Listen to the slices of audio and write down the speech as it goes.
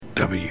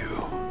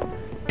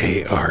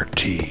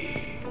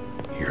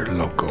your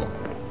local,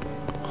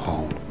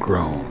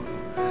 homegrown,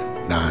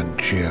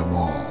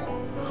 non-GMO,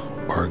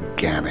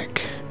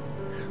 organic,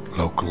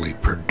 locally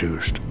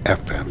produced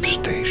FM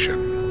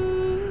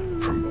station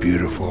from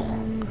beautiful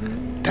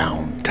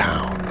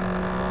downtown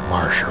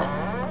Marshall,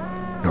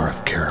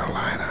 North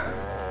Carolina.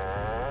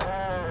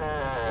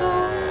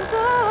 Songs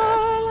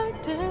are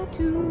like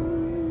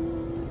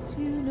tattoos,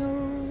 you know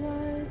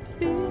I've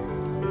been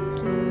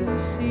to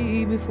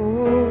sea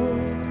before.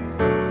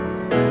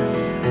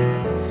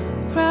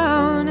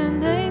 Crown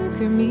and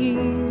anchor me,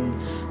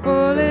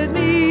 or let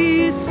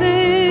me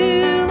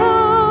sail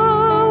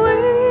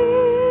away.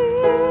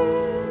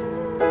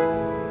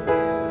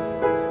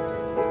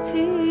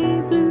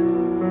 Hey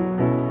blue,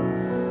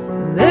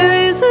 there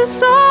is a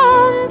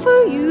song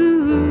for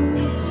you,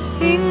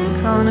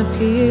 ink on a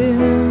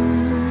pen,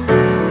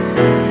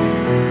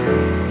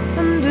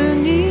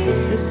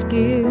 underneath the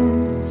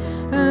skin,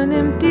 an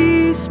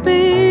empty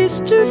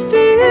space to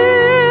fill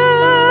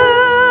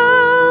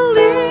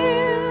in.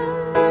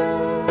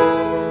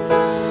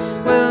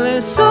 Well,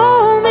 there's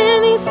so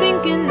many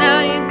sinking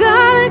now, you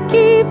gotta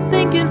keep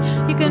thinking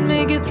you can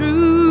make it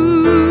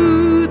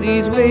through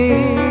these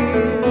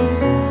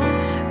waves.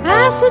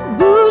 Acid,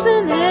 booze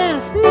and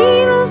ass,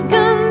 needles,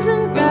 guns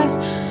and grass,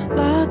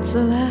 lots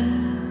of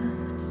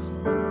laughs,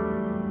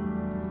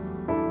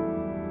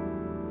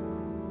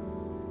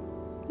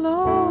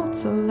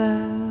 lots of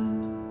laughs.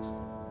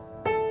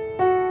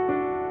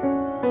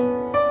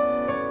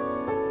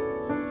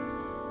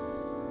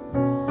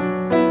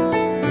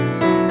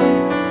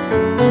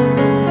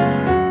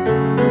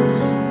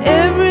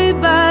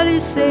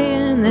 Everybody's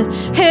saying that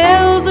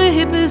hell's the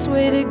hippest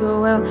way to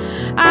go. Well,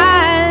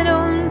 I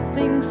don't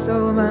think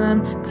so, but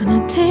I'm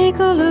gonna take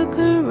a look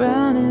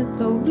around at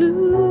the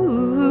blue.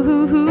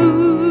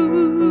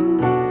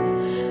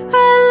 I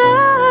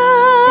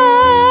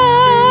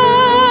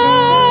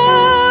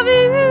love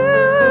you.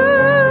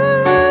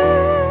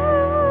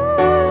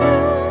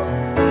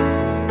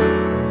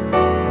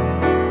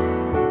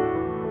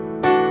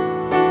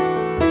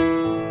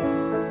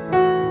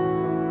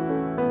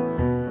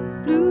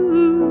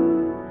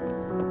 Blue,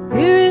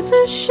 here is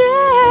a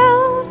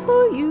shell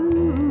for you.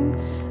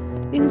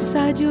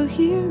 Inside you'll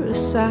hear a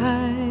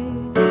sigh,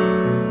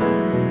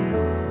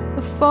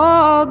 a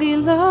foggy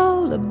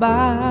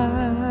lullaby.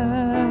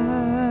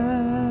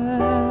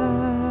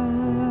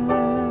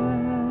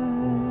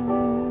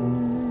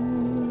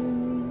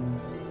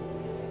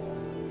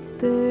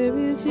 There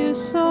is your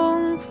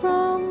song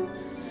from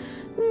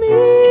me.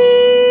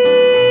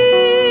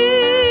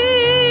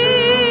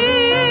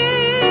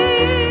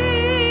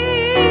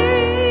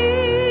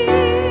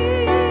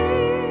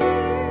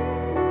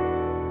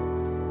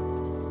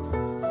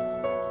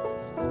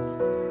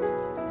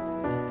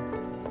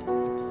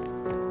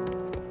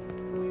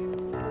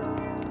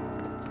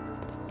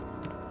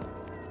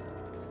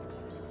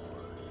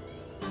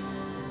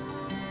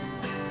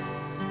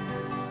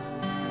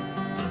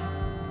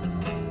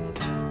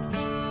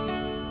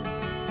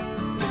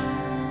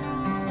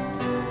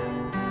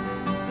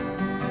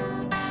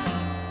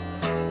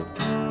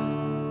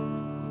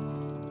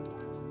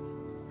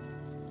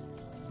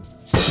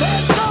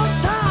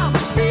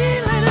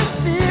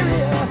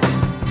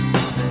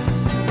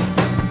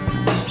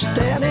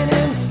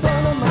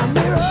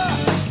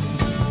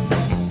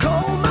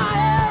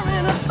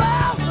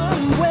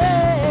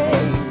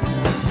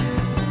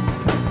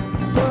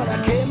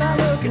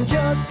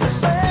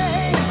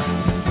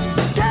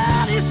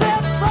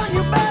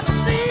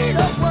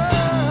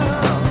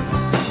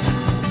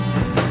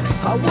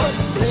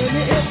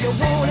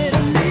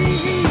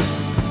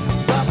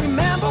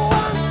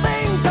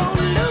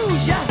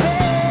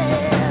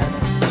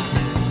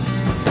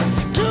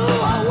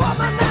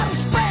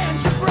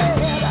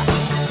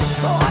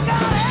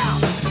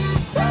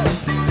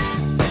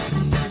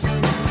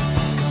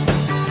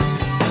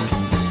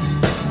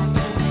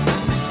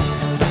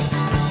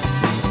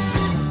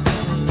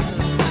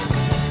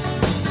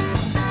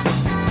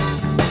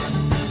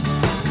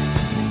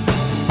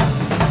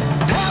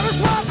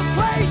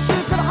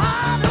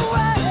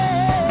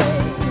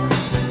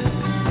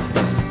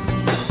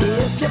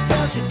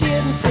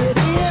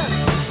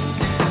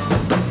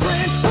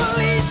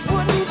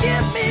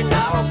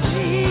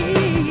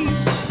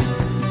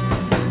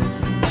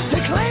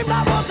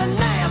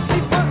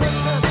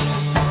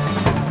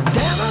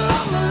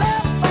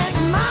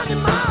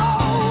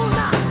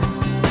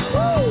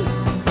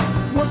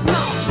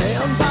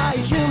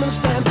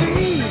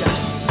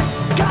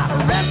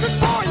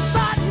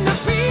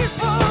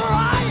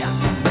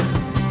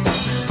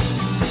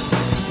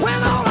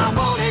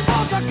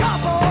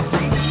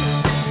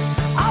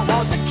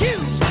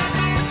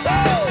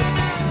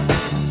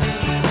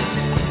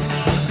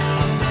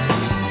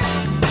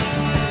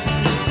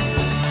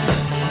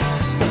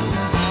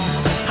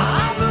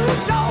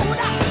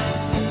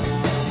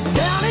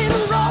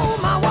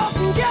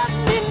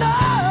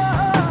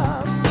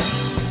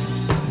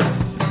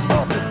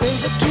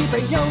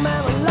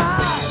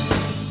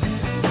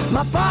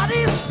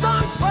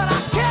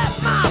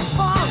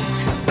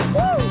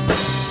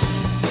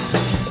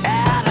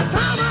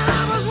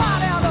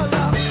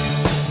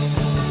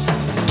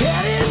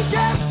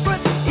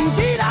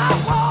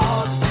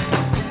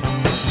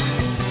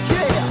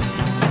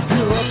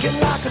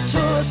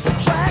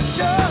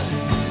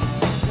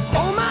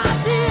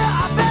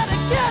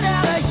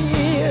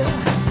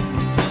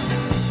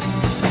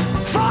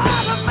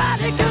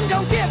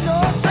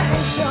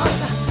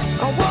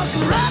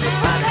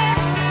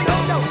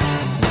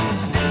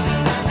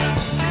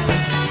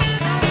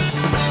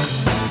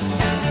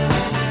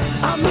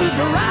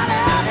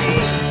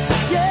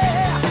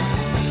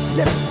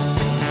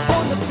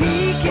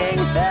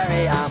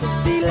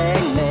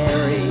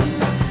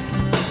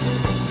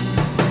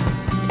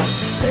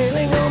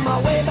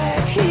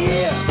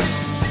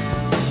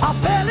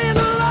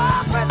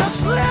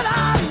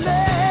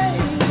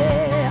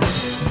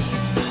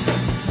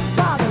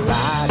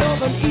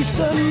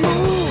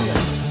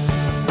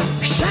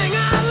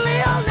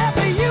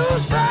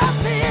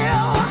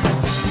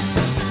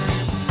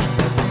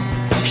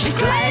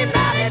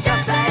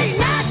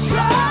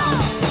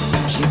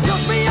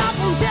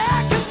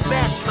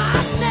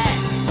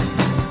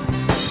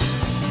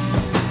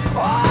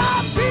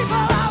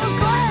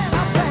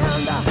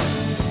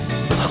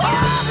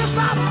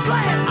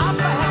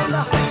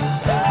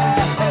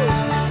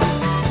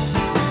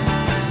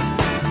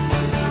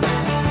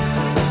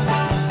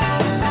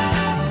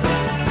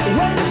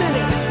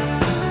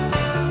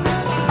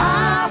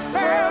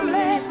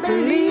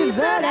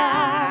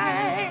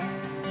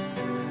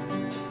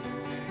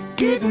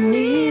 didn't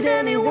need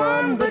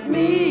anyone but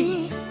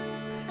me.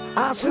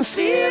 I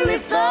sincerely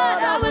thought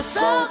I was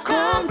so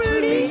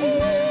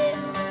complete.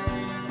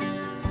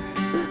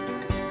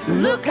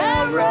 Look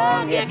how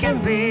wrong you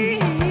can be.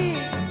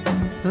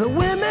 The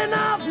women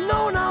I've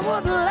known I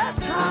wouldn't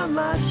let tie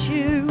my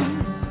shoe.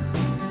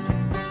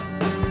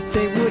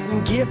 They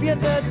wouldn't give you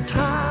the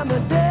time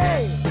of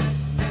day.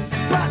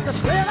 But the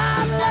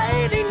slit-eyed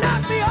lady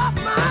knocked me off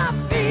my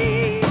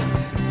feet.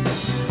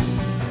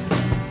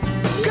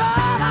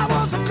 God, I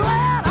was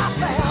glad I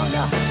found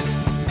you.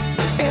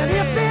 And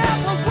if there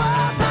were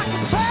words I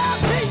could tell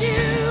to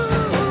you,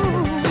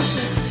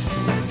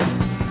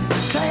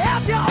 to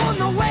help you on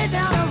the way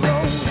down the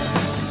road,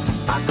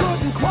 I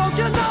couldn't quote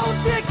you no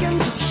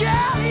Dickens or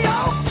Shelley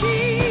or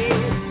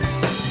Keats.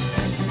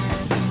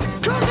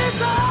 'Cause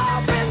it's all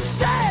been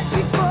said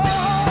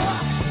before.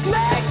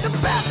 Make the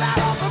best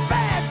out of a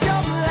bad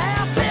joke,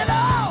 laugh it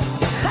off.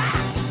 Ha!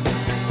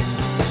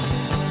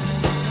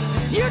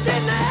 You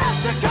didn't have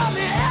to come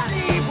here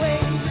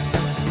anyway.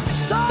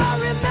 So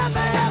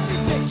remember, every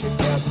picture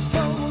tells a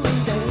story,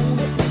 don't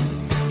it?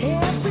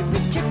 Every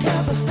picture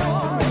tells a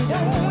story,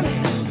 don't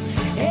it?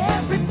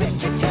 Every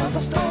picture tells a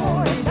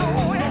story,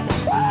 don't it?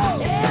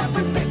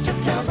 Every picture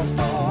tells a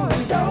story,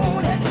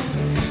 don't it?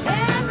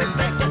 Every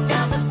picture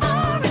tells a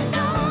story,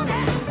 don't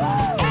it?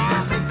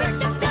 Every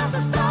picture tells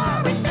a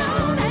story,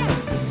 don't it?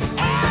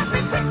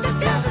 Every picture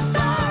tells a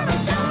story,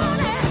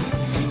 don't it?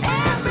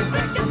 Every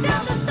picture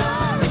tells a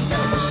story,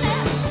 don't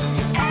it?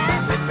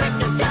 Every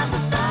picture tells a story, don't it? Every picture tells a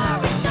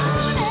story,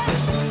 don't it?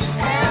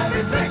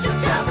 Every picture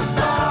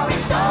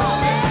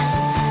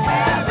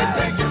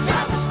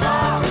tells a story,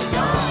 don't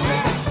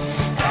it?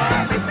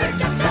 Every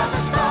picture tells a story, don't it? Every picture tells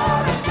a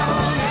story,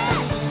 don't it?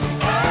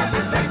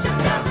 Every picture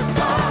tells a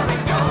story,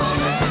 don't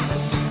it?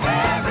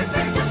 Every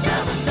picture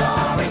tells a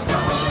story,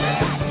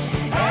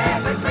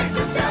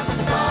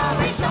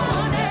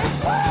 don't it?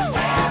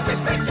 Every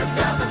picture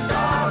tells a story, don't it?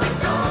 Every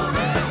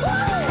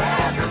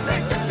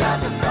picture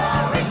tells a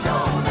story,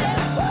 don't it?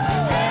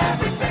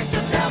 Every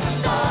picture tells a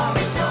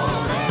story,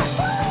 don't it?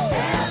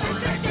 Every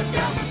picture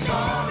tells a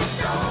story,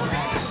 don't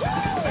it?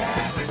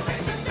 Every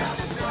picture tells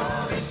a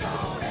story,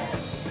 don't it?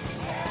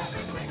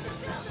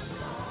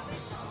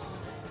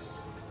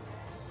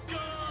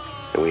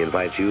 And we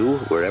invite you,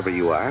 wherever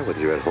you are, whether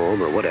you're at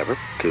home or whatever,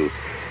 to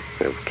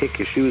kick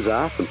your shoes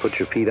off and put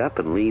your feet up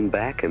and lean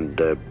back and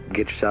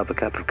get yourself a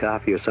cup of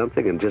coffee or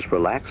something and just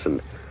relax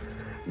and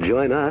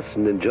join us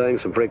in enjoying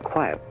some very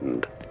quiet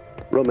and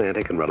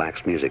romantic and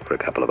relaxed music for a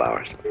couple of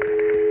hours.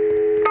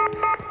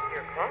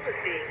 Your call is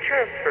being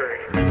transferred.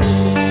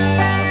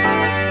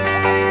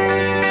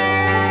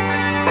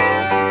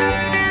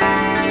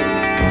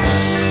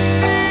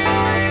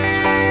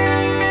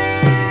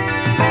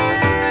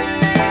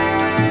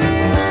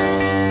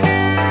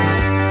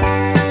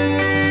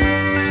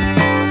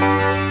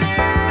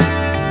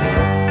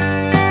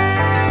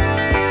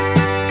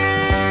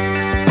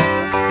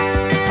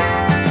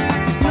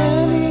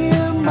 Many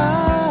a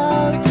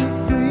mile to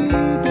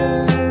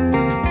freedom,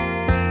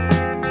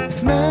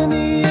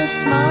 many a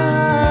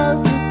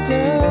smile to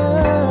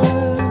tell.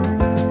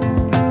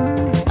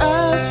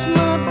 Ask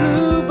my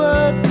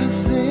bluebird to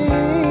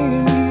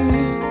sing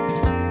you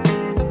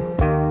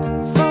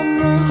from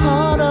the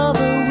heart of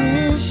a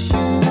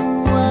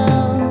wishing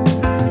well.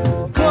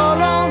 Call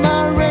all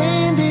my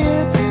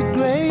reindeer to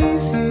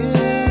graze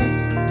here.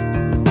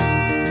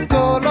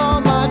 Call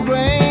all my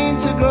grain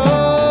to grow.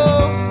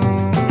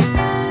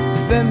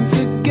 Then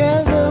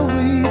together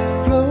we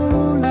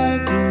flow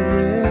like a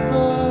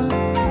river,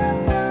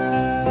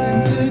 and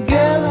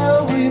together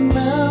we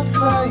melt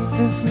like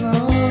the snow.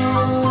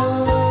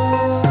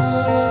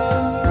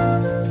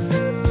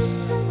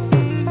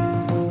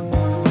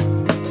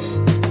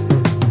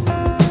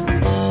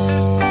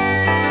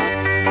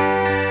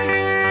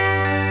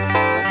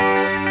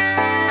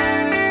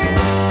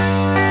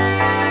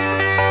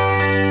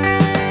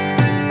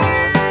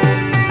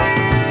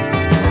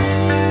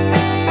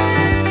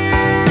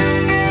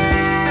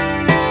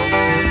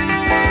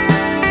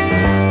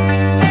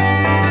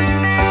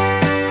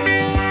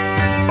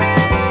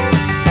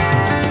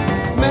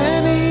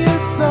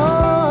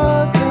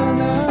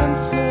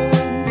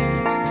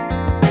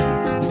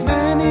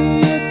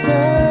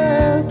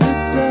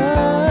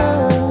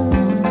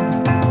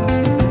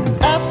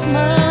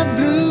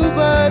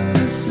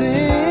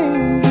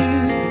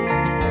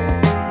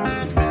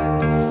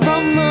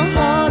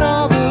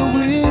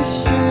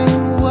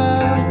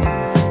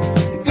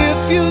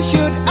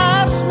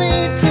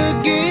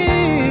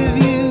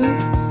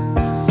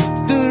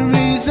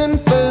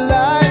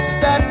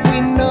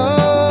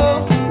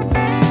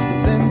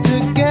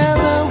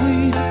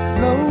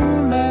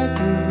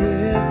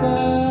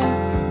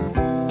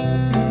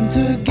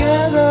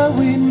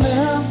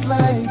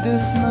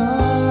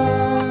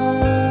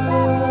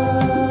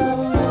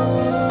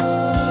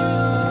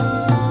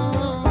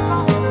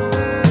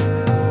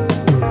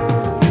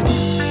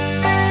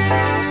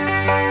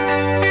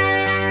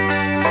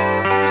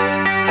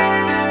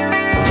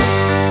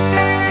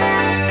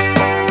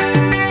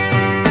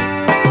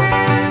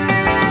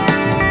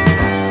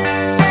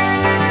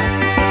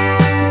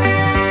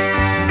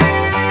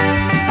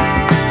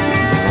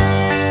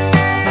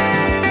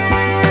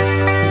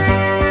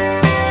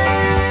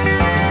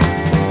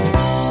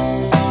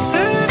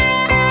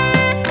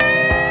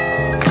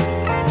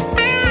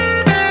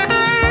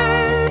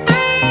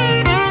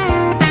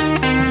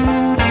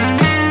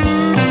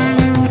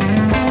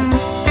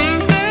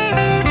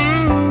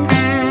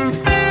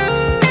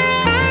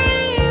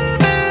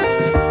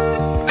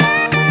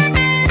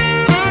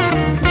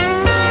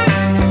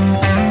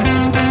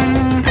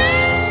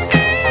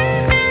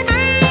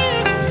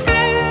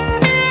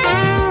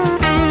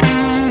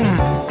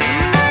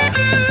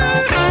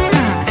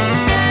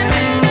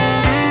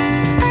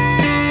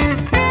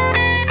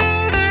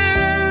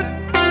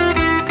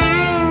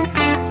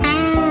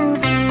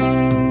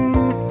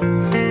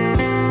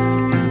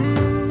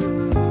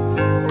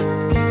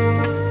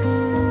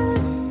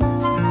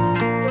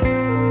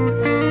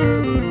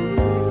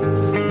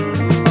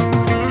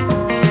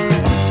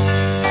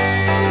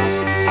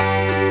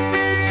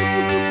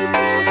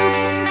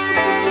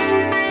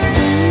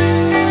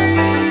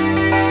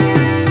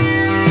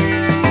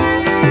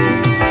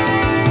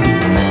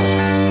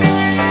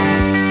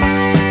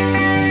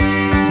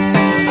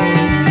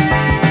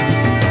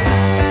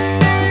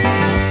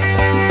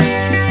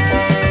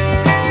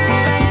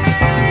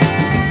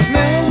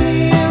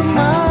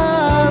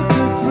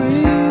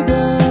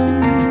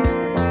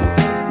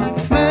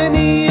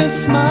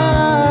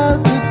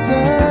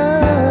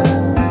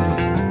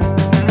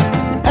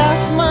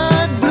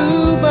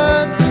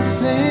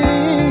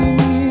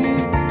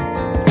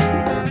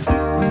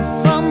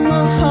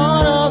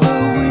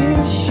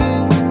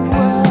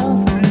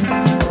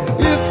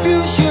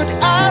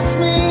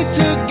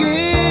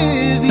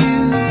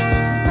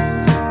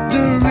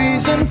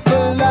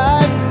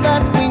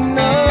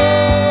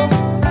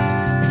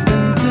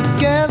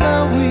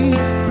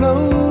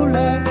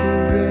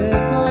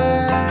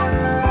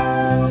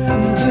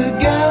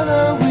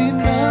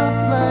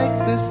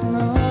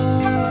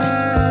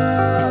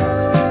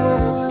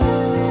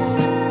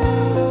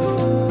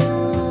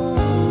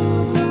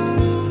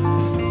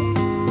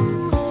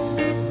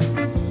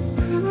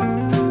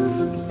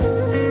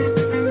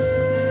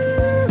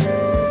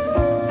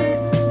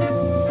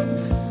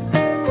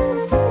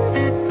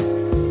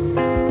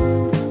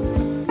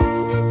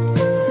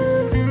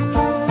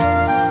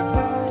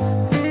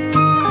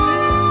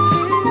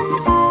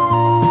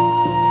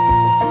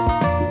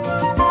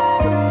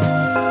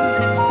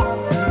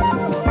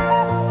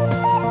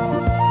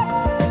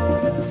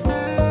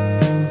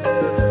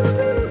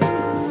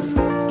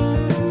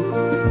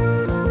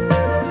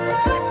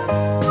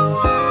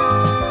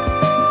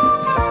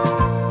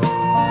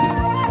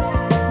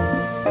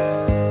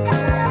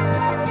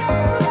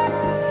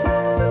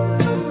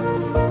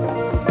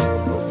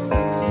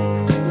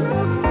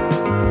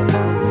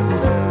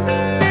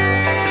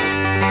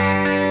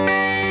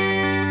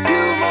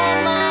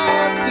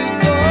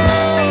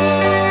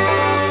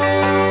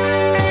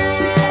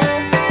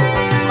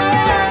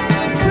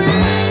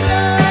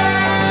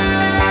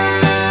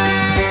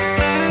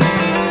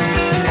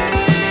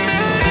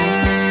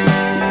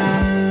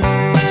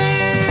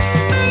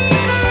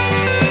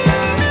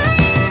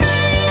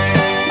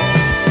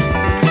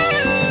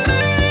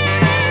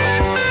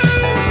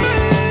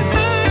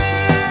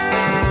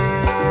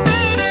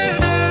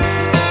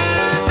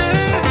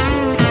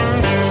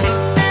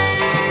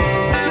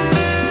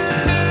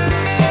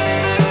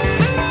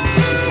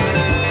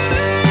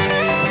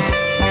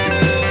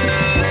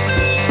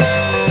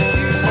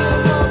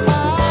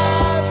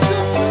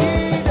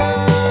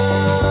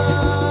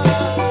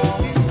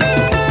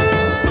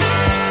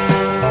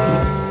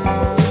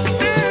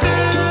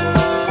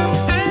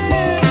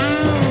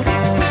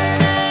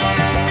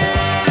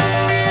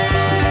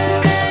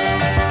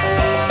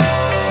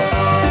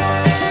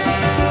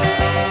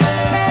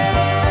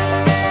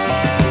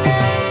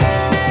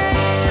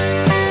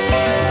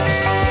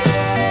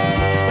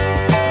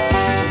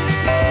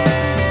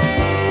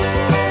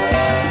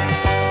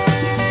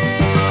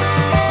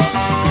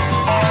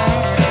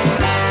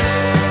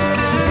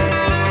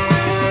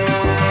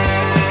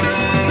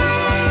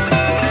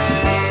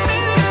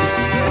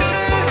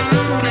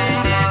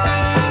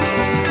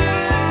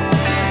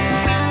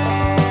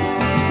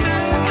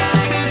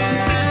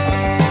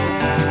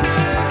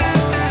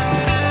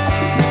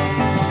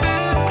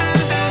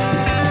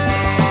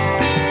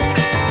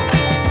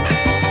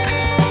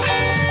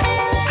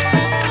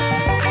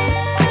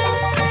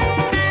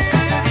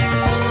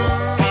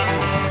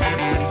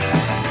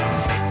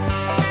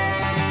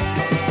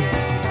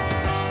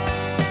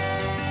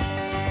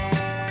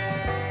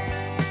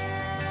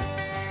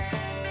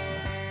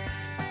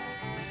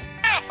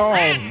 Oh,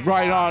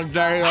 right on,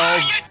 Dale.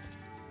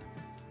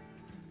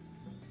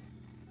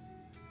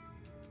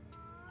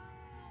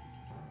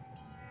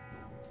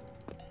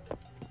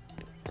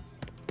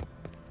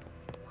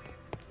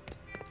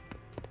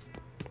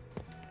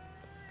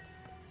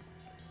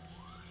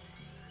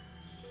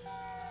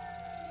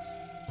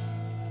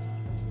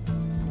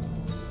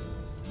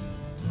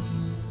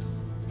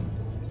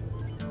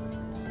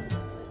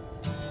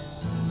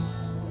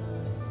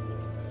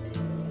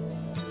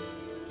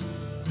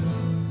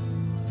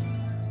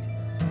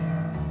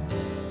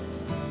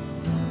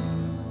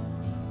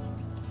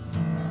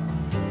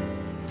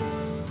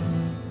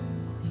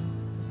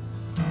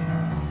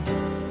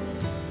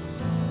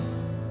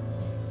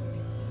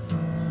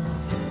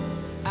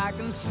 I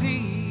can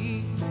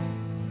see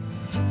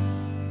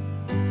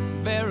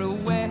very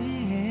well.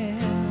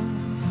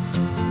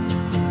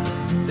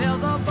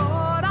 There's a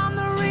boat on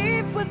the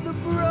reef with a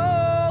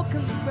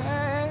broken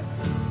back,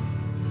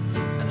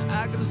 and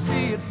I can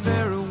see it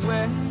very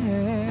well.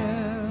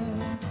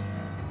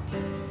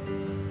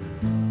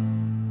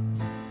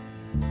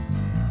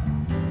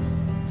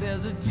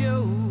 There's a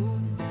joke,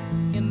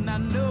 and I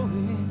know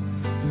it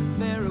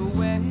very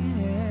well.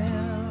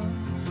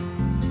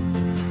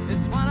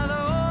 It's one of those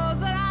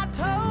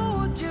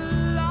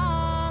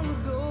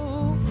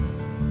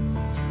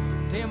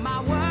my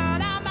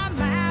word, I'm a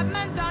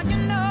madman, don't you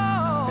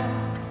know?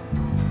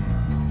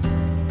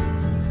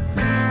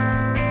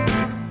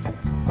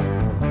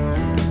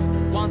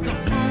 Once a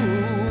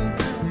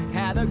fool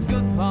had a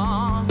good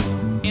part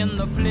in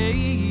the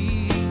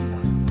play.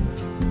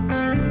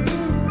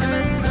 If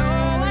it's so,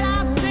 would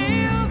I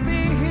still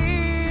be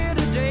here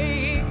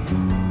today?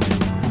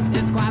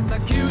 It's quite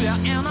peculiar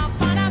in a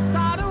funny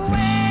sort of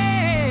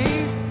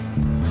way.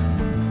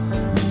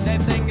 They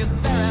think it's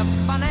very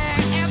funny,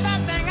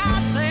 everything I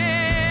say.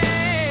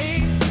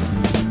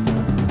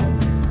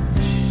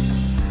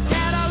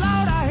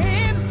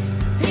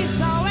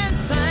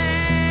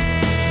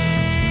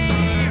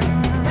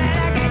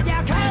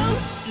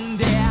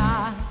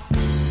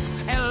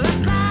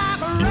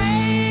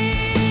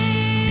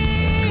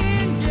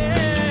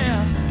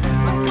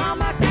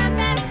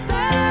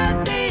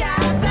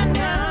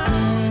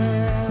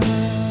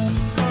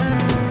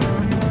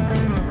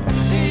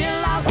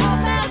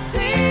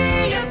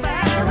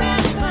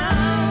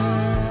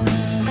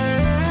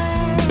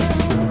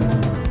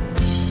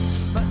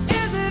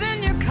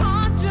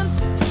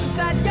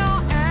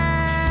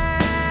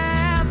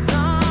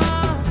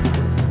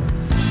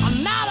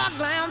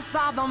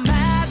 The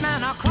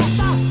madman across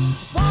the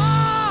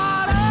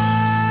water.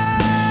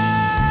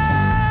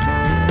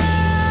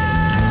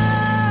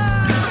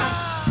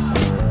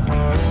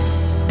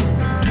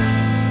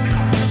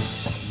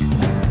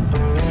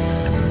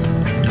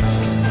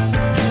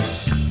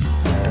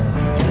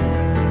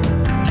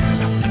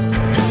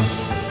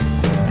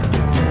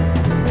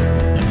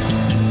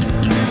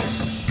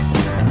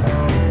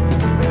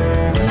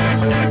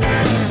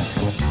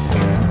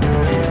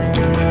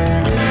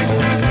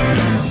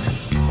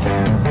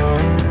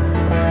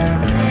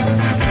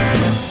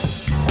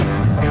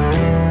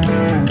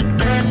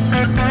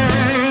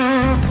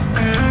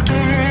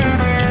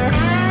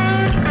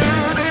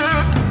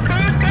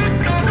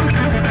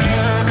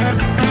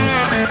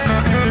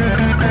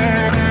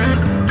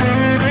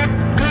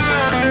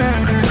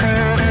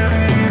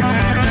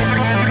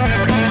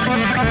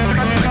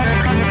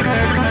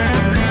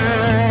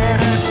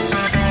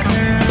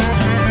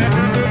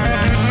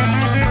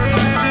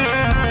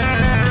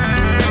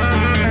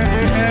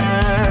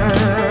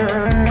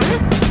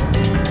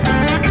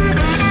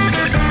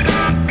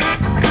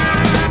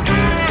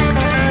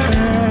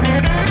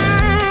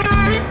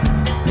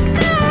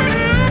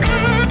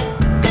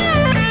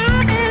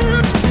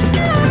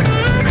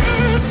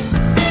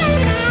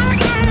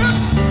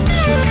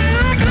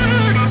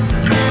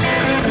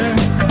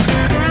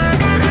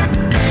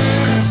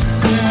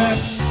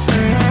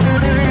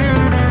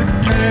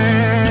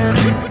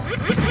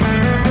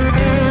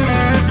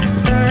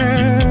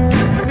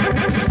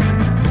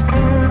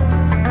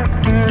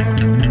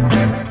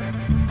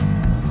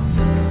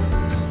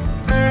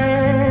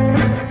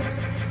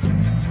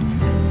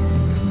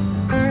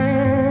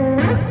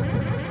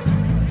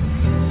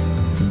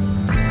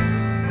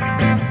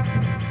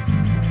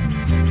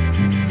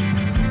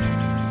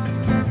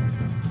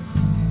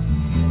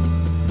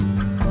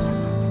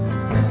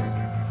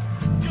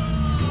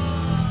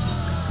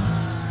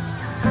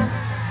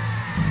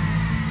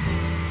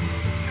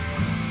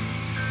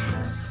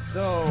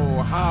 So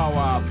how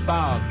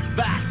about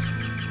that,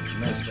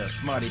 Mr.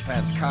 Smarty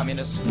Pants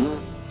Communist?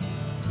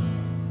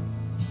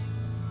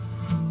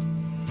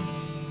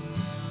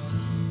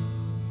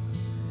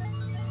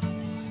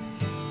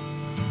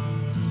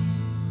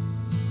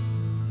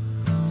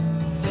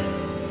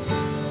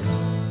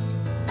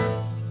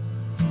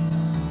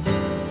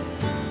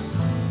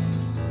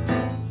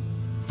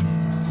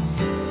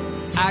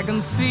 I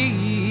can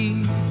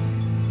see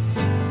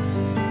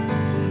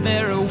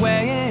very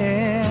well.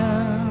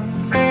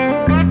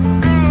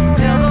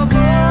 There's a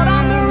boat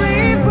on the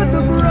reef with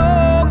a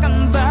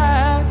broken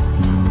back,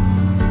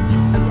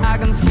 and I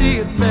can see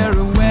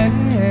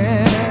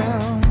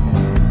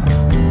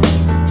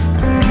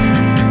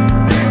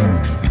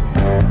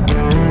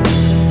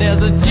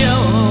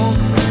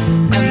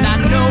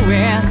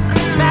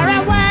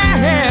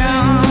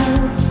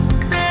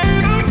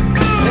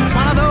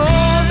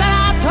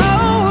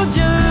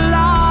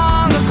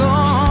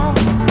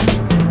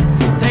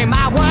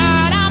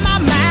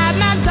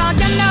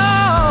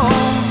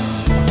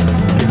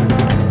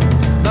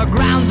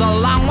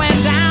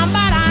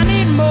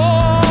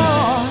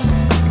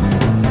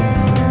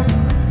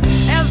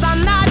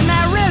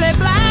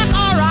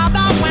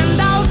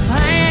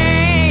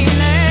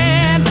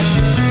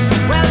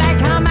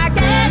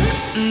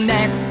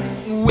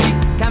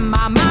and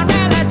my mind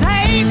really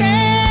taken.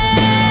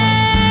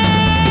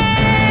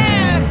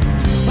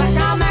 But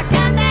I'm a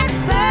cat that's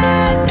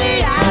Thursday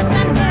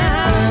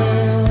afternoon.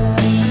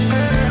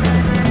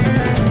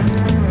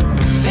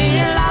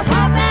 Feel lost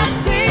hope and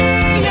see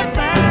you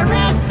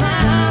very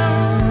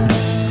soon.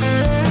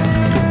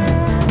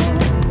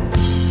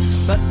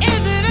 But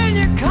is it in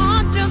your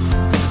conscience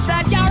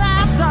that you're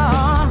after?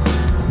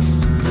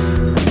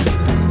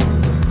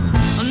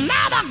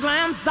 Another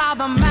glimpse of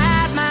the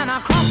madman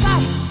across the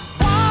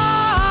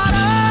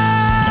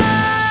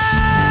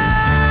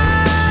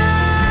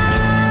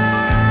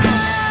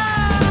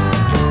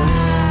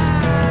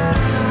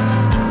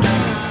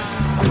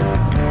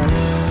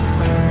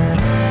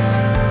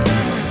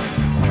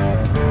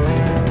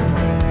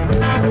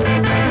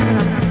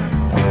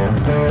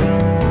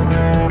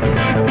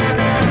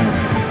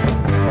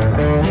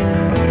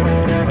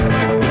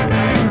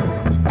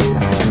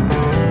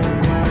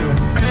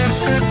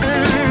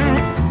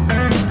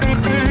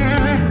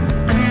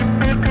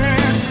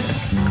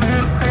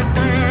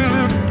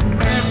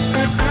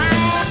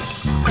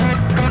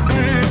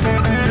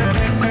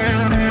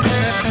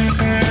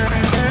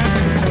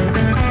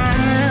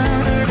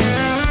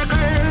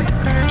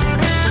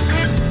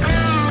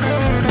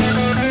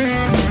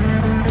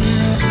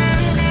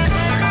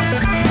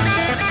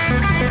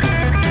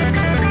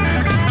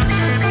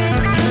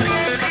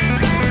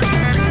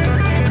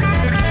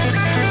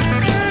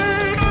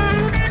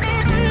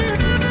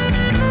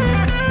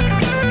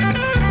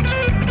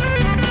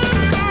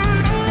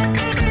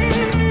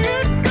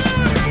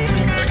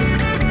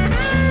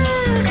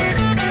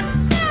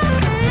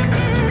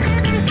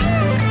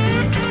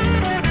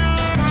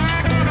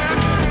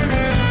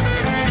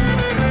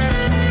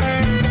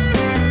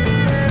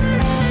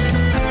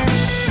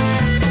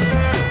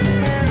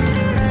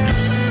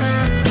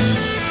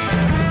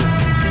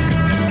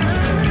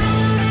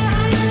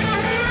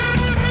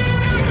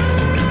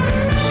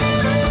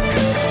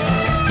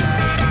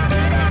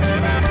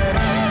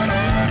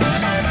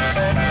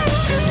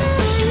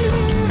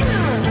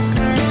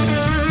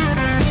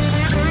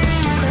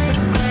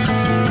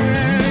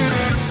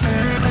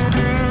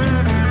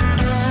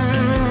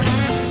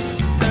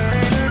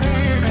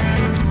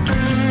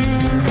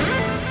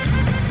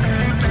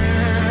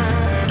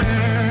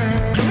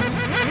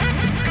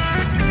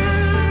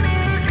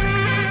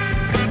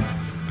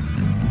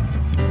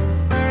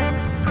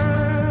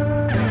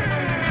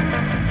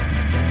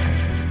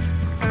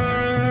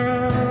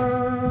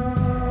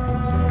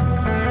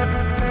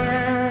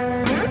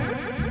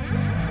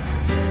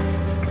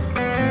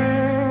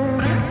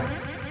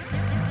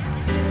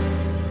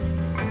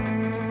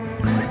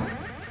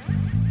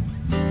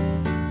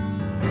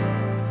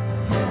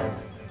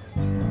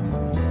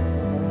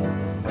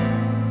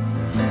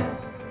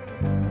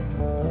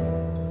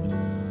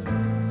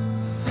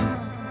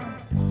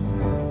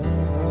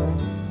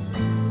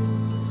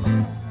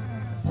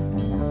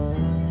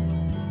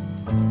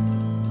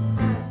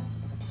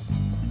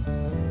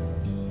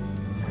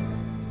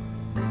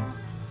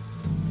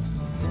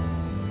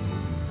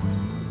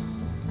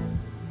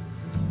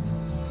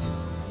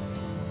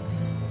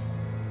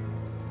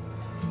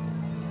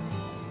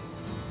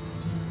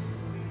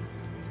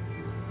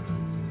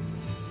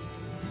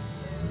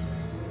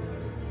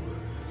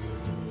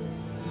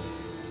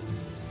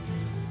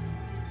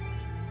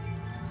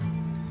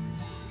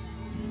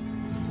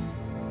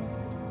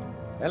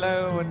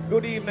Hello and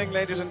good evening,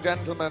 ladies and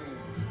gentlemen,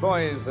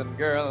 boys and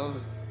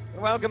girls.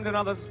 Welcome to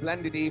another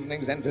splendid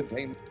evening's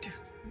entertainment.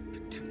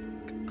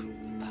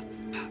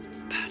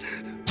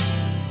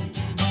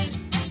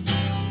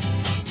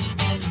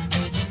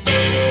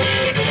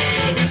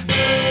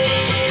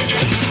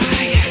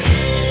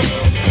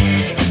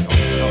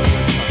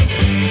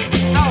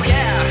 Oh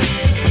yeah.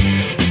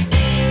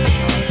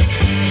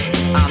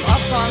 I'm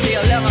up on the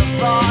 11th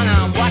floor and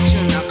I'm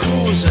watching the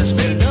cruisers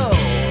below.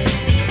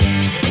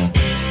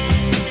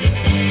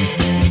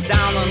 It's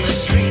down on the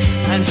street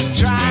and it's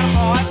trying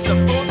hard to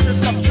force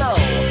the flow.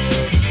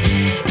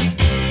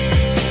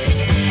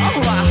 Oh,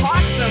 my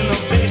heart's in the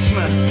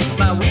basement.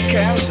 My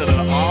weekend's at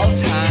an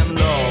all-time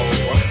low.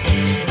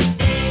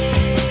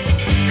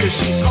 'Cause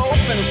she's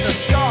hoping to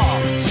score,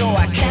 so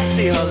I can't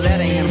see her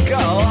letting him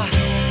go.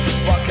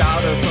 Walk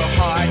out of her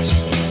heart,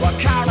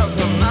 walk out of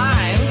her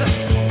mind.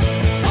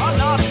 Oh,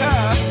 not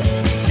her.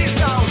 She's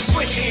so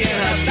swishy in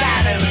her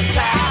satin and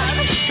tan,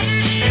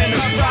 in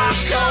her frock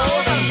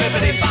coat and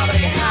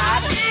bibbidi-bobbidi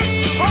hat.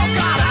 Oh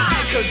God, I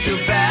could do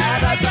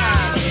better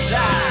than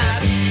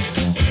that.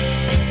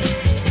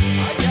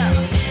 Oh yeah.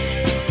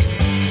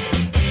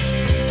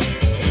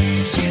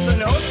 She's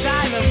an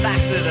old-time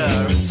ambassador,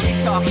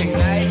 sweet-talking,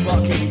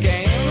 night-walking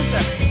games.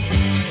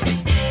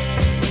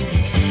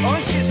 Oh,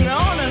 and she's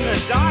known in the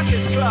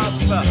darkest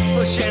clubs for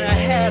pushing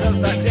ahead of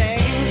the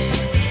dames.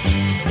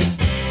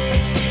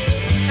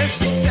 If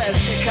she says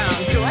she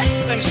can't do it,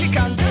 then she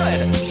can't do it.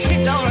 She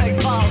don't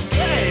make false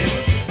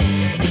claims.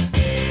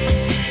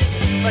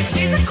 But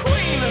she's a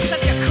queen, and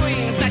such a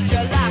queen, such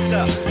a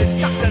laughter is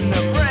sucked in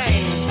the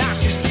brains. Now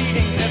she's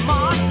leading them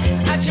on,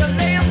 and she'll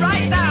lay them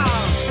right down.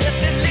 Yes,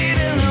 she's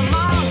leading them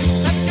on,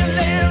 and she'll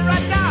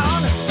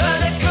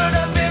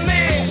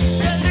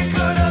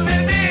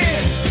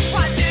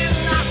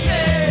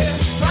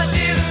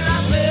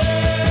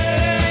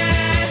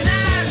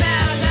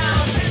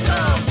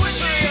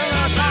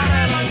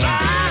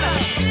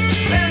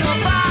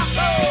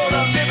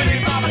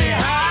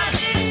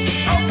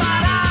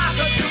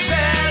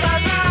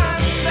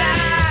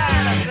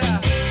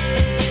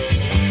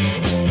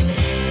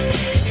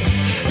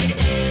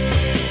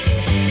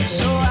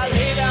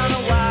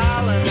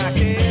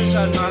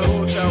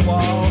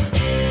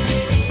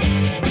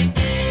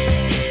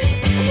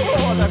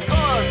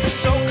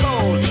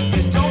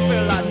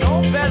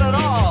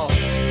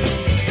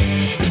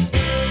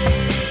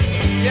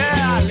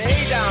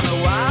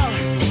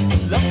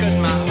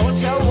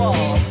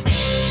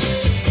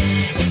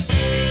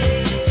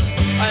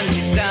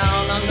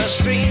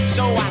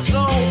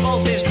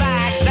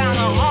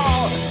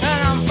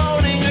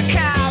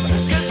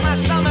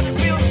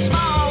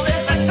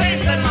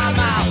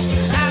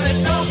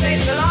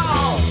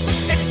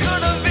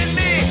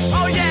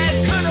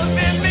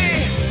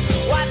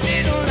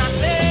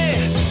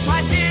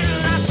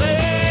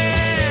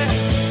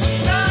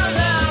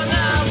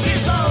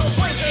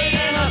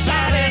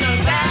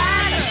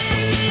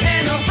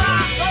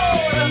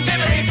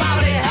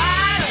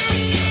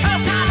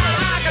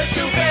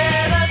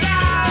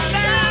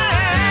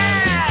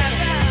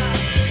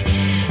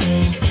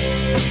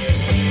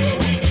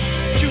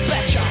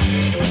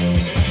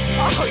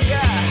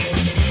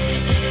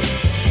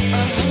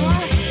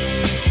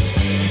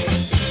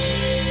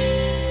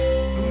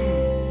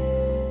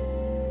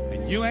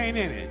ain't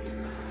in it.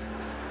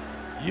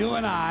 You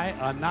and I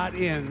are not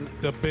in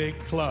the big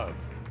club.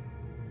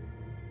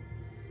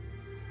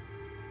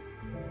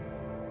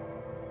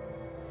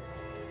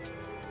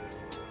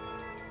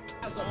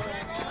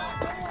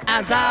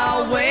 As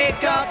I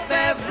wake up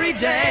every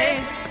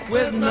day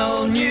with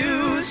no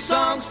new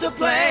songs to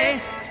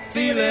play,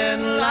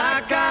 feeling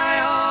like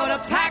I ought to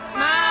pack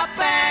my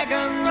bag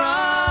and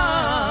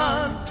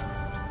run.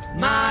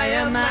 My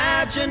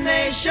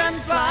imagination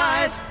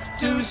flies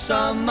to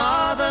some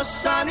other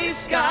sunny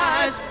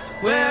skies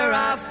where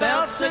I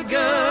felt so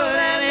good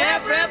and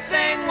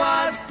everything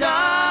was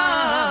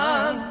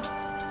done,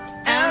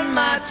 and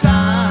my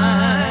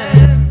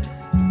time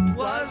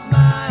was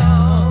my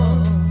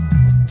own,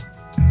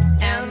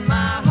 and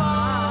my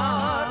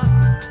heart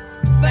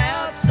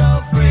felt so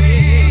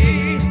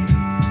free.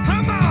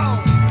 Come on!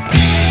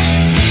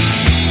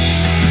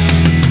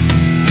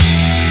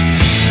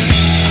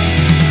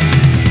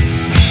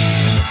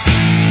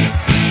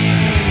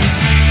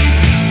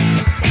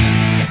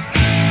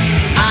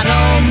 I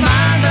don't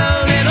mind a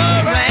little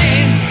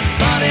rain,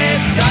 but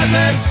it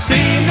doesn't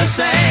seem the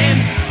same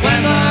when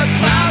the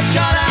clouds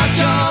shut out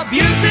your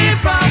beauty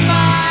from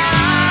my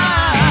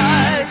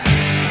eyes.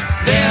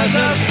 There's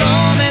a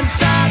storm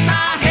inside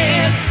my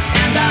head,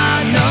 and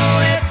I know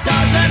it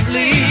doesn't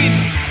lead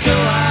to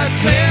a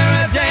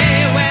clearer day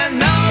when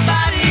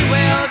nobody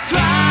will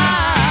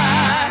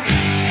cry.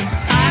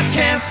 I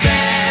can't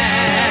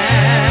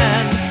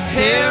stand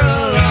here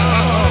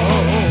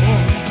alone,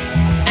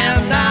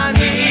 and I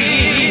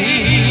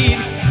need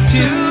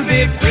to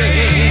be free.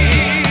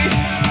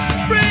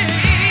 Free.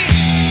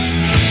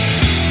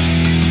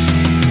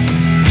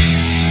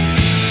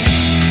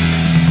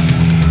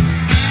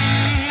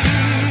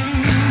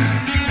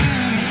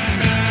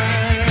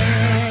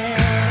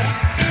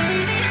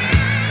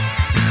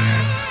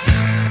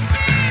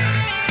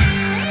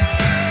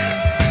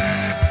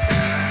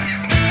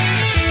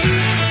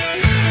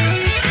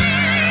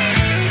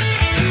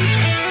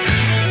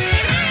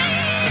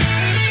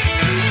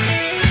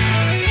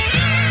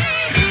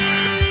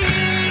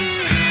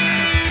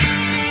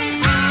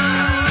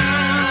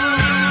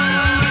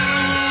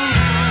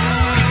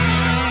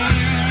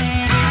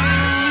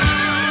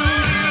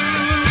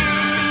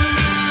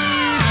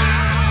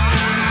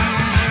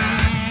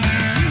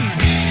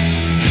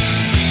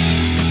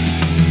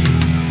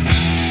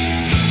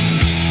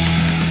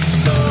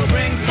 So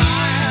bring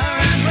fire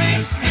and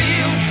bring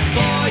steel,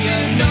 for you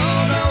know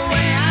the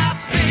way I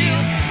feel.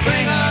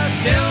 Bring a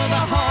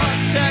silver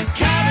horse to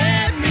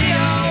carry me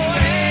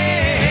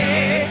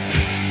away.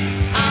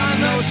 I'm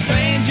no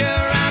stranger,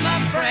 I'm a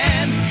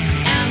friend,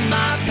 and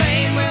my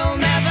pain will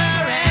never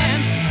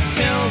end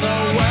till the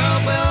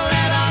world will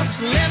let us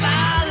live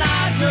our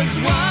lives as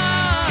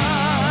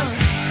one,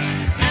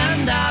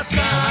 and our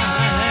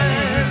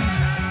time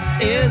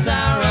is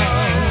our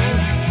own,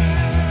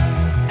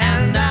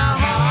 and our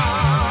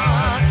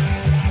hearts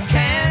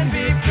can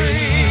be free.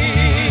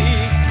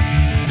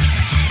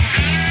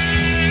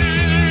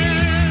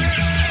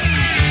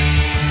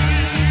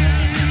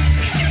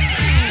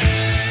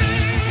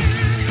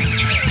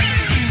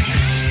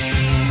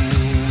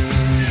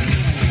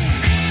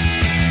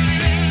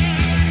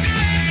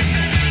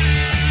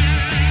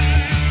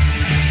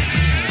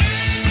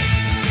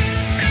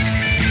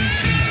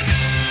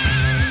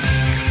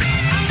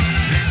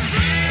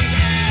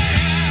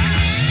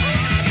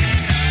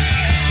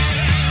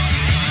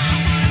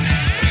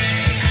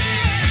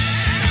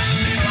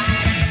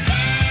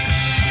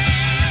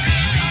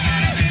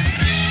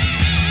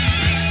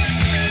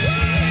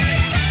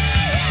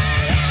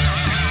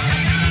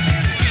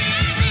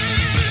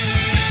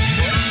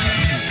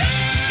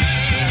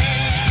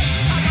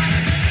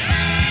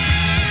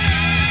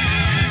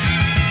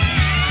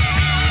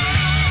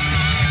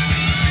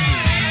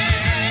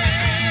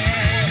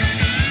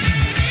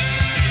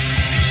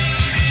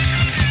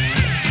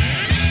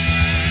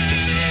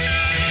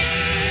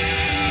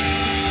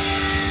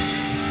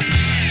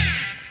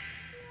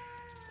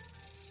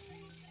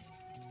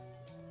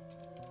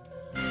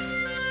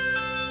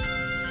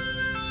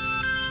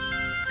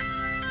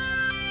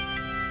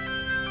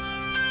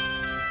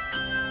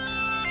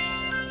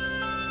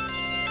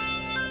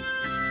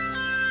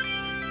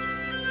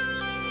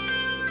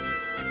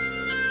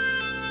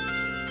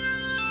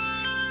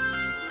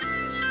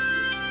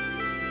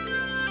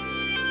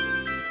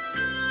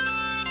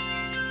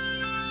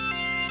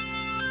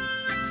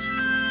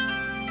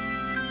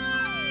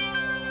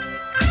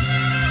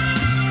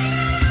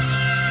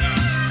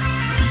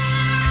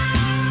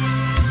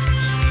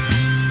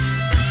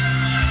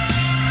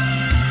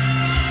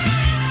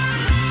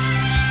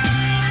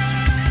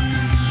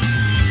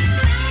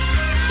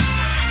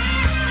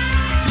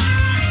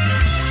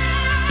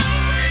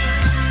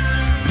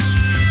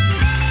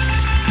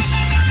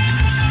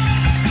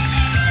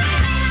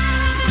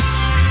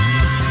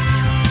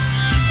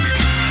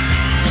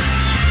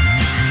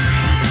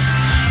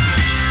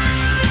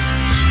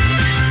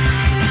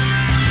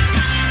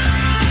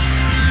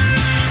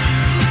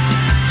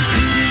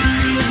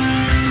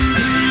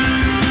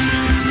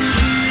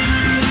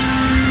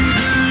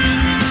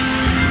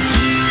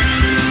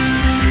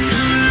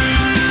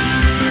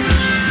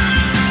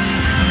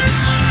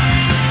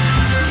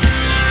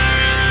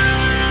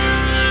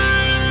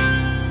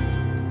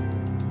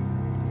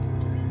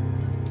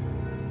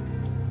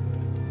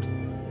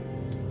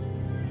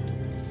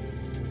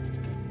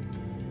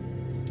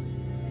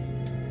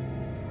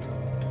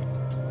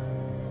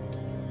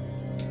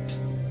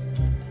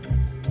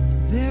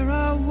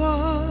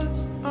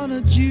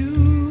 a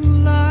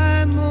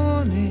July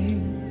morning,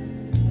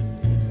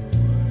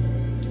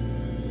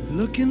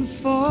 looking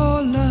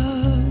for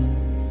love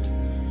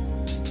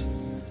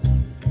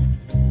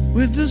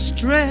with the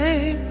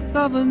strength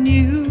of a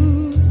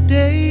new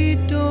day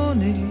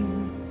dawning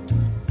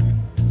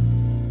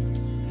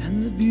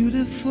and the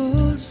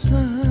beautiful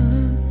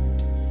sun.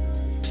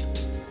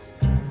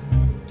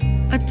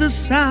 At the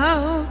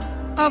sound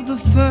of the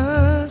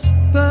first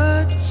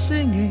bird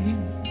singing,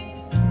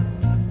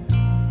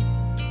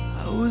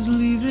 I was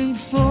leaving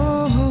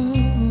for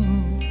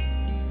home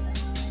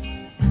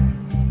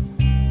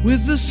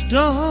with the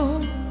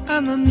storm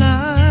and the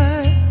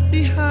night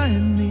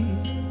behind me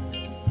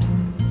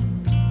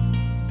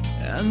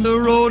and a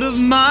road of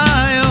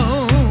my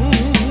own.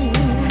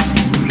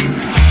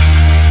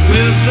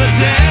 With the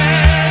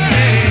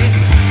day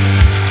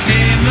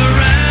came the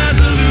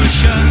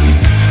resolution,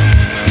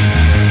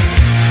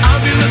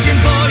 I'll be looking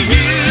for you.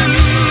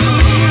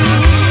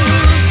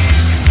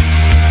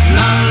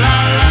 La la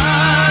la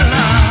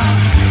la,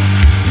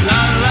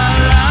 la la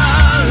la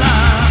la,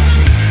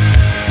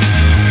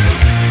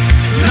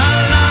 la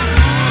la.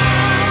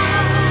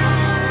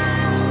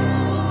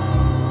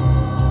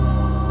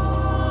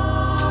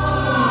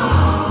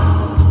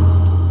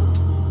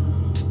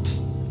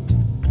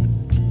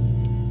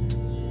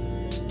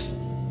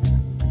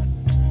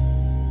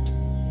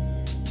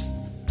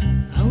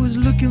 I was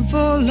looking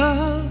for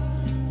love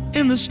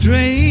in the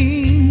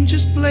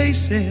strangest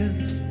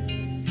places.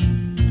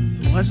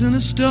 There wasn't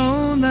a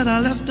stone that I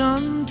left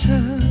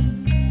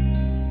unturned.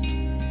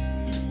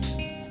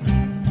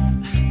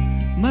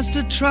 Must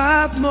have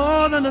tried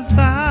more than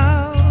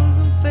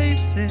 1,000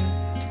 faces,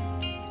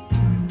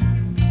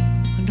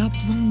 and not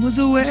one was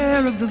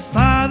aware of the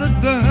fire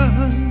that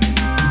burned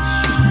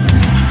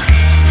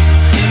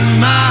in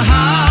my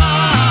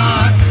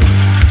heart,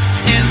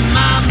 in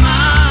my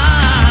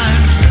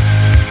mind,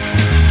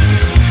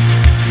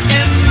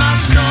 in my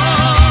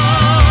soul.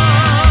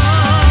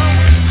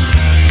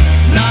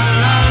 La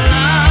la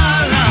la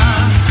la,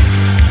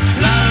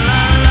 la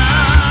la la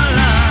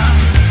la,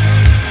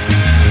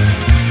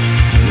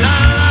 la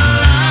la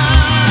la.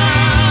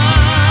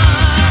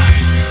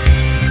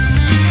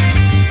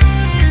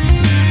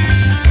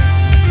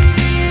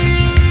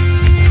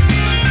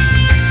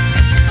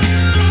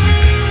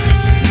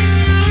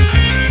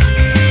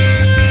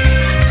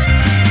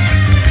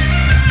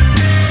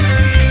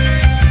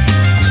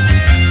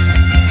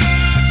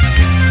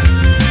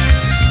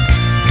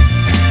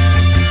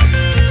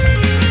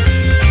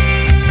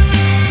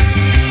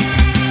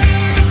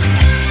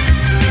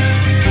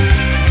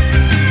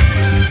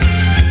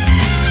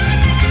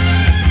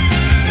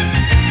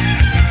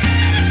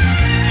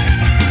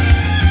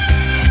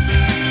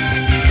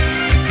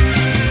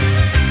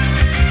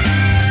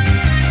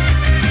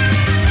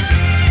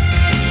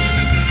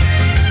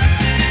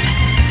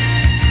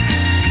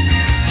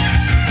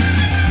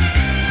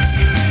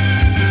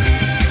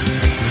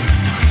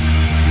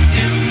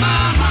 In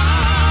my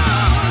heart,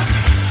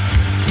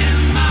 in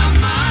my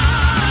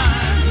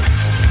mind,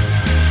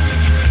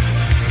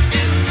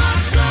 in my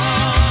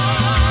soul.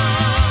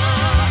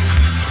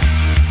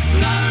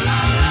 La la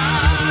la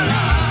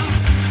la,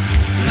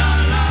 la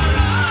la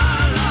la la,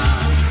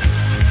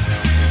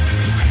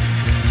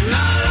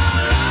 la la la, la la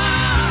la,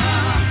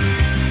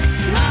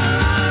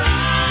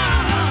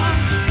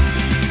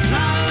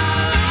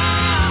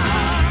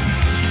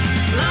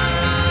 la la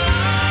la.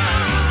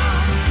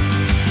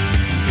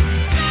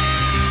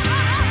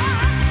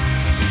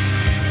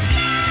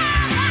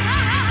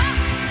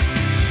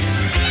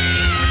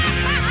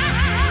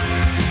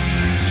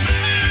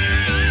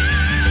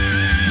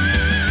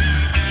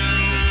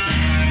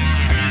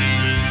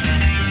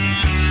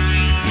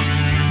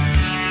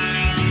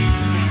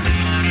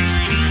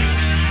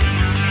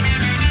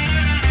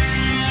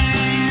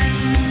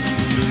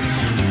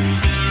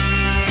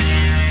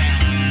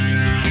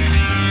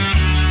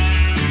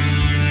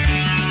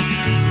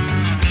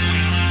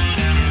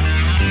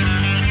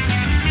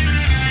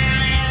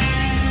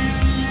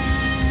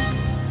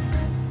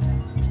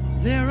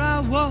 There I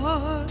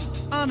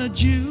was on a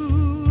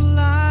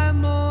July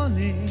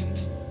morning,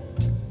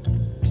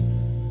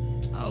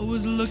 I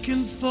was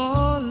looking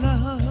for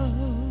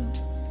love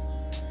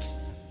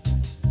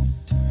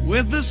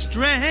with the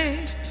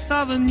strength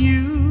of a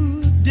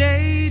new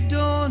day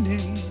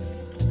dawning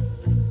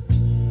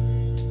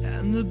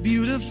and the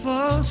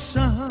beautiful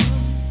sun.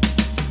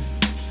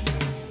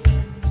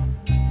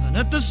 And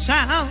at the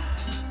sound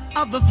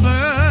of the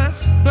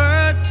first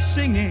bird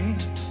singing,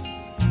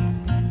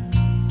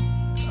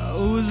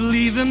 I was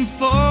leaving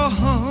for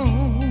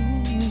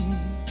home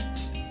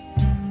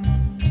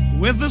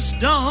with the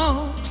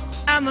storm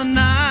and the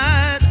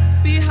night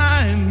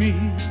behind me,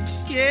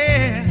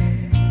 yeah,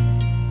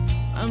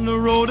 and the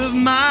road of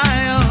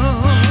my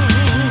own.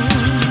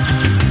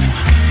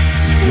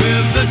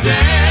 With the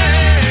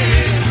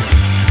day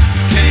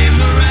came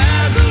the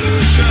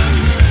resolution,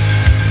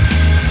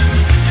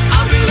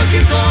 I'll be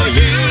looking for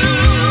you.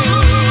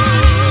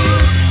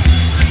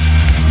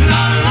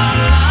 La la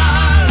la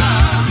la,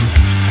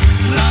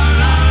 la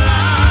la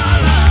la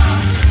la.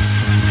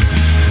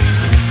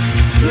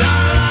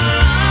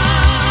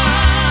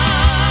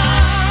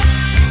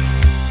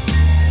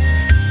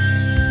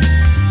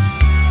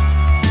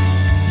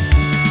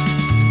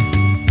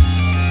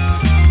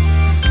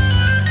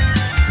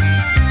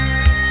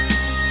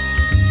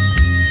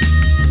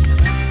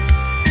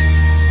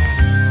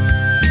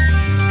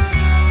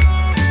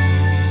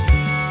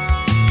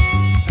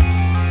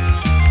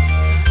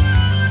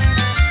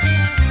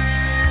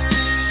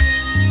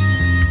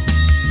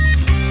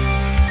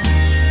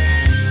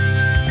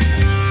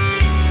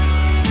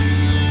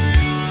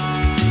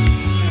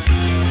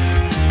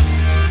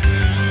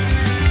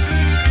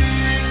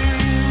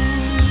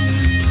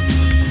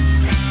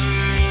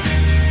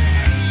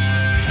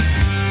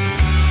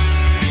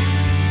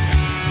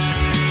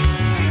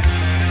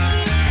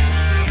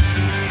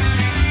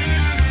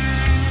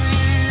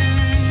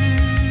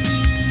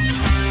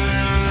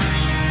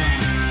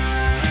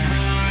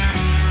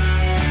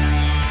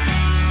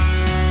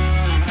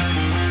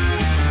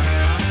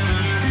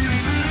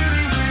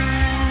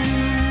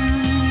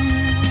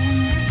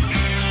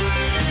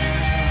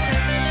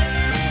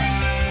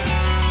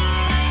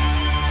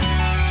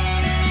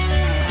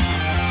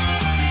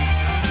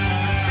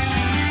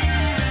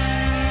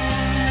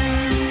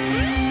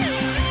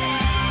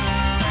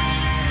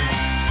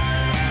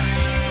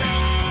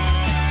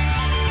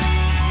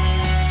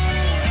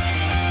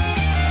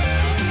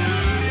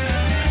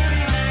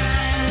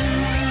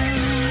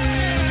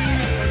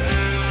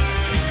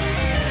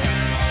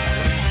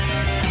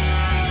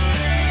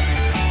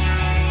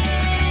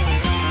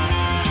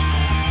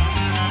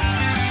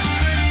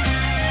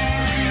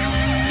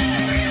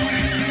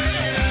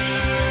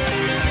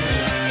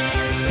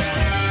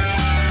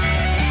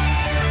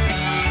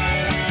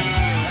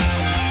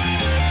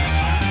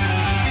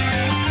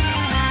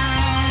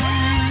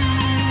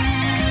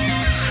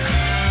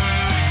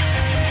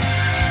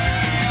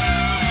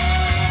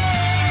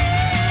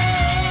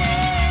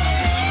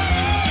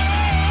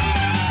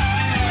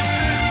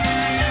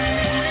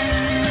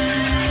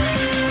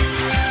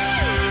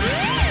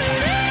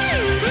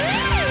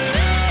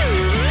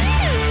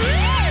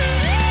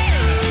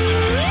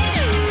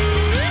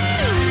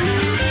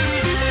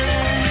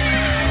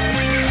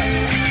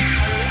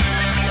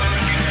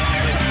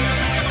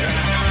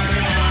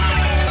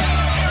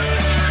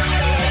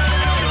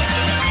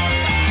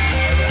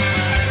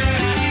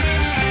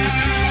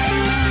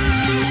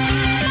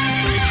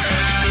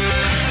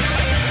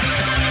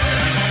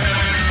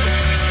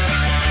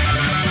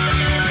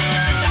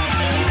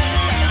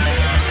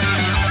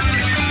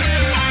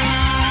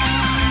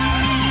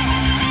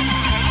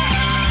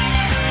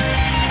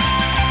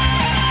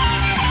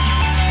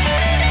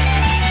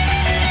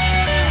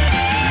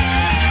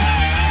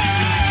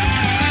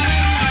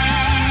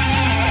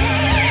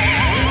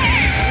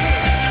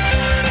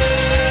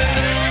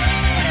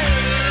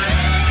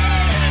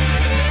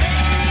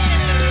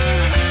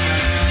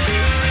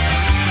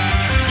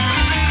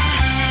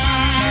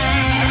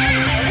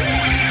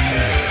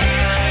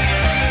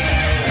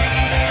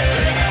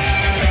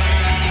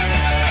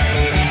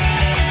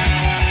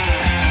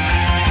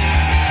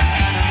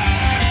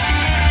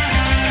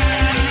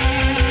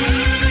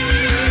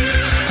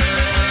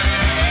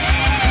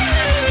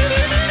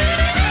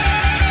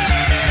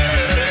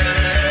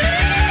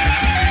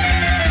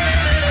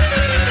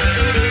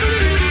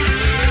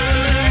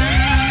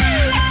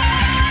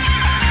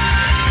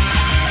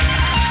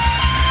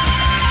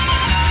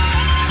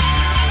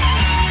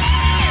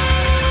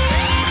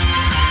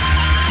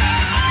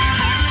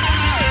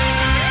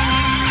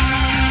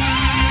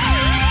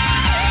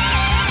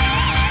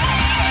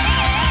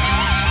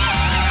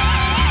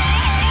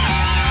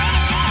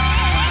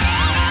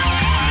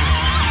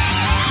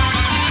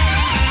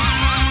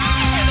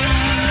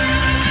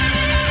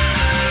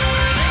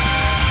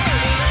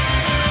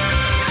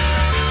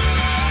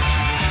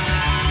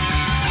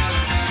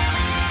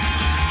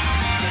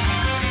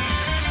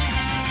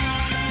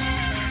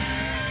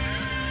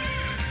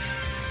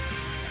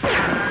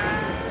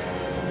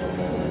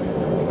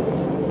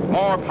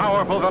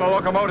 than a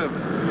locomotive.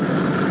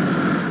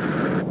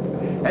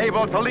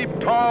 Able to leap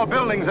tall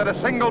buildings at a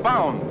single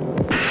bound.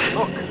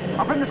 Look,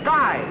 up in the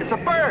sky, it's a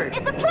bird.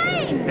 It's a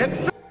plane.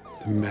 It's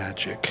The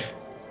Magic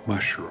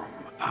Mushroom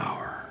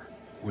Hour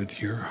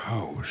with your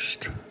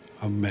host,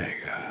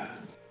 Omega.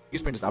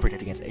 Usprint does not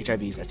protect against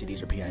HIVs,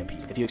 STDs, or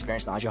PIMPs. If you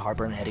experience nausea,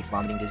 heartburn, headaches,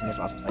 vomiting, dizziness,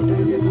 loss of sight,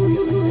 diarrhea, gonorrhea,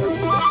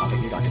 syphilis,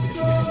 contact your doctor because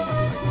treatment may not be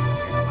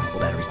right. Reliable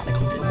batteries not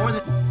included. More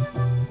than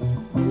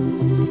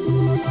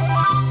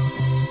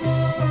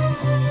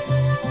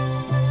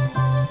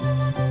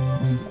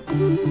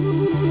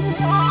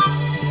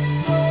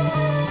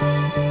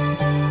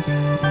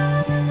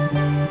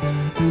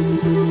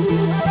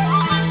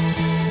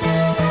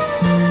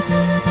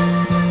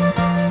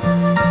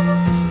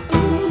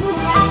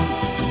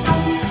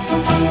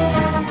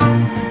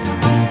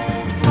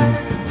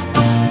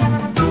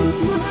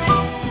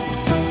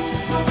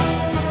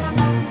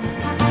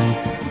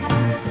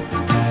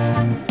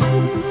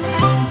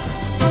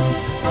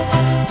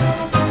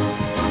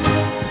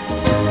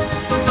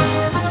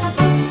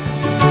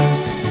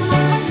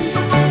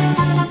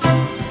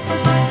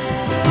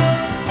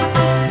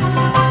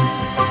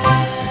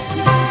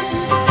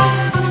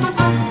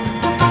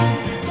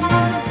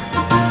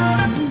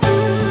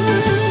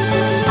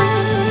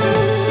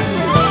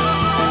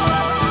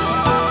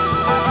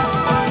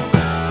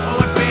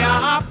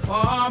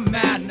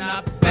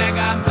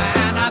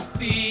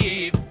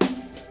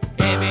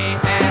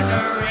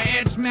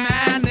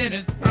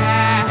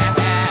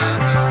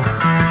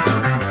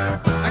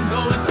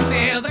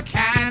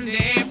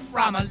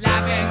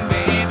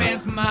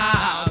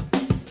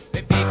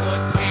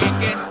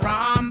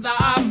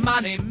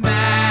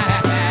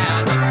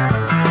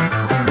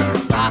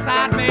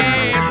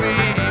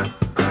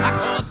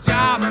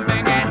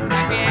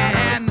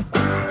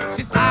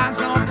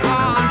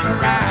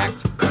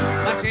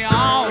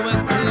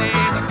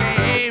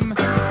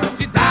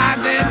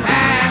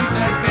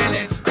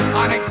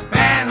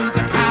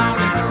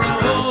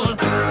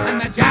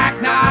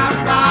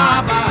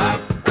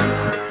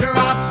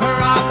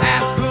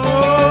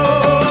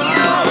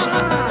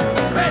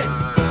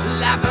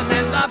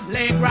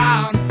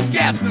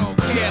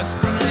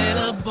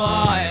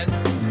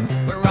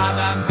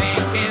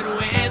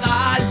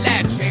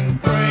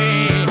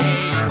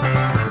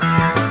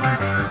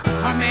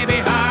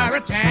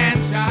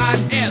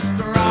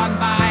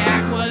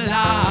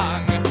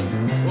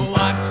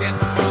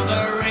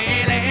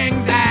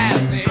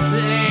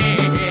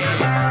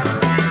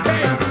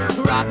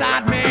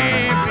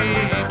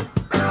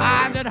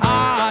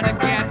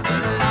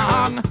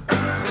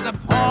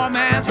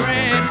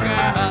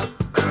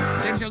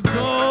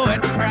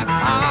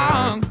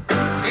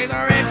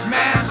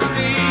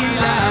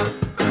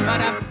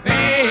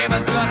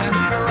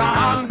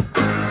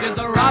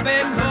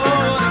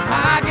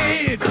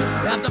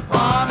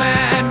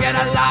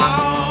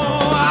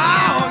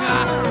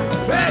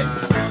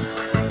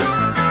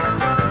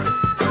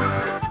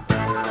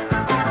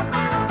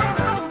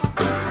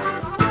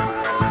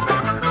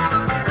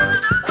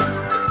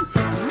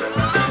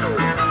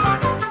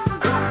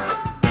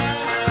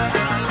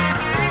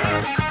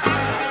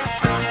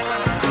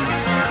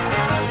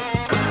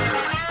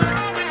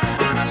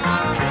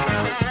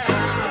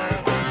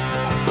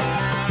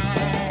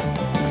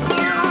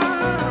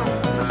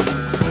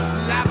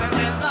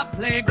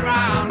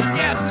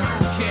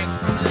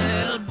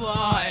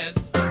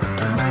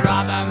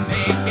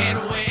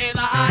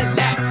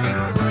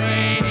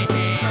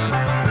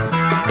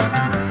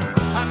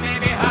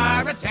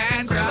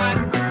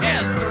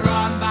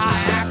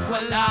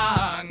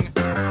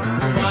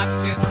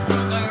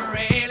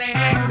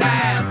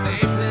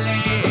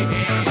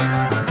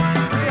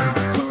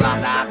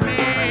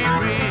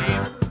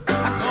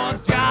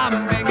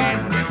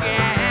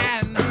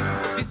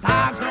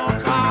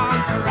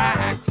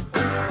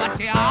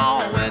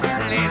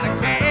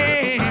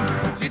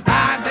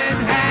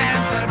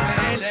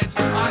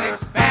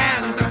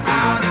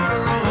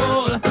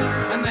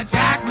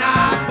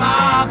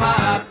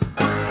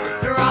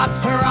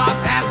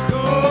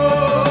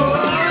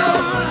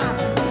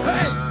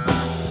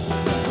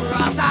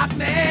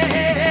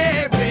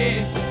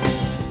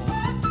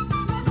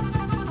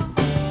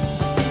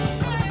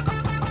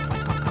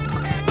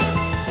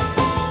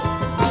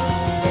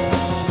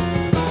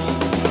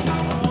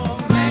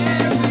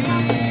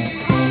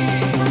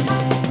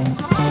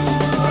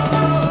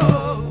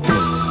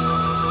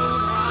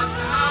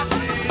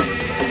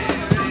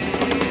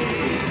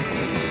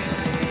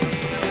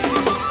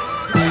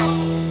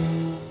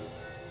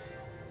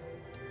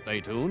Stay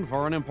tuned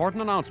for an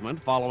important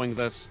announcement following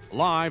this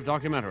live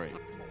documentary.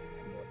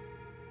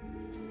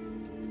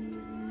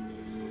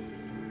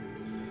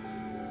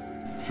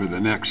 For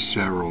the next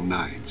several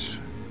nights,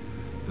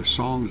 the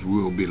songs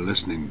we'll be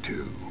listening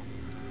to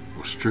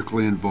will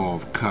strictly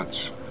involve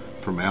cuts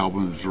from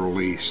albums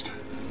released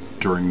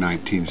during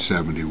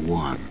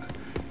 1971,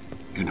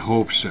 in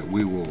hopes that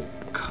we will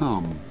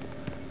come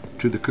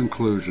to the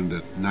conclusion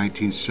that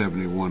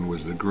 1971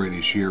 was the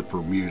greatest year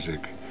for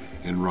music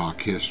in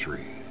rock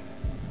history.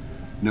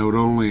 Not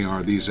only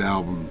are these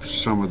albums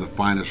some of the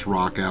finest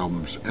rock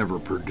albums ever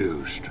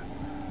produced,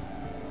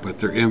 but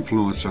their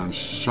influence on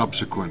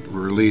subsequent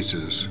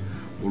releases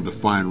will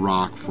define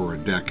rock for a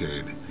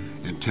decade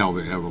and tell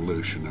the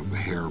evolution of the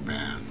hair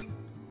band.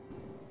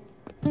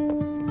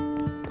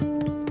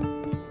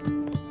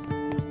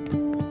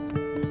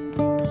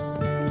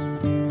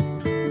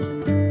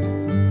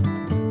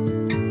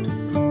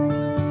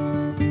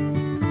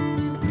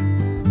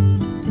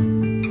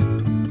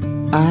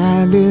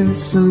 I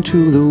listen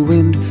to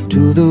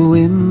the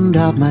wind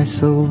of my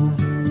soul.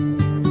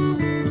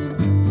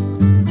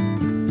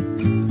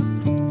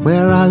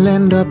 Where I'll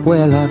end up,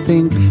 well, I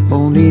think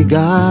only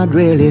God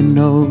really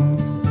knows.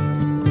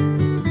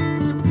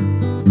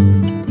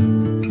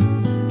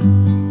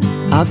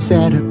 I've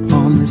sat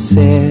upon the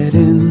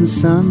setting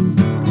sun,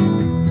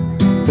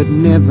 but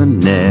never,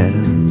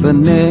 never,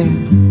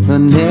 never,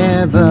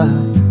 never,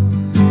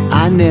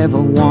 I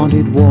never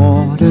wanted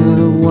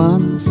water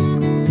once.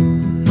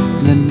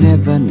 No,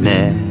 never,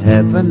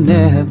 never,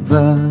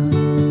 never.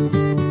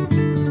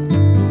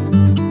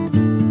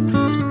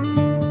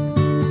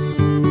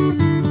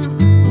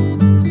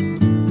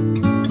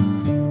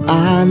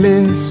 I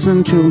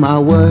listen to my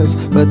words,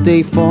 but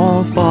they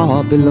fall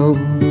far below.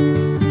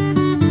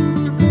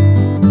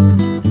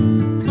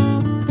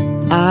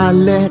 I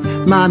let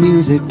my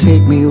music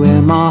take me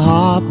where my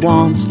heart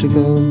wants to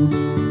go.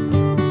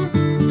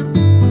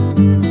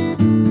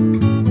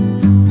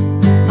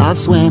 I've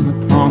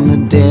swam upon the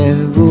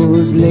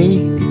devil's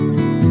lake,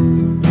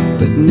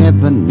 but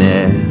never,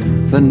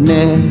 never,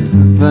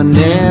 never,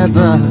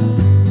 never,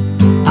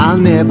 I'll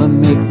never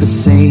make the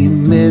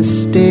same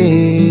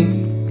mistake.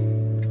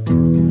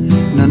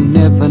 No,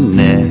 never,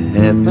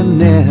 never,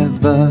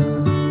 never.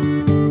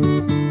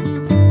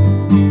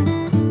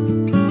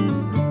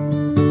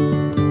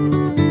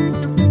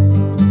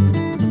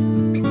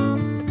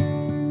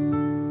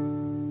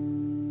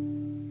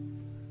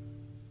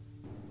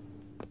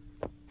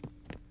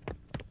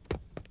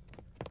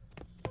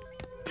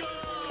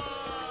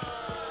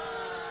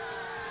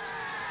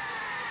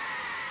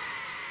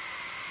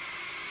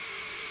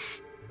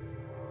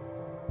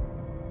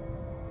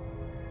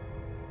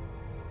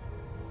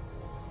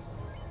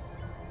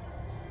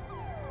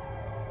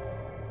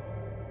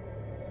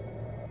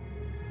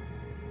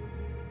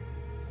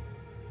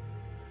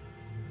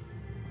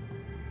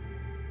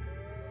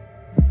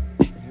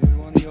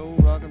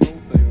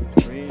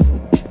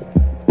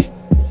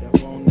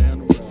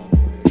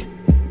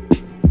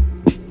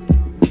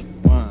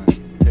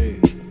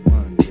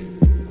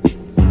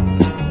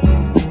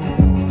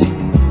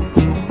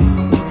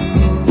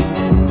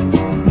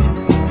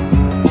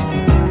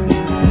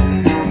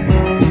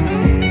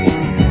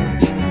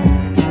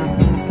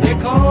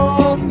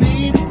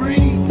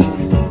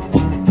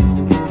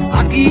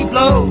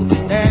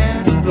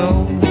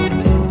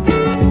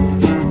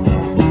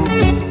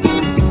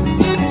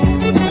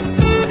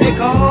 They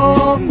call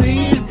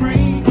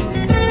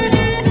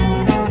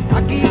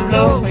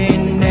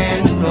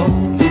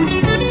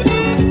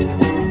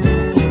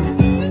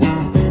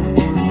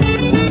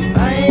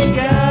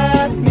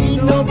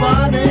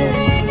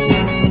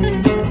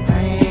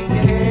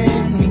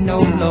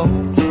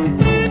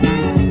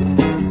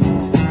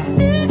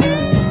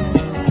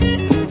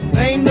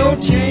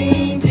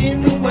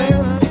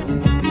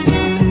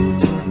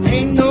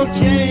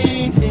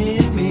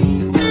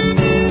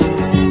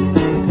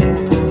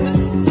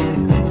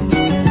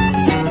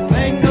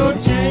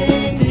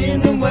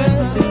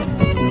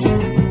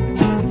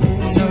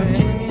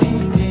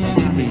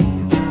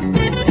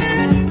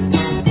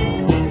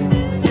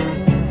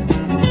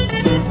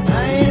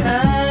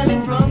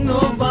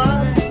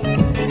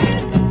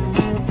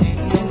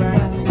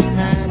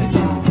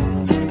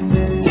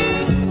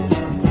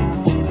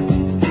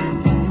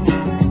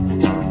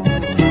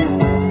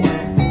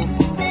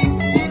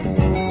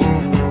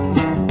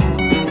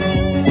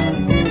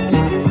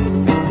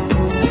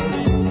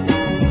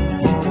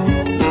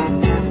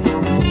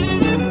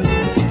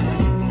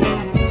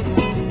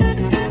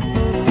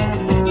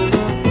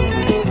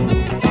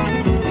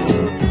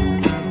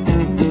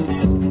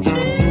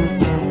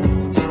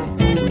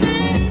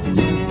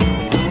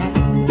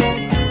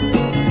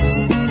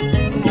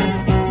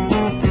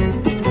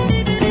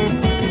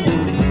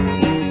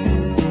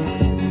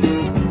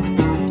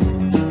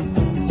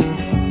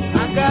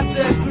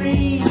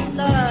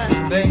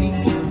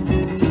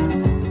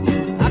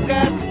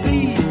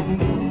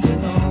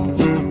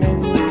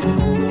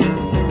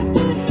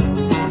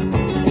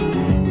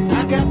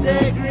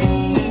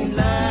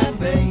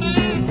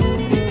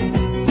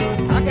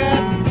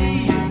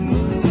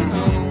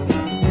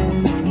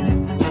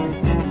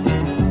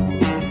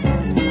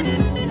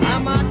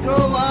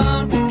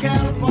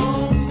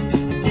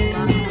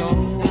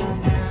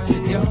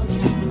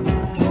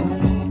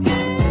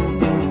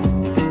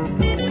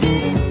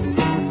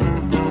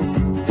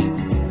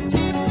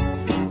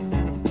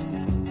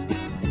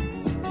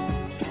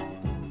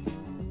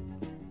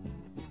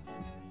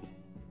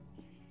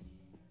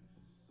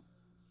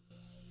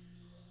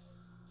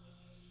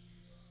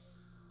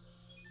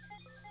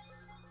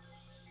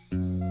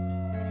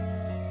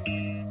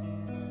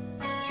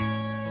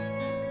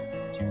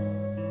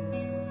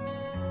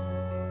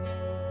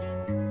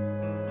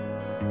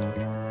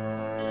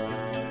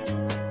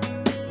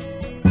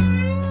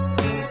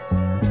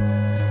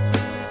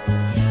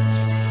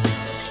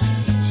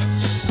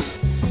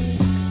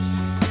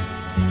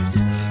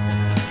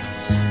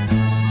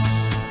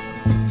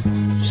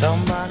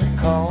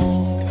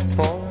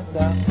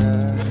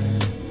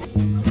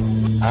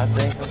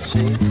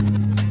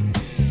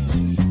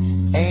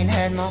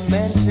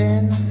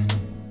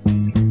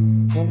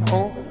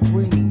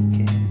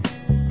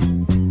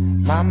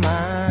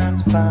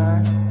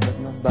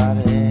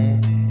body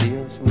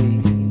feels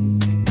weak.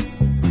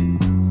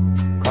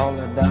 Call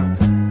the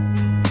doctor,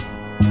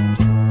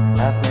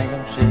 I think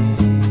I'm sick.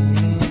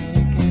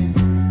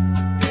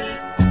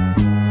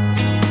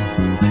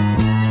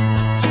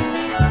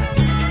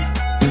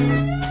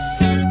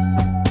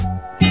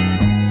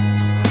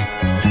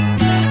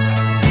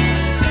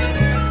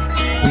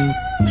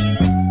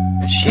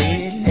 The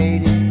shady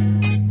lady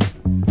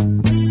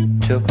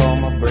took all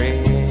my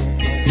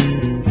bread,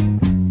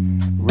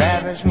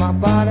 ravished my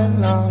body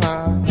long,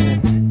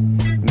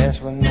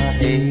 messed with my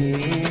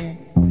head.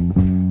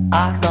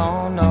 I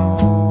don't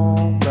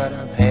know, but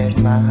I've had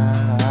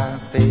my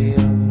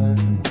fill.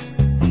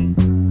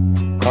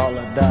 Call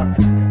a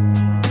doctor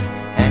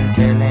and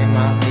tell him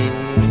I'm ill.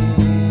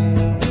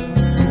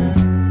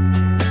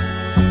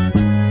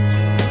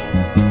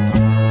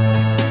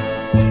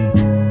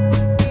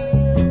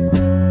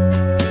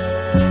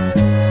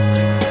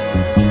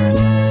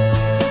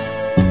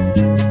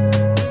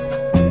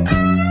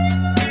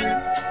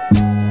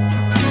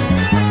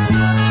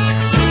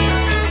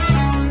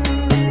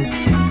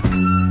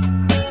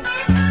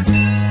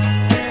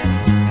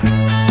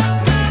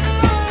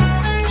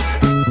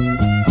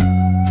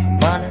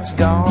 Money's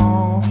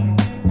gone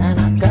and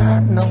I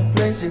got no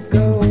place to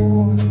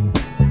go.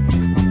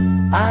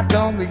 I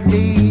don't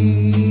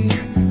believe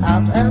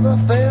I've ever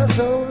felt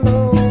so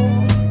low.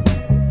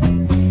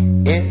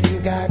 If you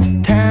got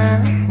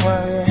time,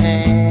 while you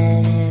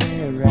hang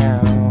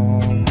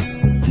around,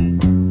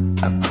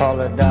 I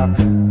call a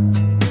doctor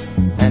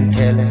and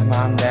tell him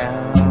I'm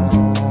down.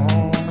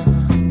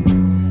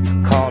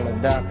 Call a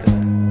doctor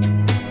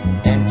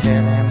and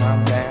tell him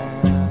I'm down.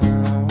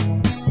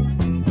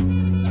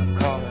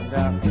 Call a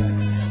doctor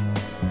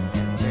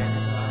and tell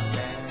him I'm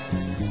down.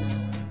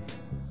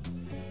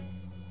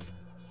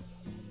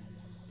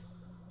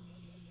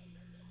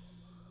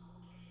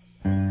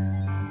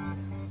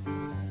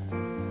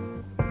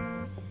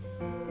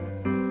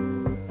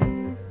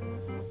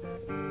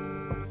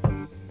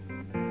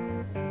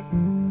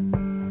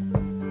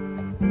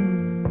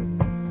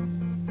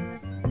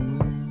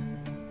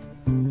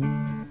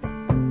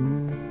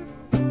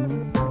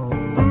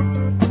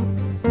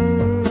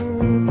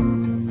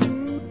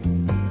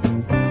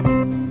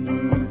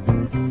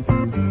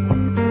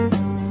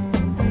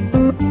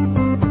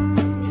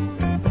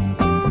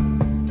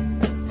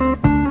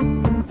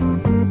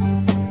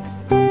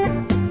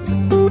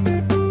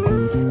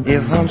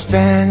 If I'm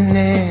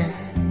standing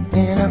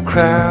in a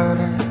crowd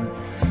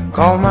and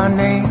call my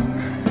name,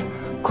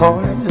 call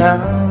it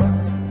loud.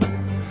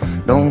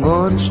 Don't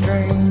go to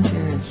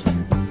strangers,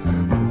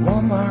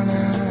 woman,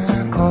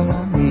 call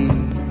on me.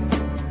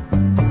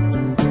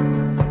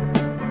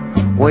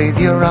 Wave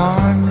your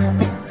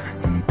arm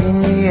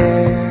in the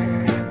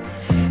air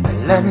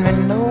and let me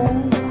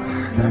know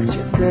that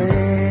you're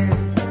there.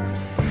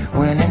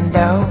 When in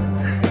doubt,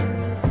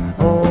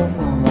 oh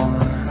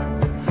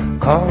woman,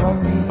 call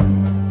on me.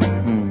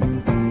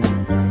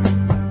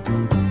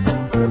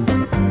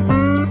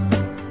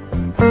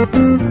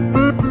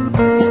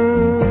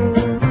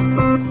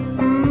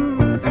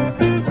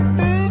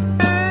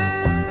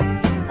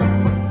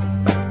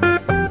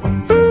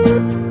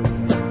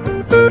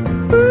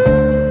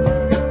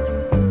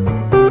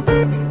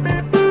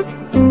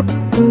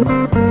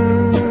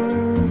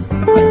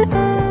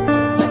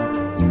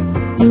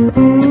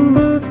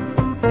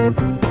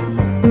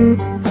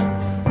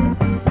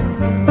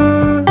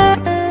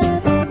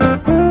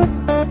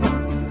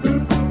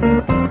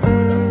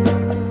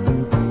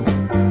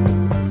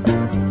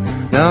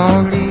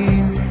 Don't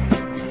leave me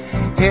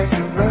here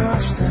to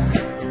rust,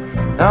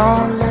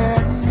 don't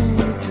let me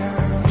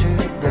turn to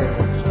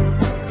dust.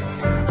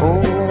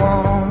 Oh,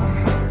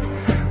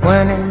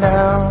 when in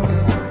doubt,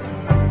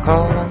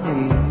 call on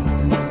me.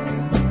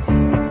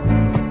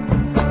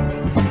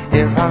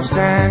 If I'm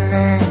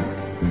standing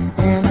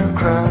in a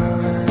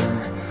crowd,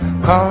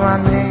 call my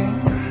name,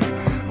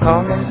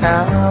 call it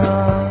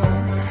loud.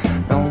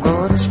 Don't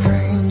go to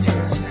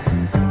strangers,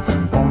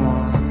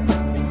 woman,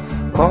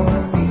 call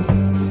on me.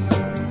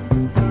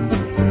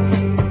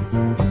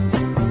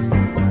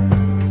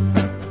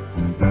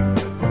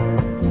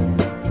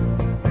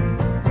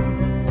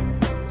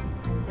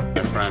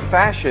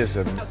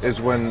 Fascism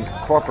is when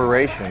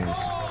corporations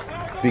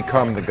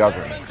become the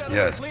government.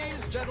 Yes.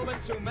 Please, gentlemen,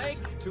 to make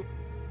to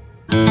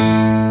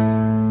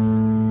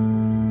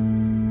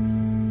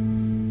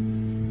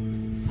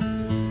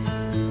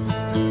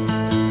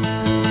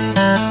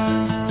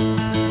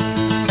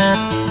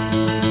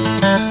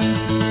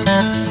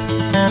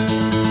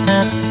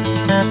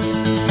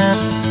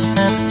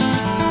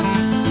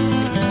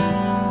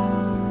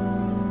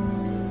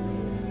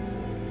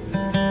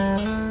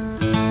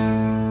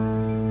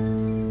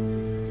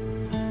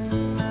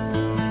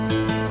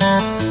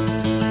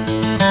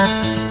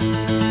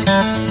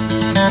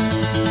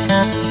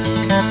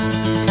Thank you.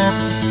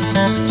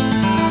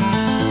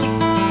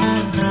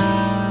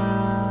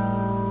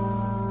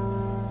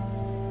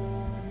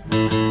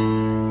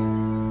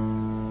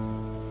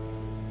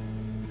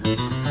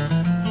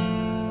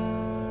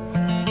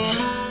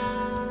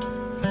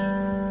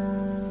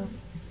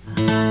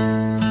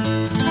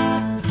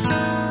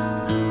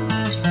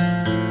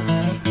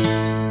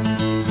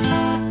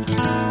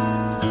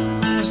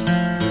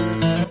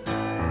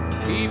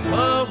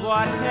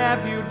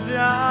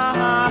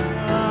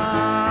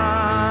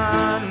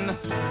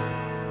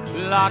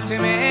 locked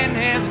him in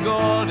his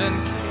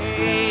golden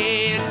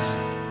cage.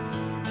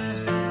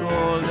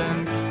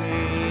 Golden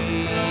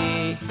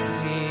cage.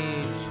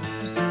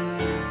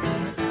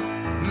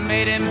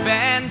 Made him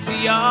bend to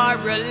your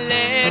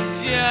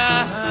religion.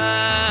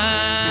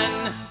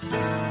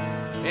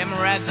 Him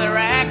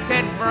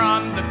resurrected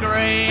from the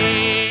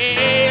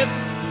grave.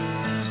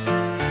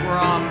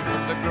 From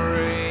the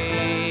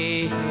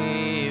grave.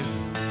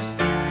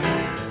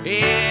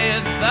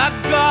 Is the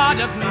God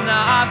of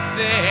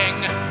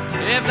nothing,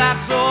 if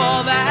that's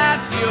all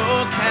that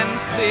you can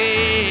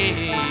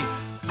see.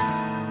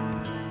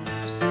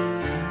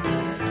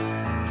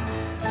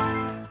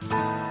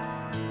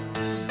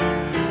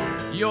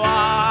 You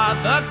are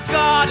the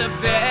God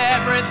of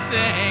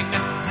everything.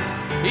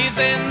 He's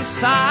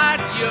inside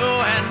you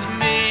and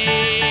me.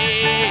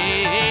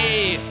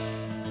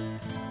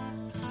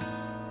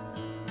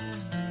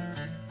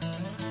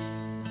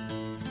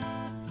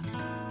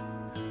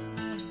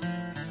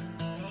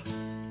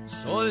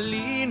 So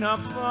lean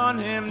upon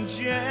him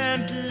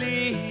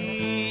gently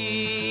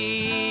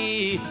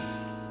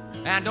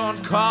and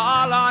don't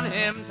call on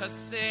him to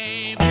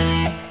save.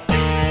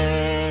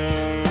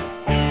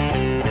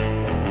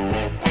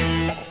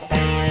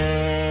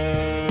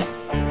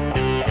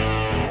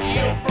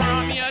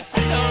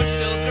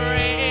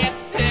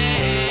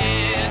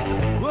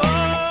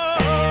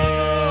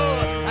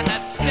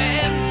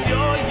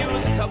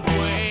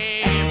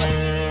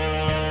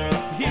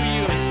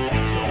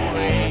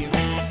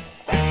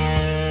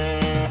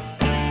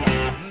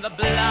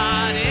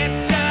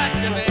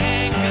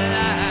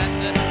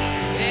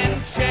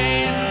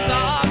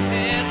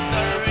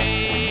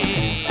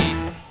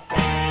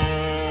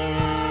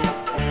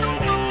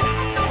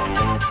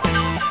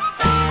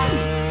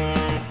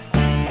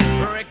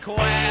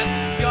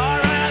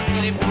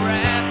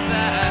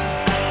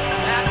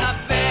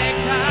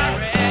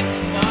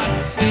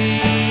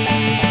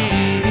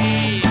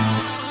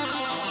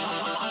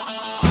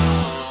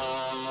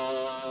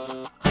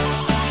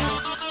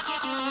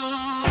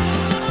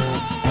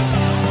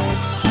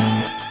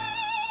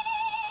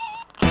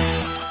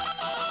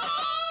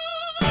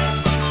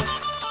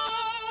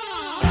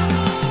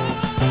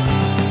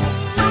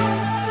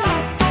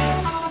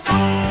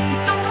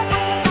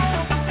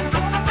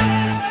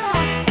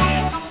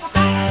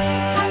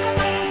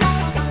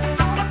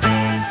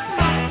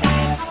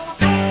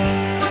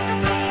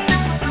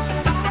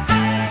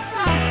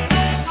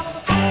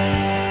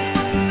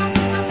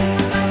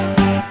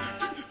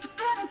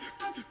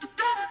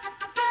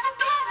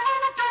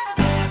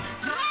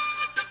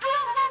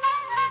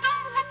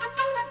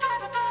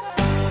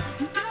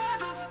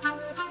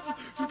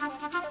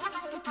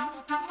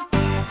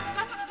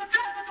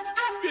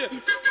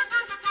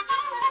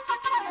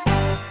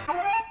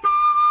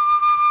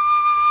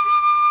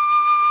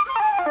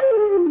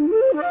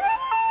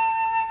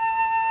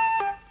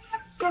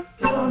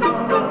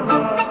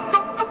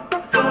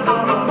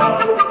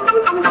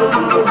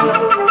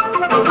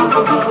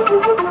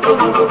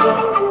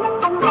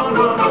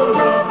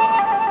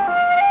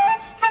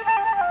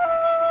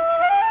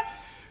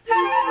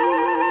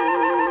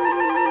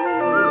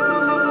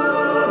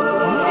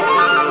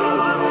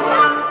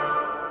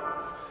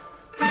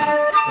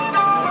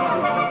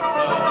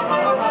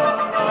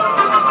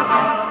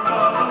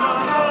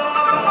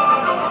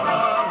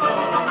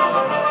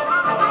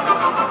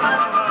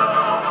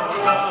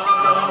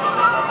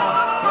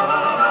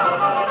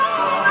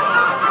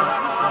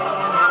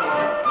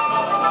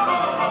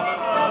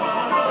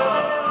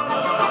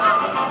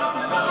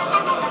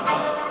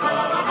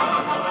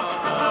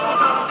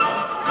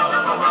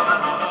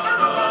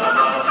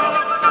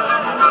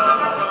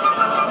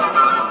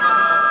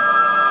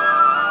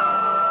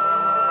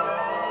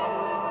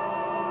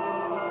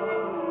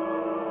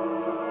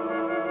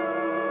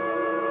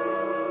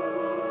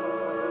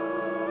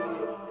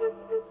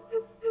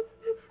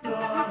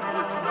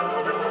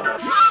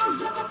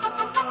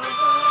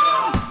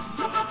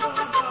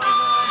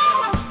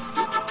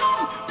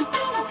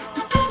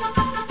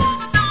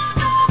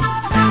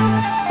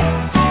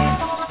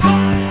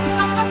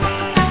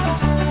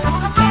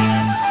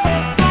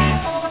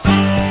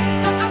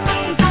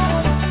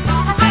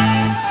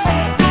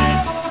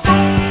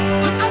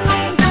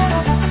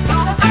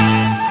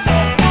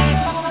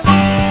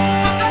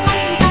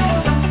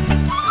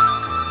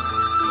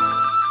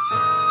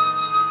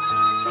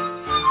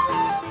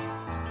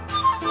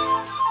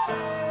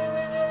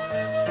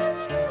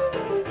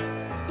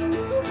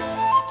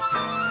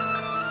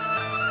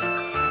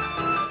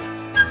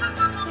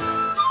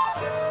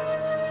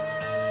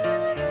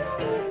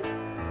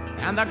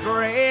 And the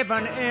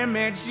graven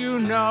image, you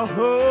know,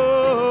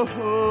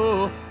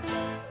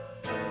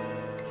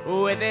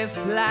 with his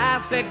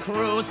plastic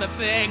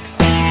crucifix,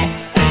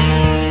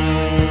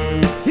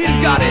 he's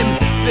got him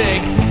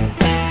fixed.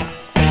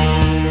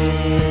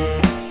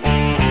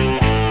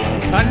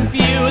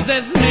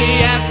 Confuses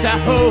me as to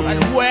who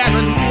and where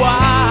and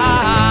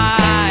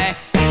why,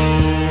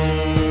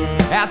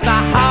 as to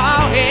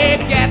how he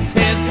gets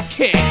his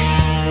kicks.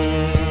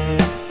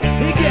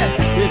 He gets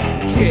his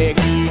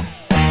kicks.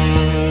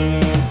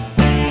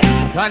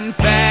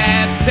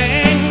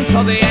 confessing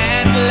to the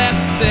endless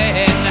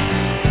sin,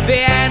 the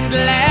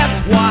endless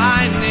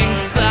winding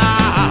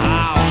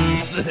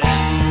sounds.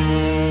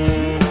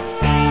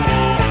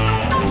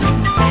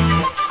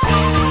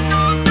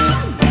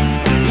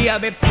 You'll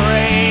be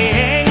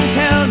praying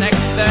till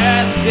next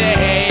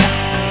Thursday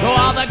to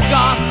all the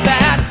gods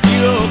that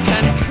you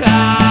can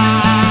count.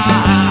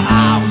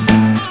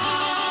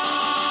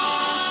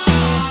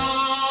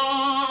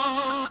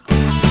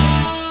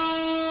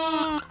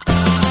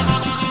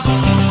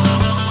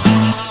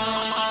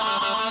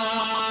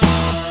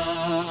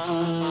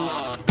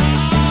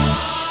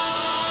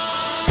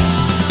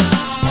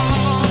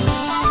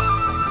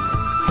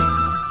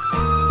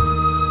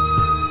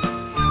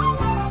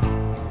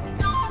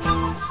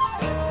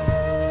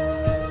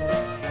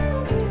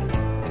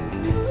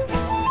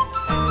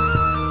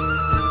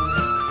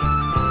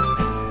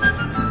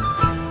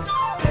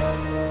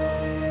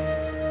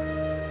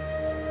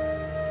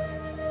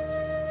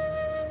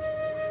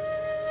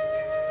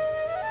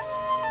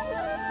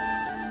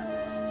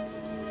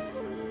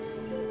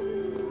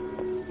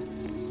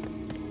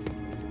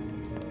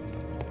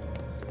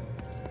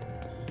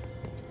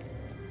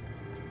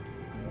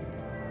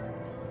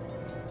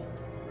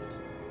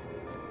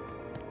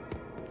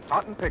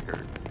 Cotton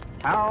pickers,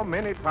 how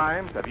many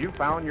times have you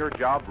found your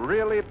job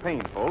really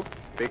painful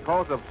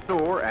because of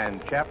sore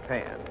and chapped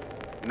hands?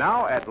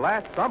 Now, at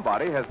last,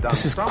 somebody has done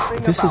something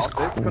about this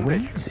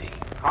condition.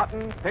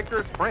 Cotton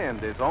Picker's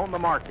Friend is on the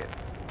market.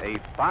 A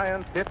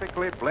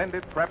scientifically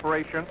blended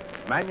preparation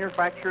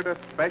manufactured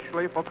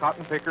especially for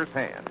cotton pickers'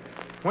 hands.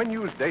 When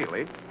used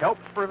daily,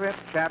 helps prevent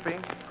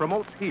chapping,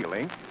 promotes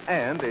healing,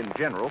 and, in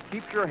general,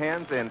 keeps your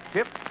hands in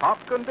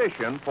tip-top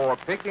condition for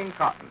picking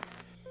cotton.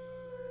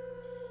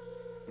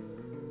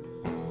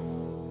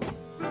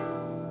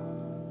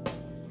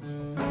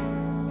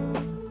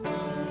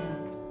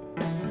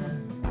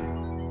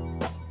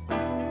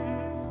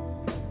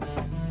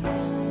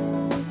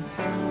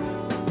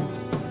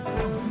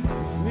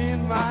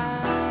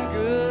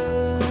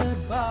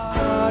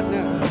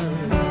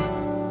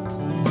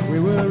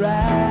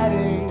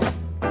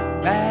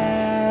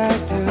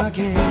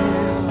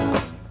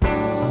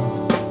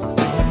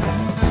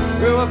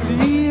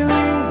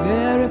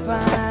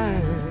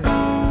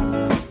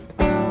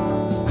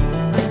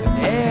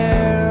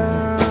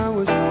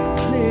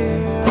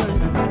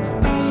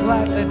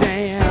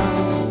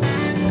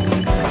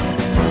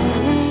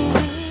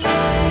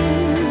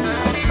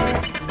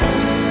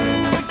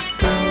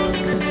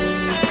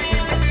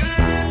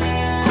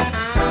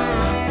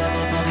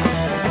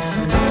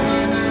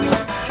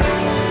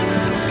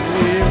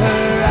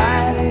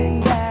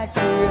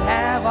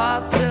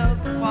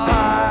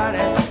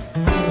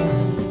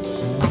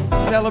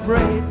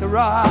 Celebrate the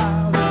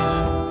ride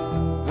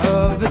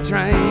of the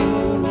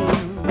train.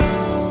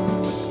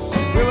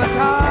 We were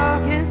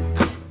talking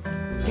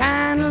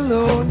kind of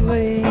low and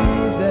lazy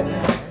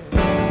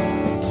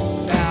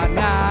about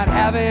not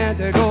having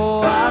to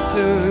go out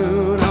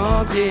soon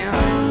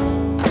again.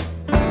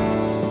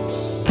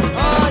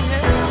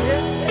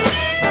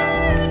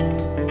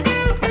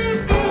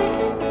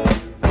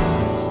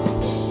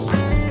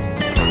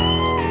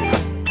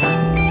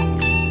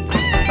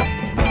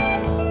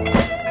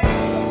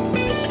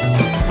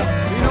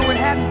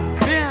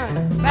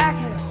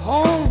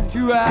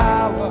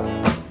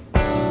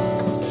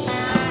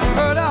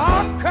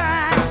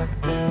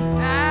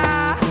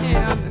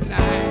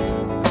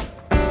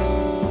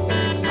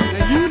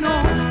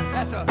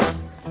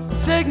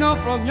 Signal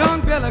from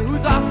young Billy,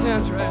 who's our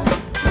sentry.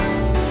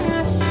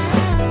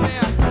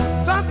 Yeah,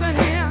 something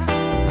here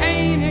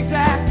ain't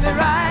exactly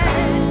right.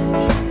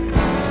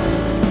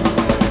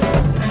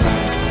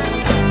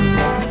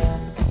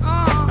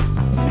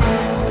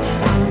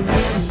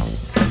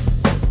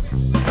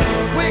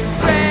 Quick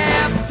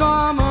grab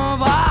some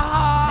of our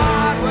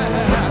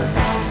hardware.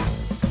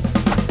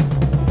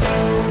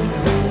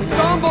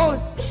 Stumbled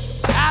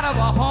out of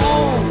a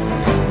home.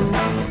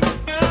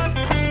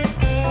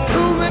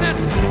 2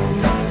 minutes.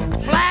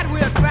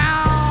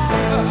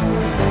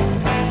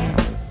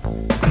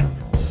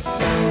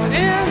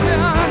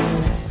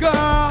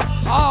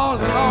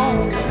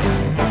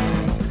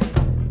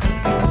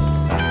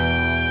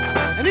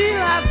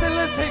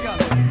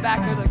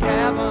 Back to the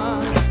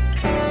cabin.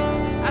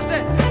 I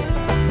said,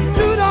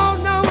 you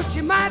don't know,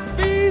 she might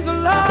be the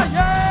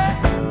lawyer.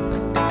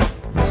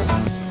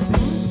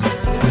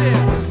 He said,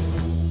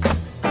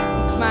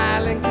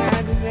 smiling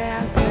kind of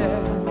nasty.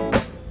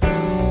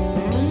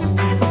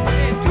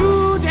 And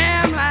too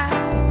damn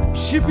like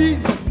she beat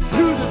me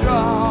to the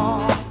draw.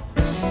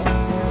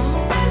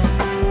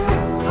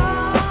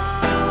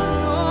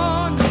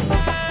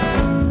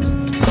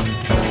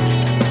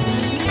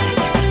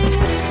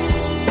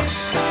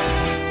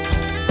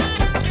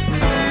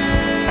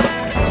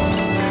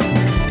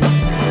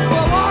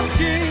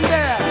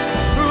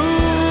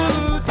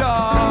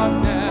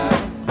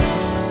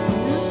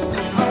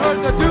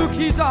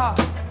 He's a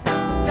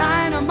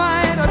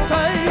dynamite or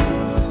say.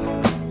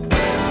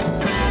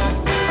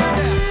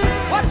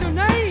 What's your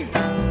name,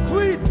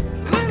 sweet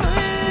little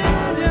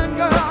Indian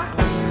girl?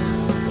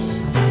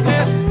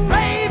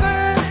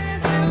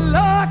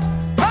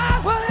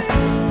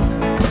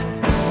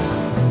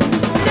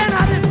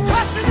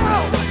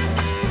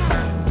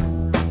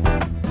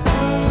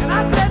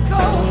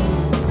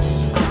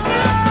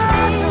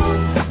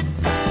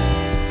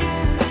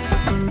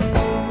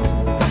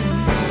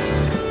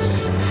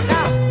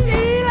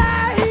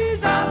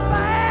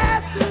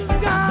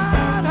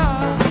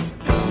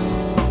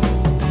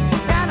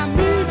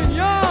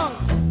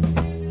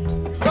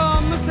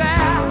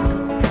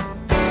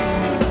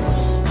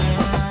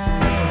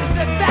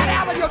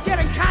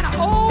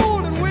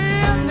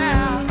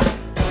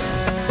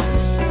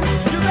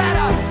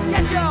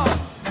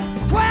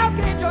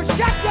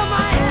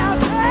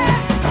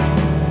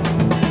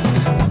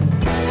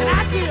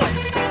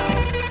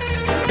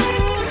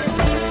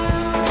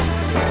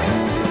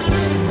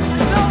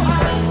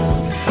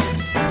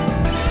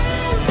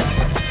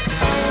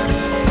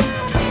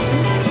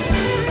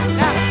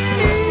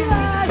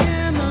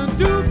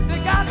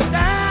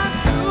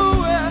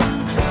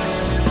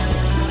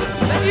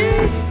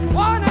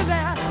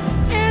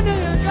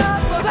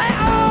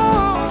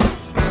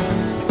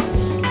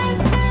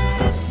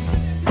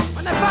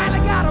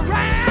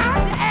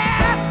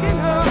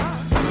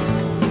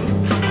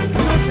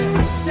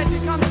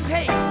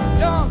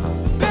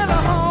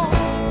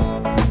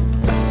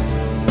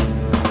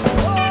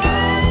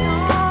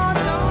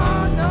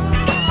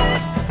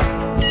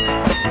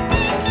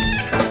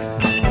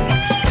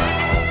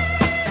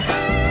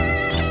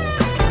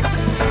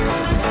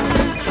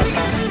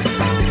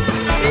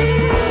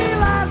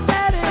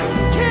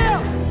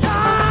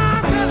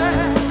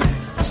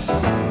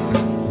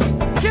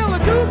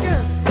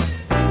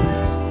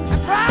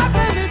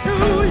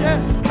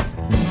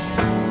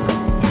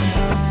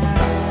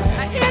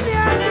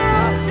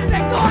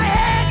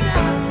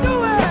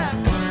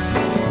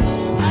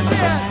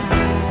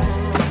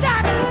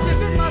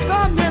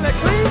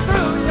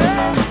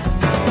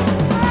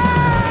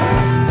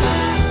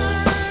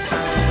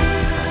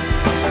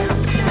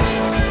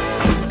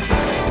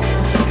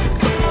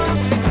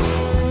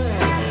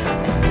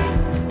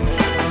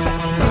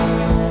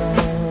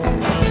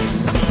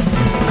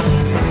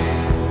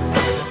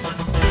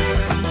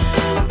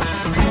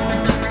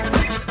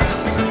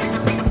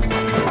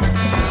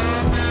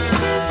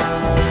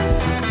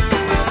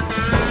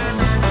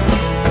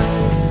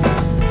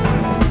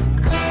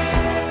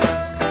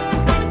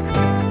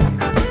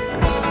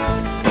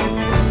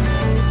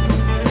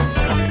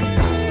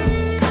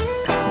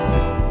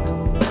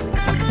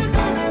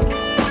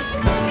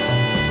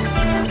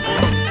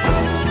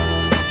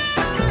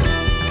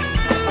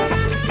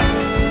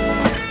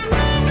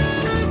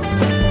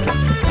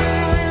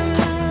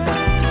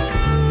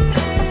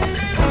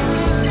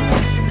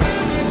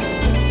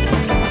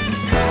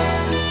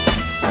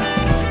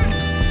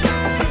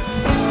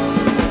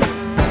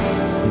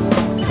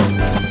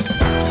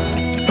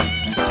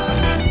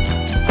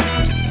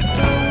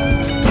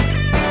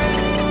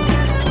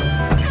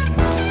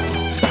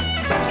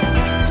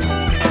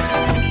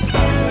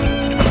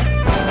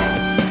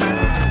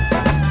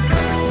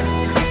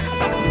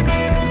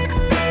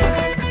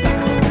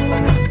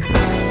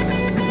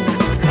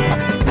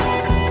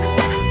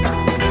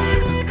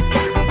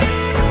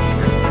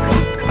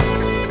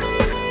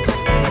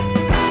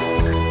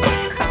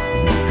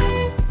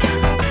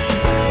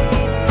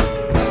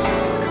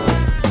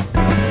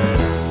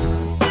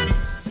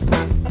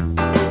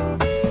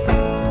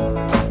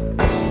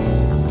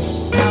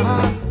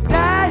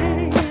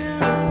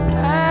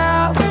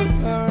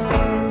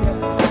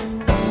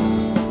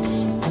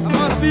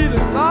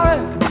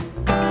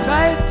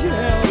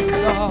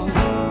 law.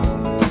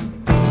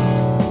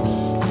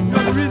 You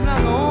know the reason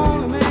I'm the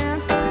only man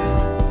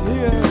is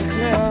here to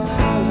tell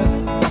it.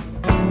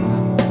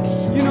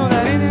 You know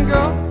that Indian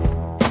girl?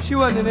 She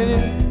wasn't an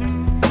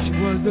Indian, she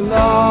was the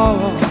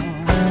law.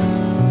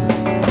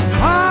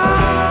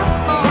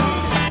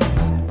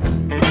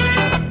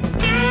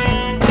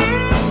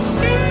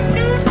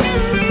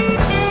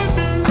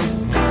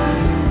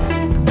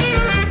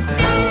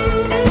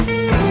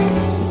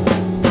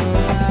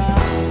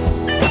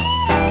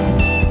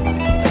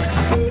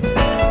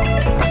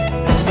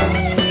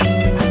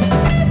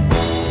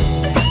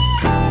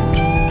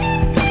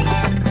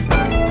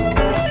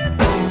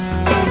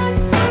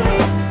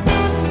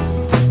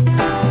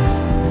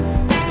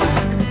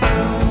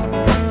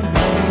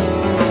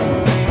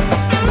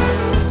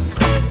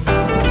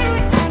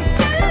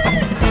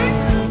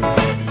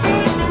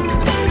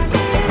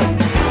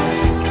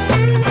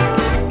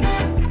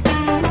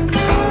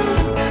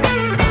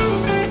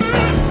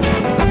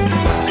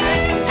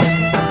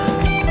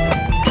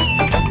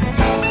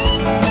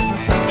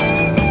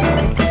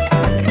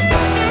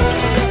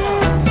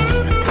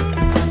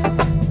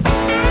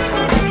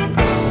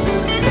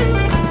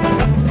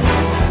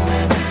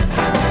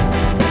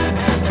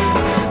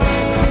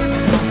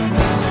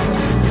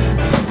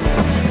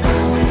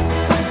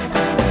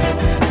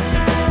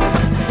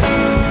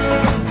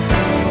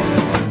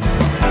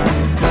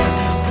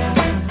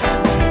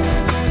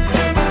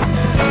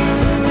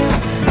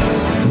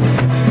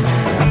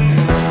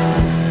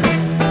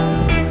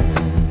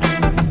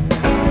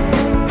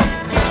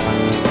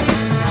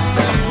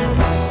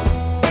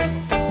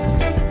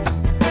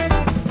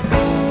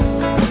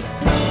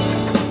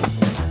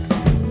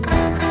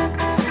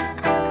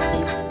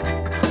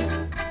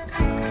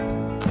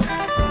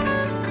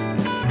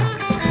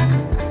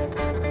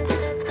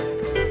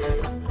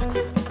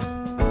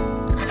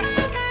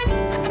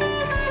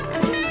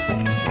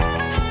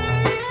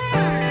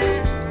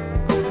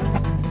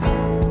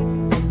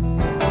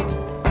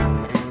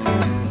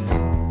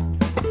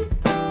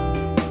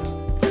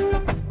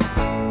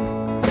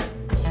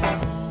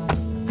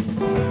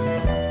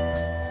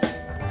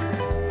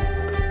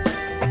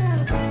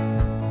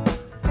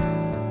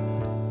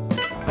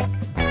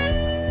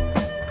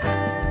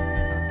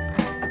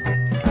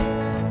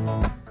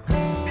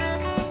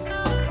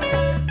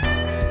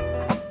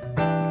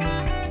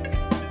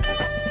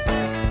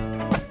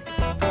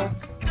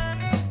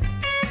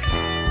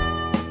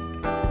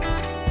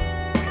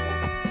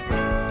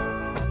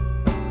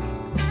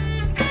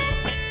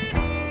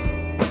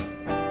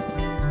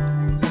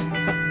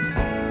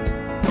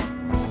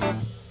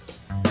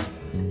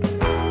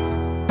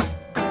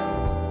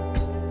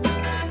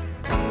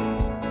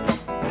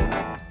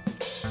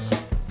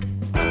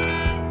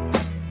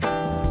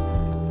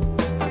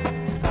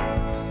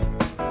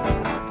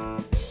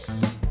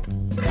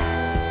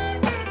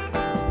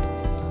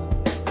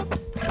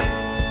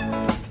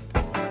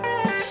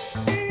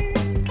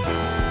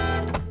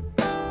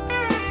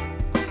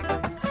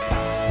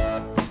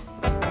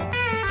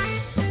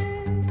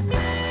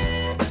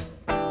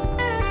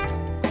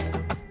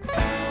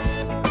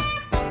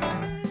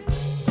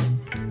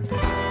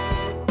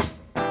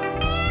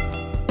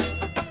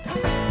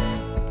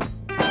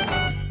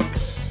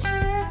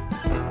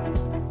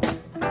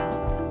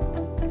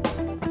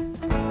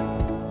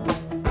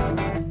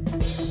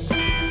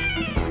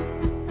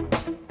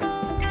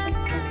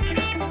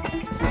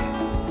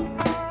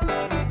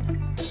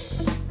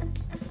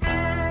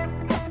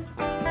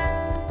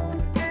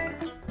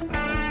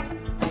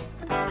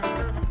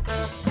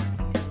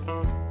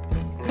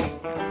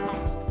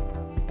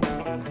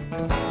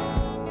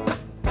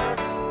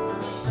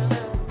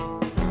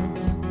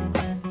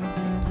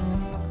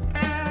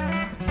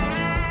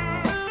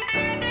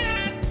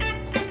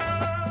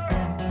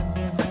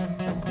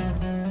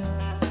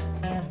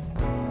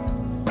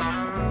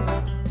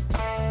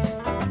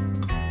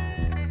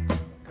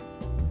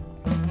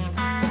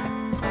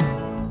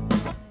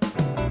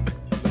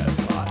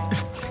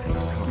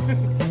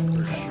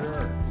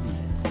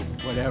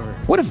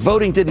 What if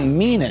voting didn't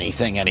mean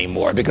anything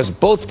anymore because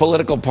both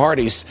political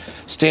parties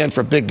stand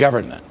for big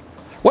government?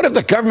 What if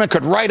the government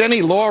could write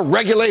any law,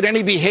 regulate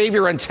any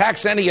behavior, and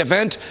tax any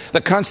event?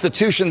 The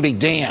Constitution be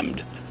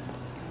damned.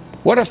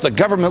 What if the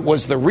government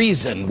was the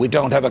reason we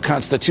don't have a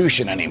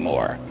Constitution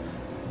anymore?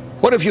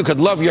 What if you could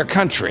love your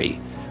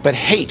country but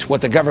hate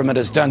what the government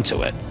has done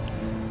to it?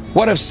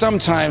 What if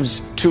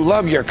sometimes to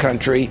love your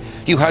country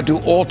you had to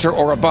alter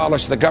or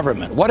abolish the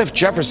government? What if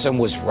Jefferson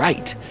was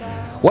right?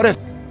 What if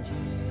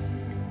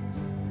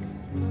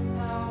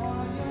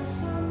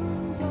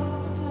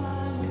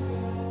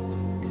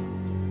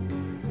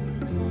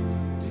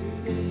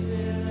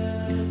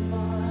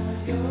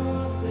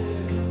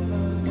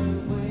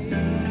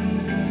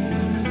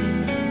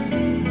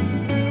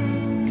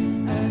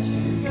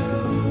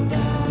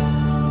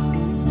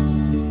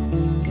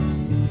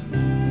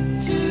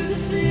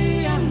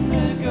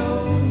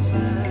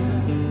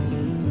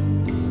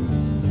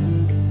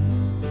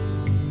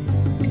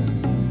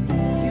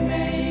You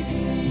may be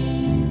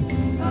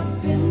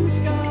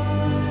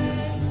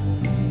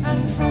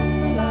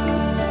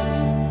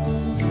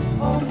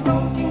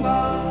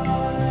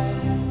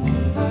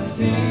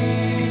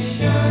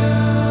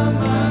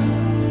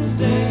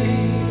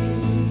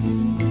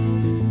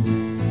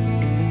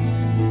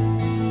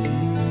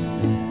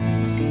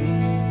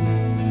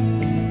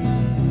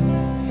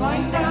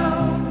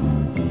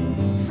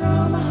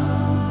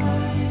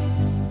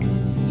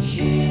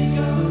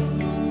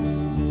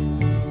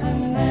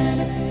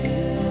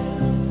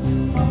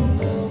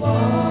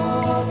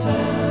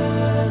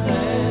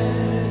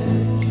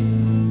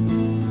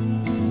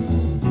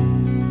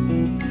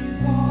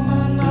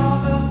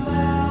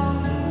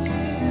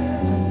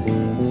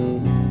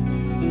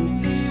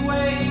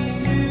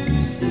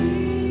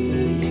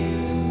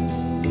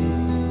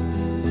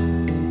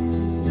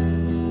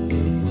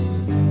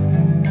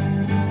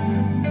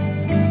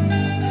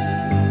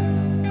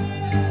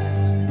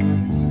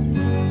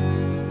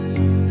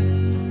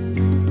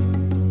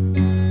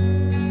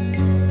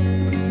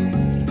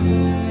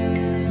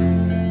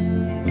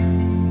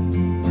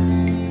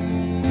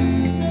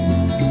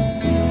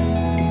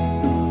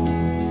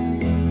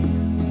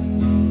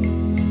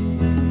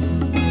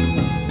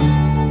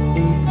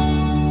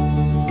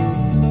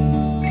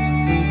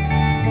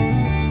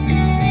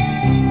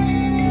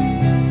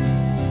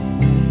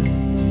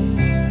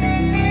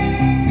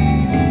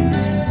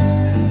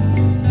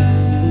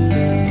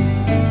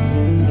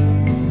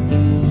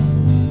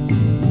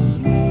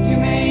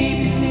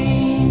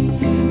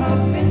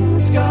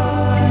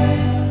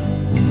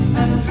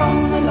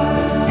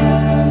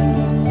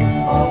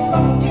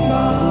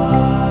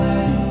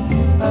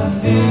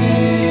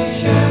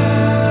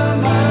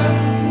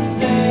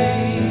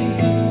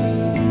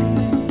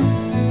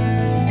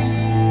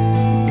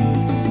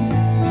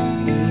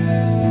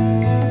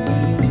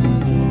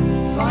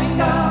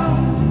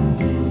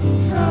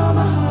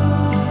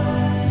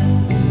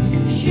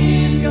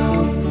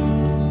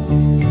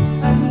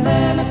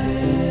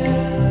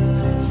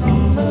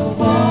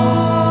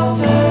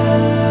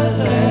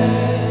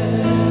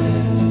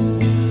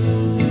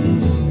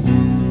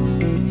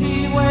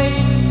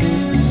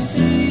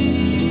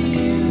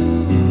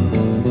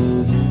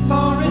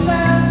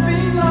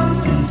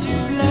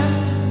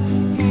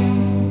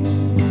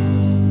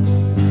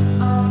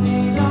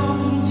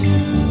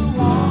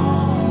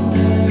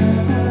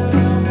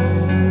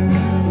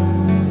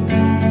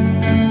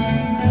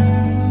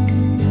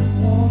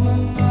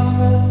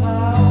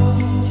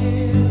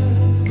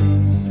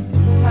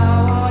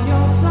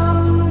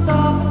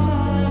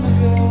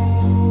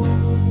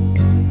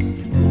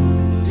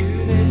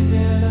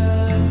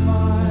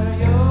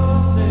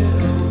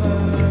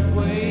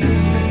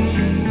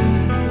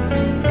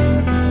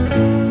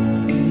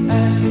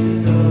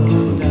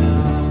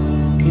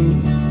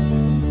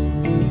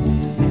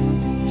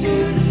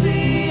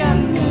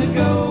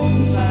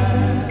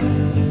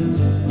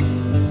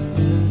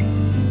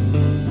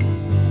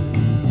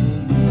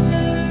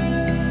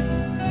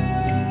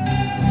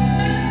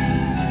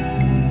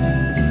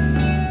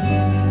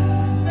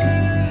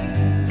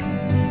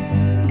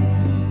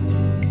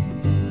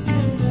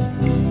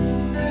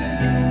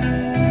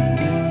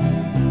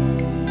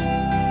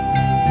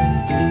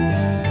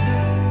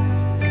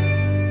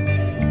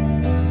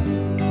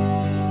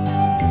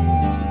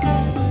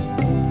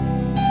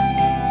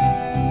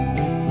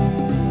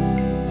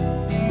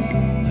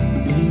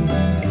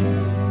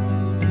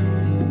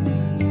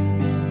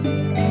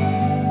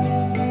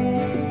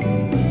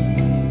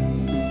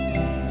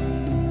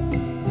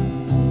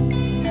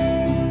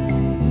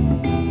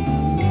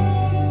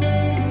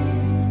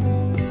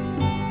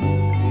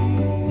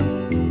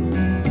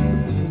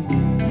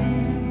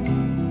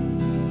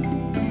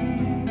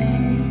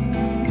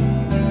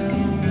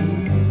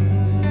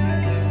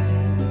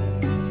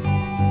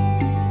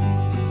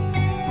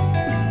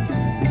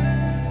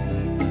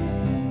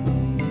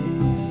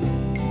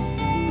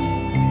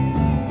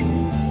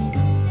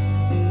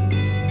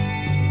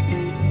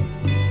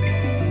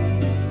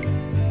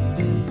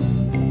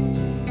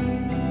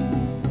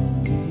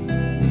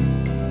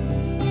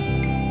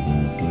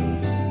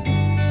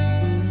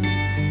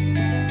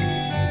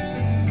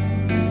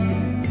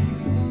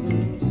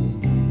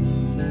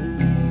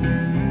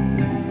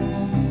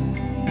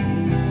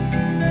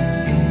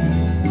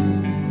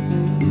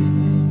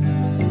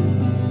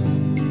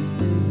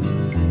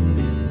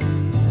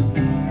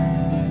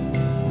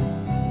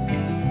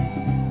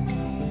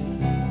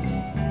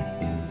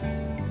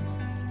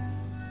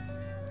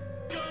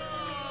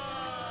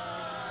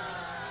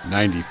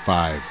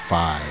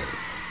 95.5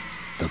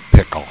 The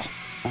Pickle.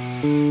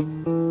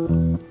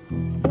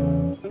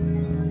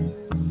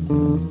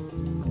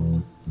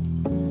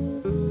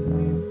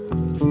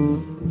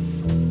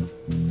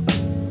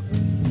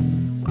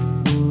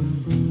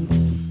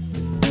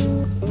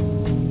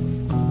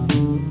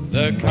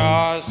 The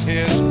cars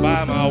hiss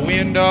by my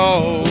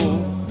window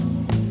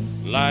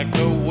like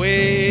the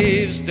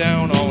waves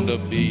down on the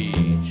beach.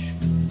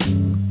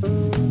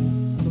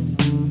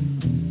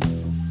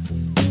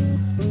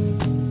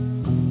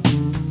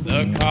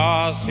 The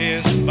cars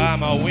hiss by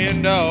my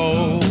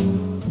window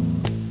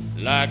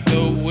like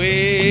the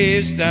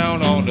waves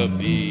down on the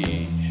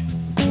beach.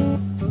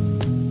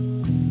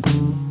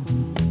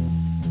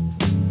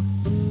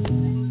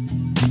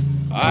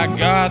 I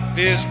got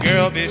this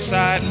girl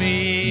beside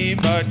me,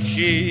 but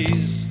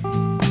she's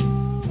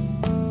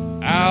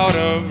out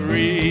of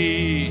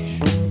reach.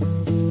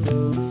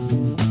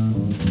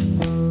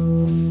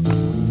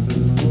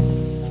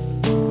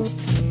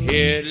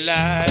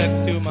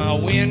 Headlight through my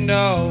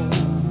window,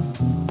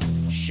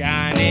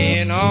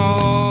 shining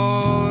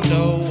on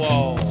the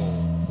wall.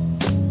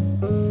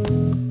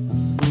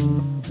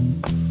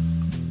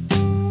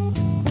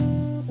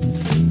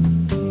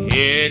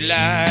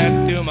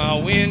 Headlight through my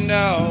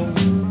window,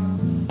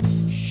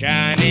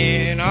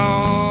 shining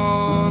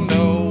on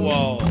the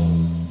wall.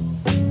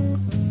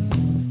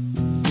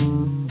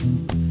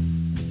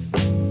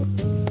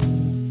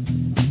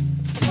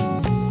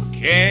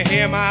 Can't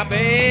hear my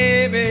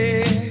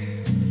baby,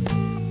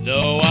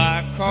 though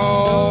I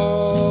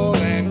call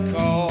and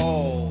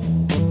call.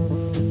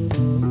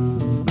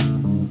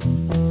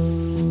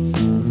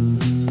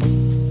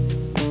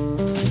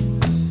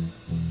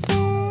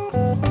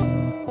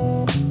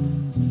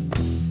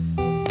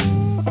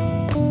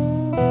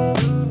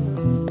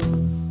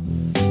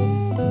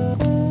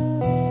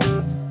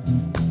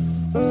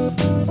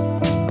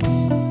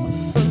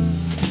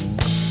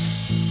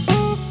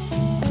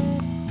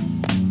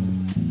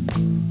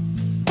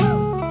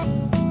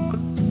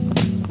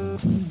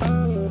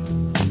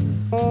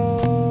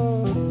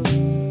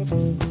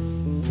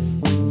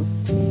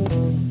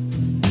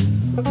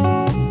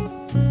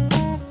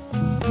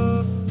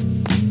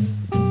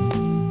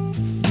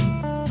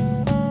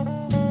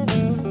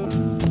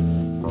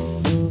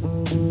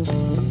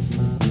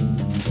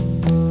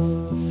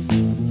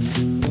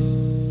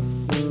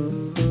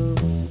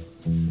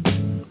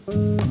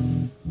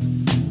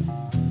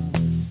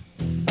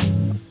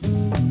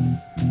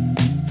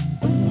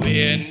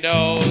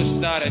 Windows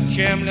started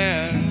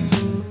trembling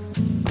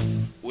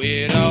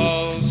with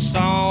a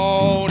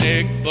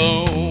sonic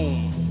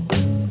boom.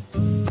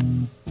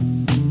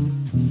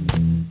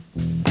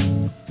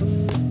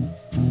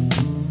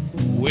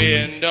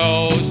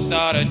 Windows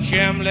started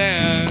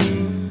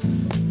trembling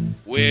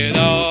with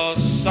a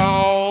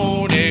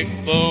sonic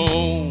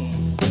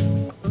boom.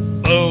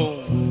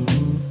 Boom.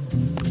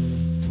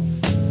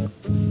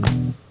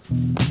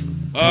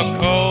 A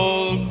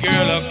cold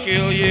girl'll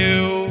kill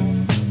you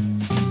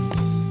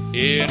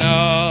in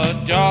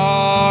a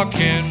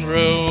darkened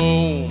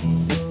room.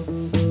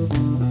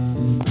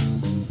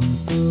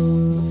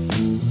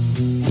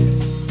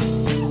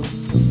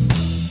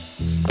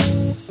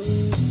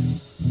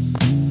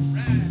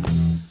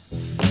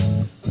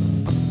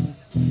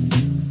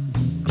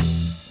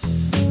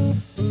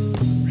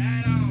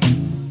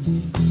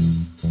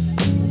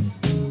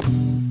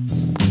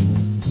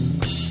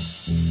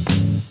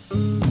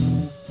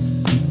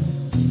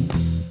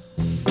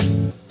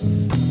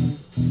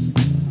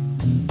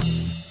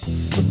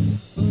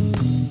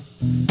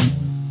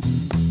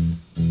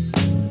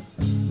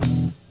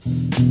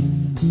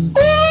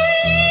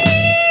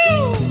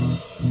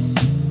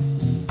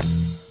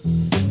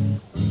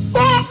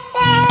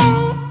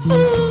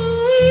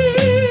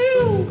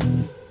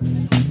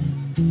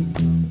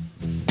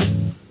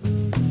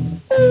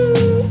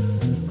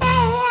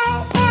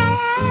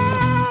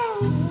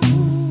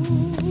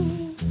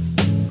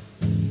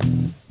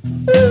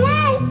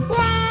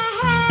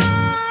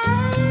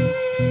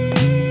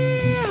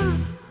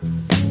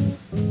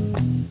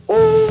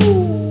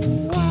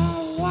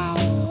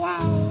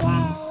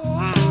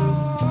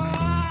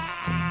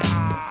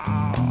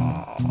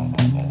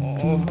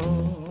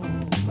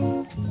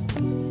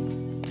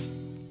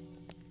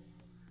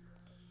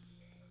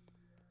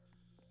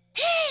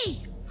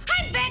 Hey,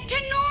 I'm back to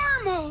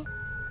normal.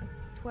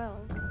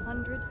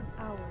 1,200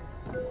 hours.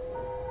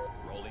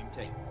 Rolling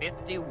tape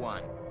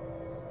 51.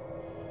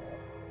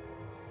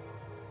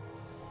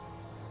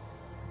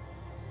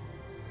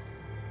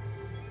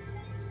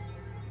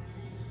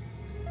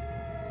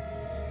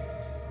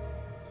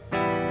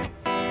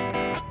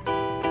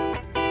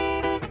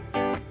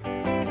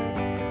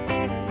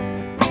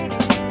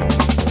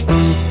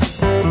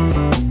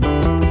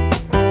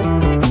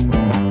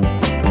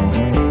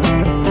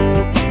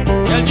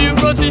 Can you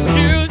brush your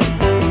shoes?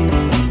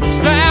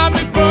 Stand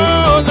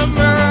before the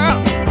mirror.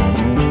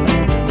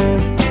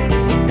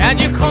 And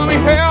you call me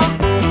her.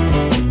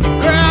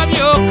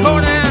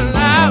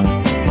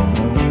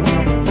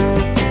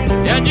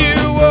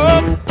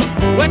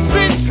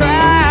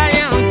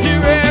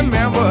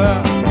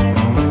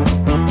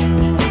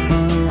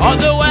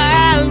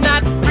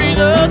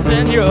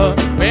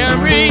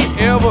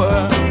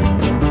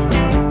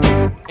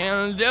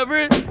 And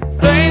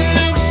everything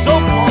looks so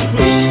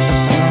complete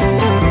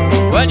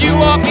when you're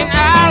walking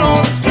out on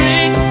the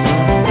street,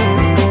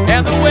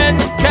 and the wind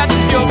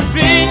catches your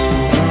feet,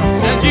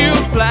 sends you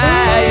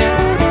flying,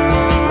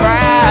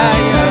 crying.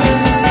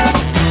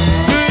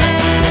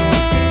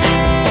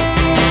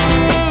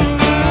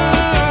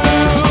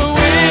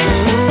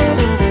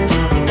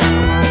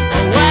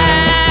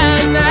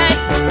 Wild night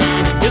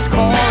is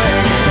calling.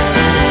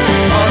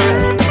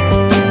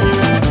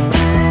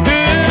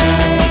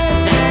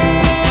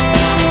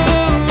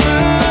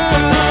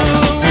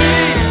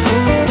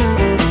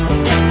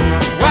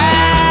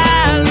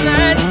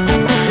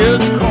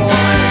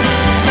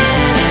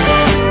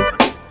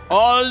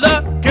 All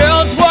the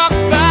girls walk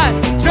by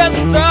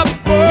dressed up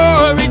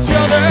for each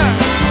other,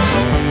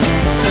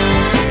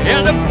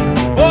 and the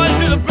boys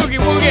do the boogie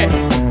woogie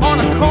on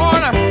the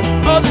corner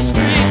of the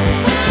street,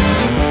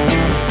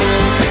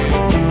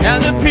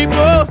 and the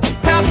people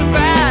passing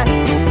by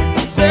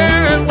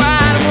staring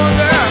wide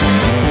wonder,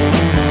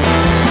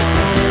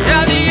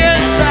 and the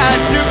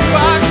inside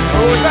jukebox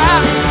goes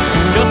out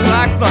just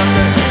like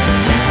thunder,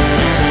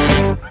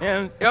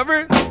 and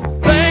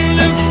everything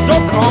looks so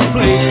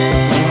complete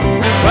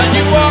when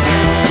you walk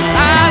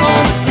out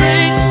on the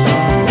street,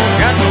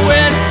 and the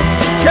wind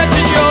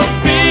catches your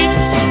feet,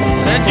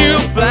 sends you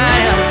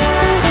flying,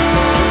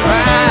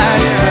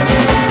 flying.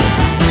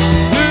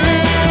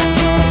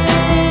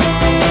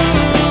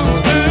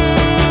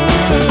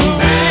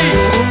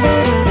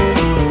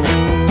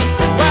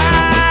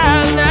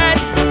 Wild night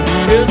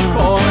is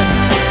calling.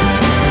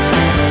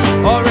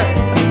 All right.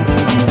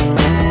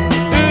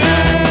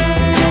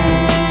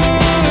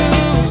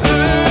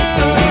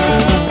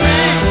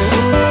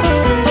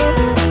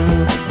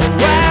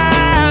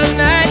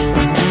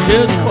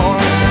 Is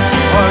calling,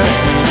 wild night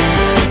is calling,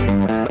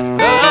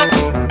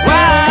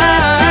 wild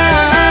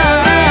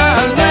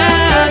night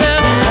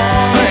is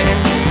calling.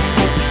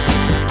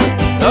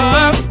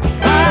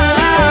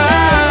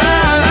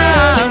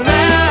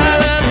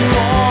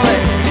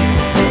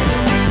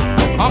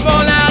 Come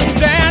on out and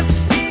dance,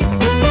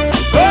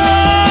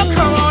 oh,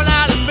 come on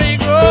out and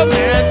make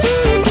romance,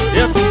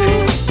 yes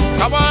indeed.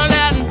 Come on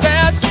out and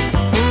dance,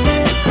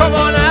 come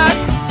on out,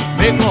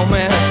 make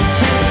romance.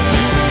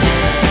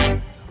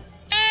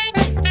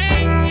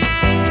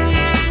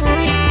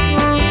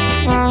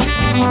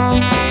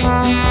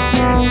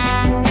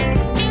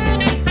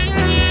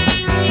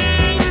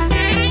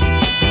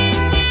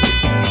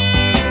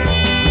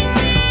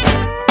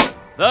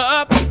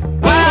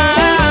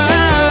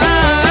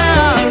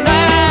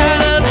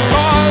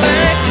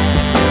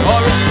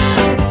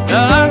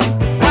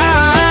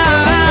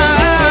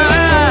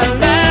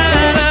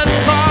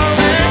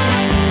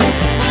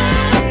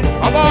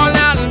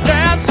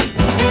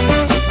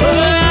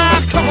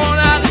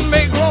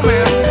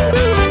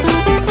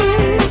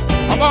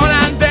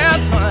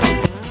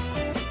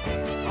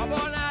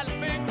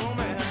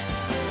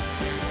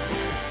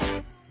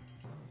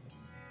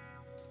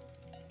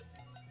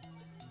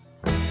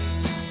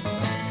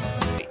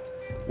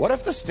 What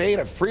if the state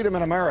of freedom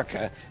in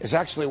America is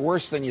actually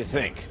worse than you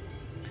think?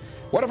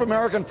 What if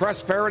American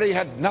prosperity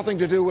had nothing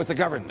to do with the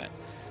government?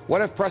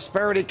 What if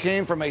prosperity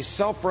came from a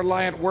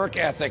self-reliant work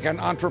ethic, an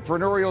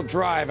entrepreneurial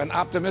drive, and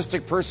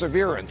optimistic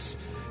perseverance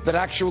that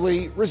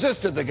actually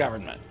resisted the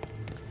government?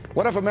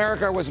 What if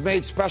America was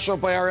made special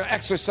by our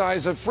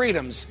exercise of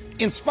freedoms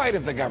in spite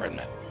of the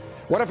government?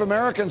 What if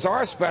Americans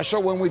are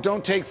special when we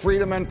don't take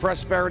freedom and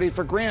prosperity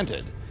for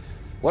granted?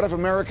 What if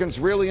Americans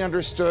really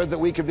understood that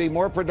we could be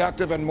more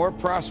productive and more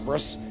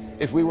prosperous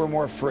if we were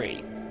more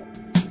free?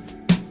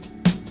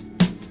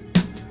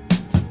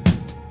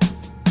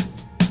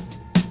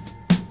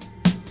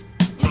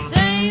 You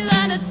say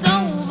that it's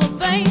over,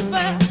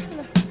 baby.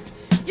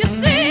 You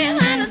say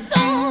that it's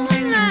over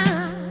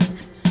now,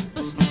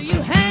 but still you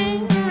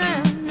hang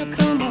around. Now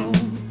come on,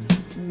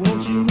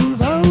 won't you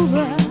move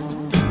over?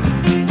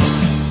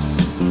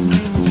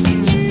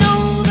 You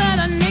know that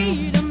I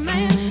need a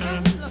man.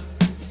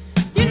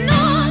 You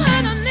know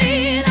that I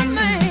need a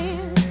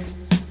man.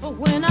 But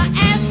when I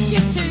ask you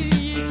to,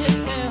 you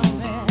just tell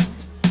me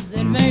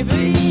that maybe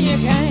you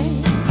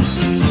can't.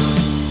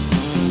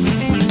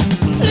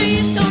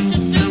 Please don't you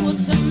do it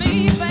to me,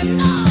 baby,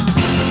 no.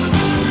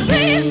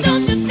 Please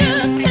don't you do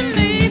it to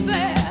me,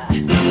 baby.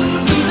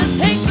 Even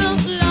take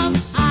those love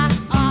I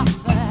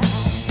offer,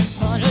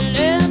 or to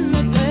let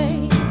me be.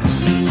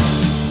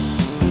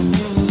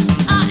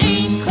 I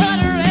ain't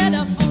quite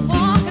ready for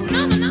walking,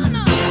 no, no, no,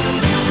 no. I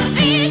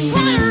ain't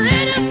quite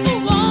ready for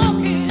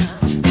walking.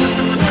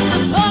 What's the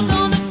fuck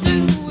gonna do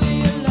with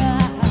your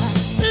life?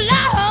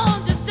 Lord,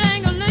 just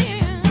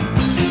dangling.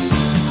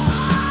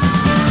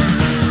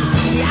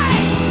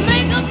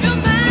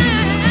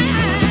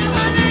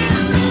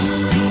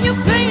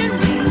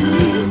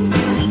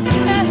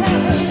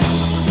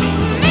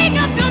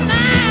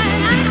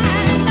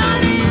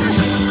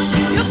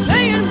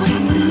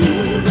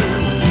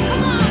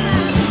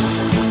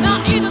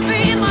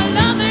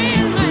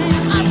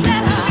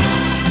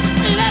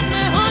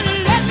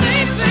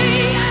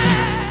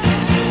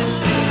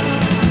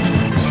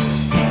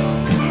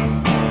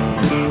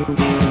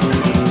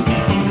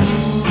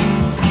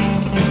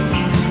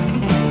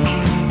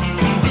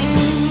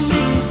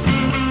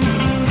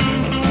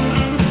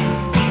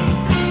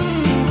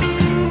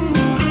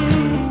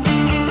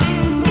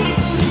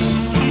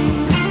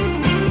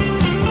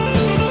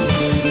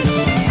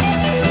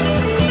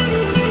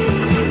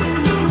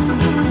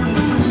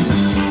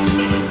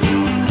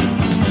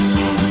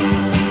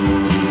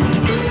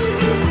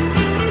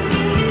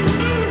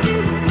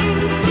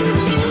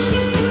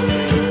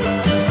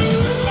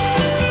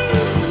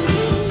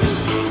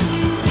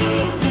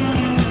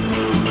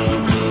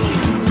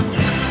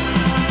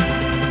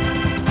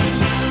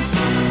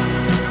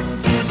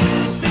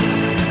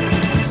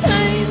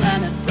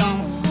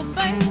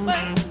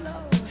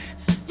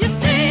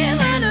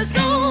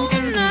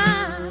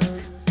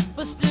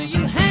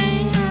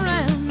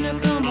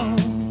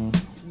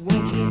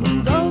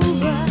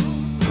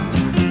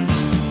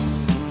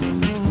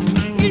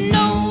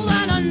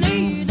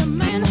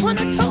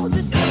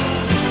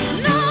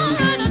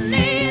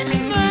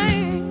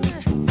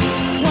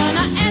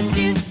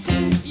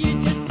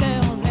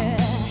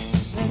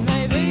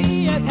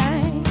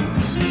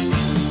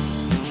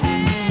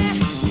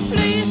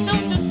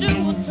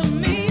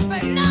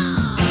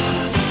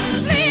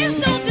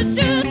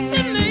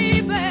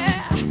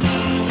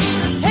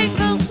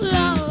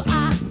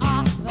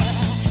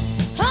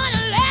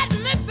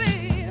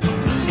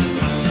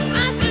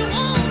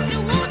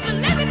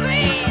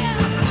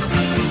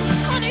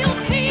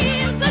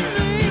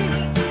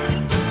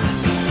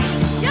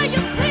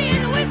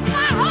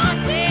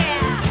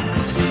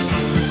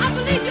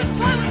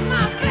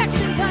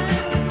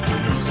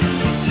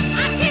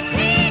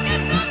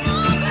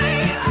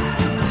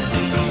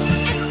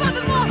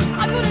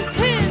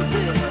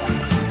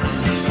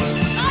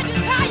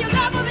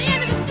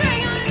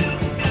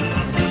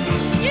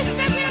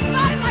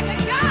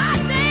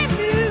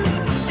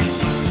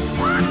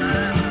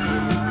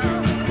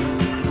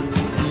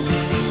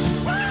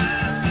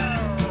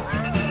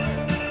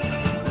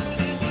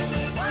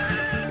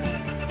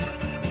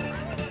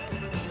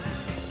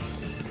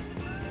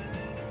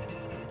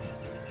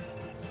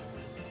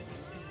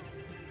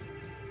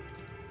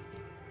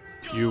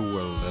 You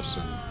will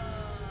listen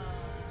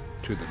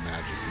to the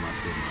Magic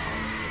Mushroom Hour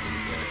every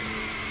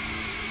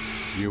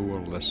day. You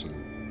will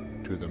listen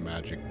to the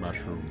Magic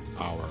Mushroom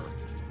Hour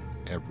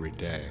every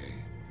day.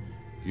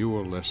 You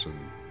will listen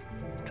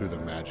to the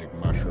Magic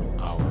Mushroom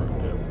Hour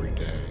every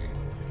day.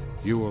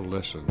 You will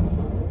listen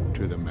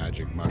to the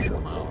Magic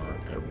Mushroom Hour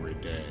every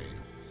day.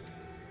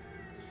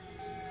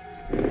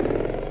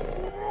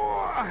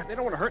 They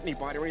don't want to hurt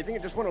anybody or anything.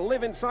 They just want to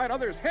live inside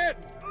others'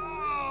 heads.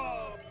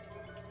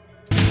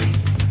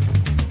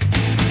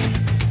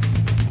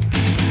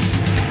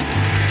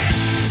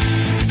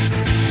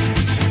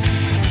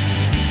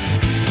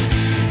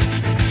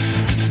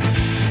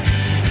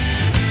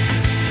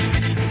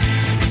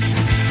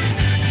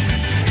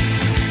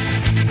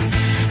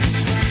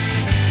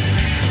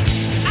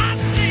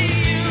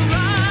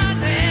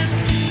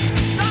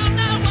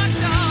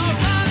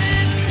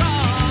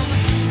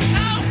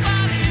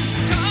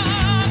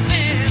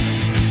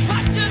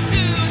 What you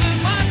do to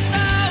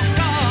myself?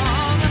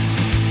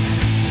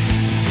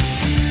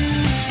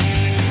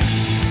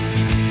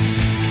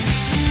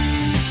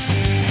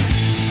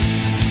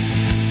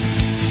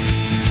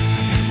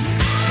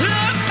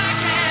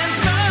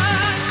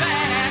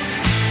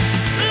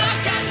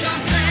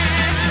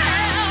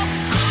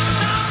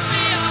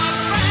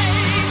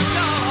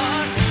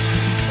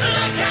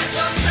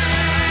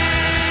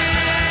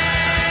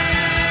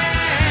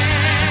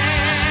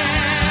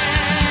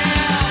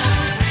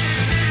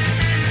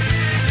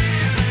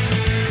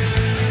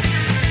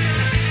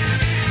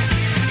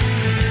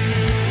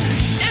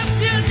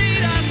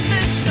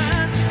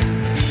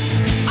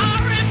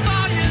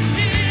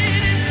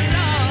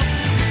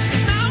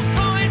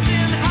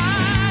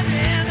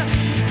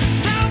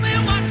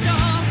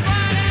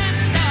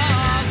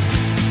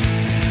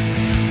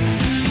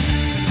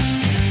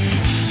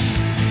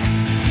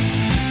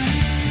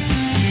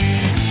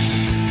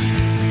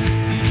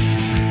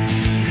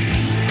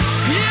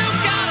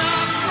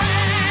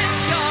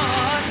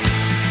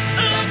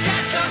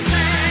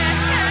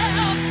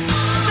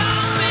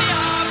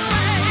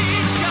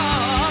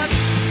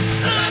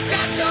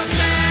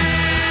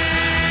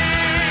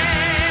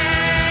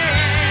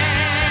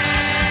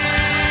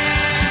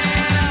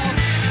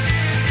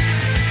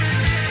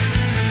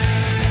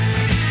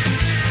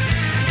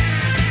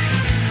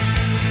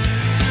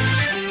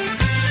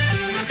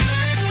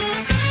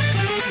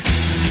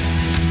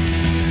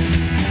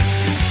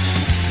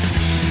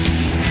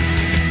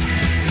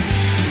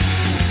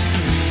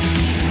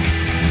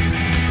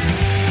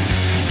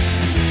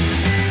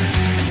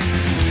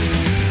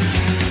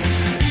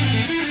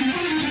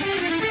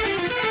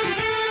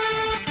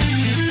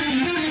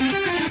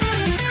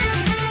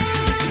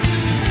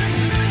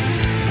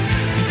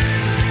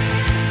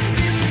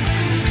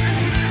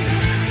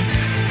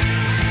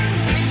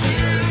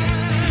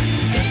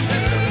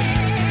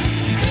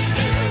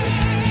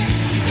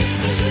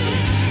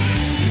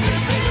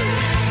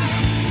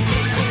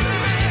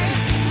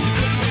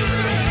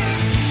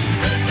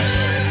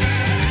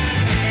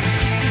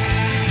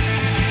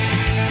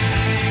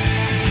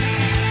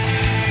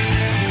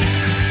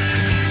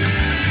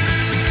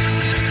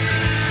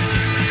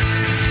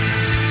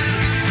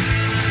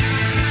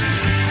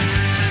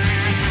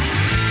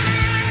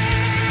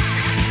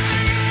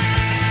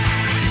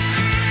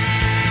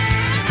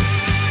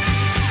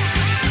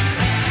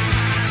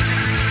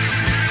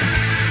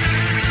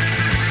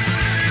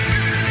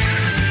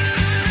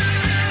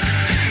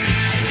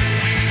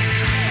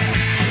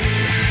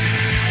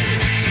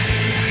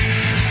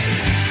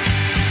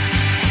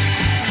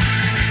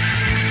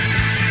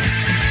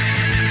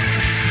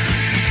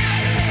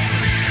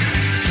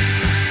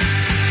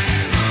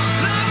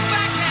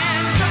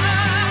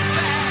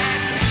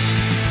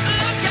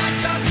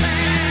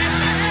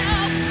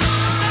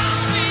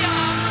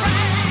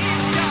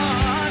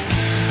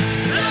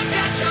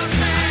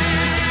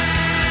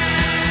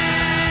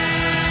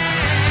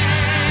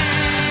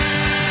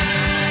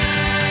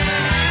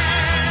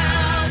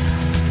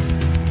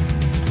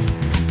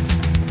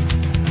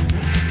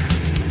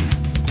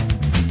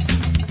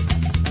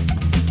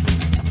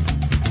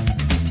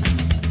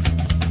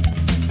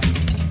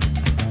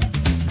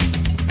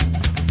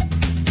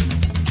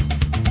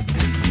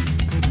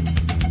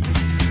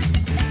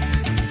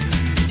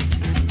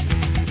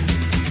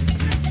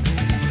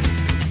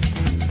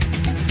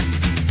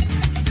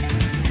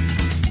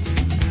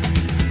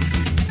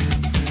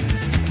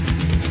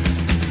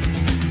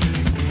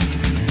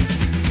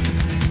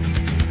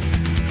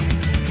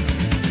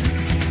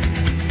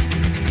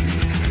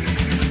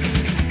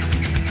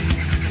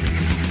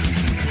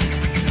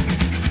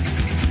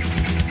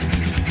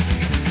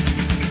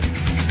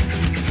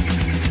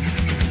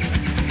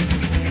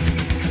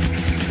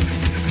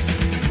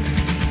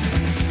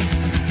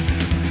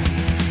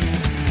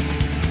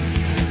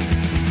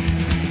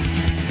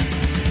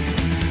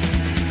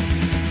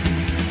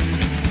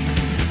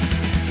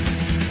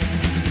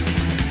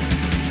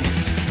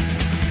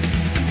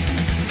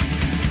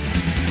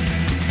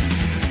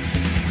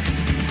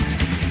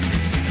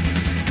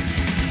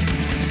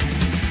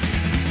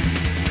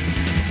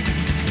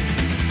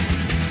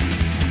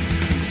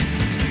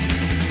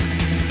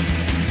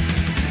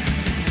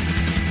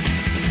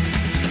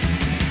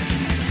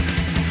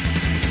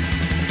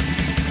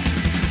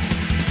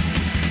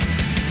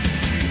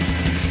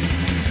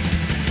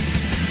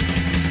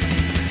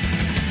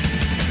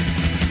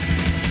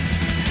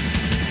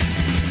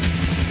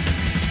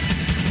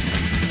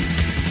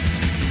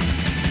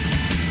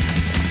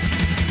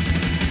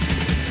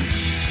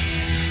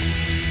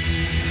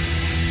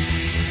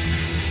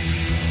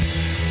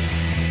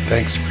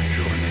 Thanks for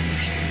joining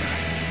us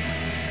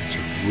tonight. It's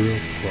a real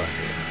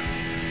pleasure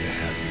to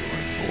have you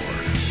on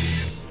board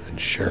and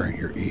sharing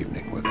your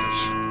evening with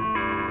us.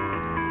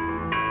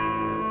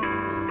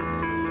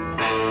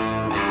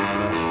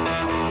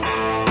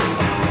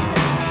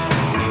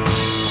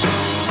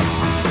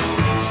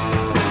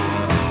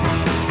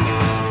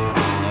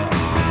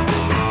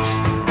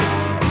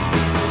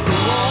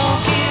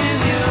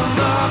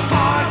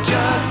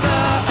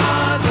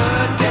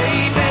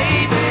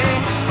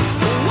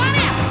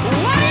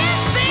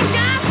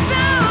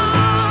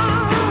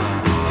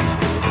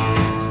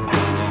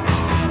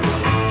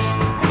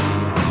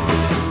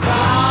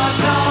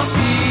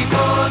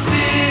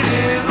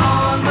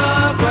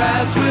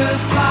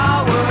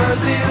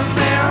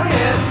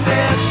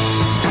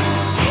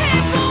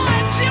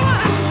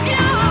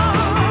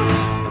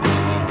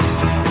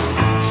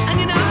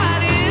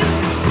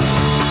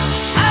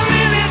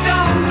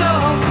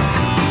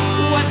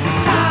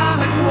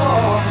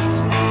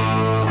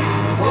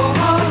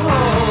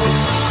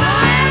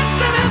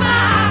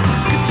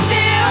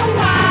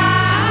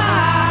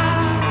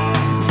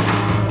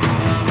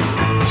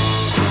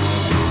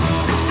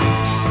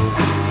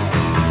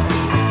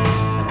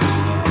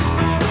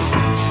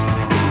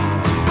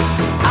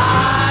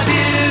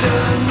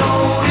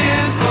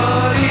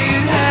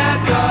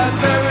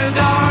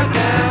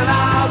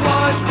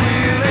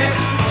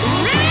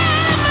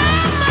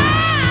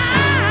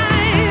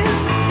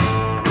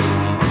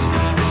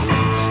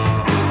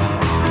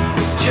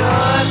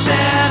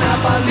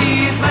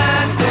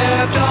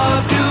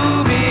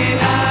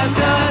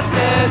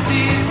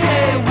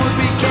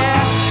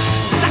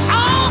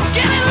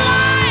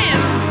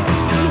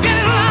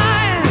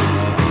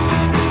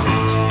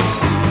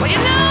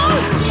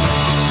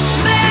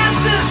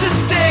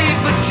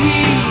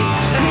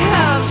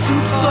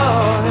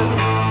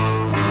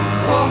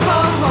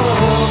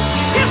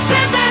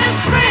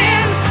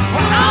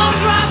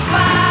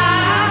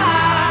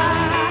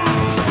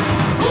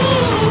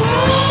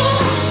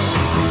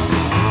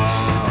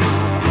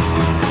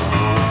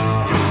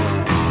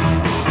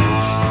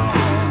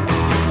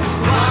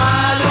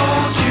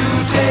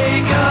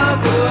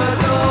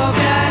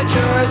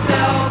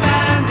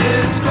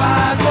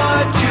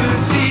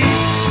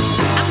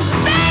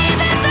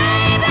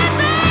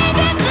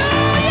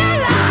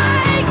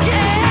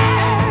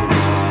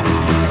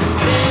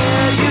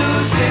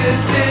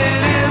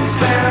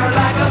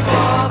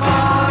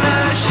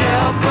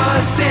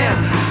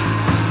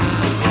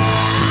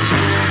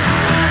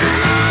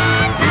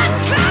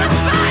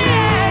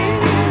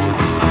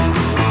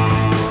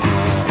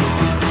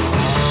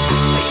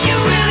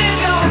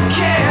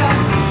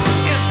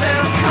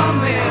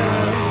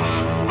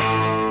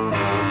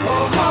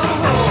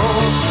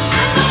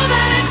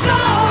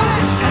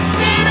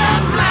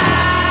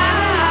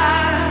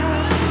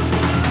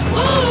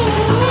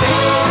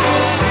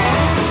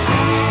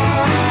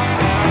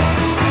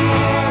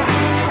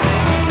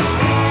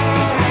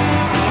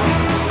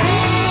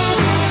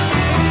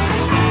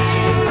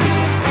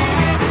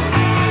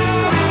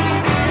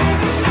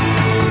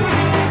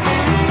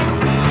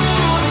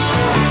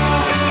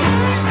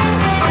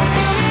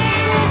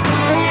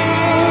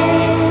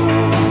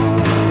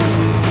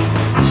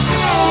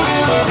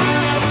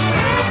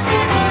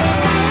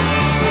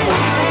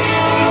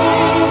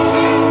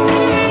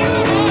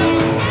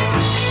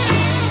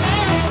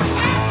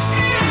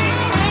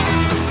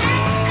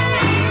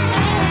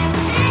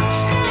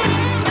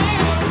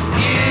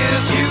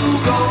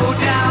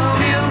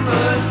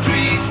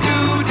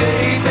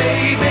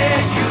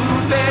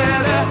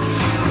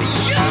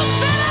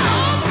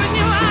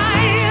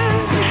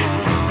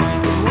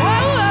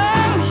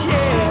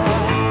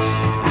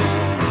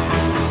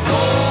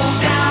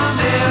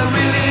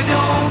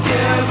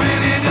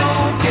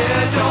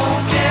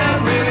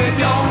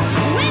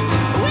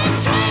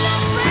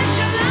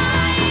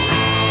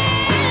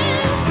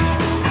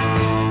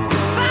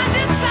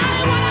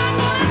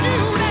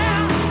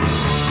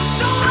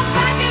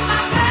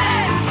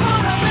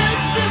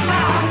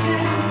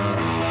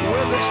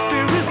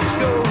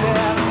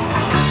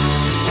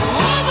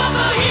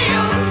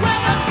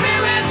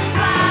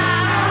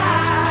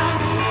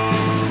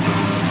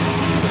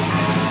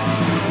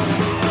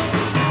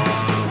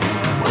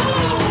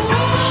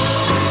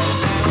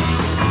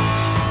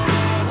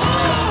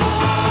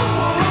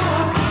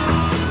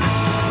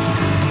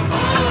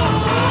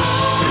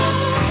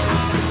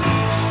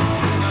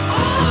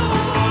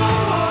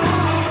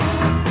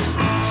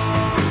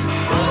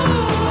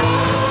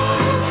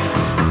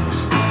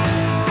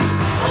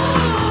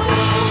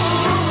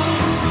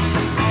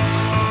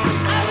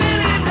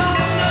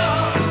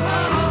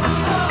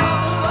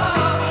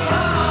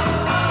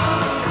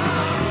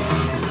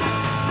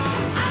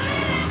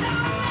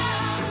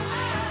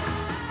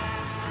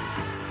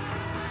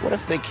 What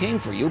if they came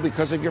for you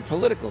because of your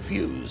political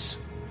views?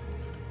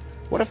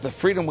 What if the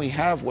freedom we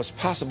have was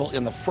possible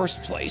in the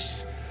first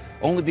place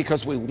only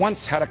because we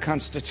once had a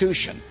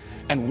constitution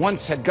and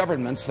once had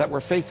governments that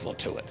were faithful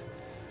to it?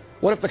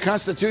 What if the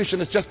Constitution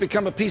has just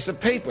become a piece of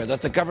paper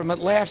that the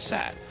government laughs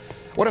at?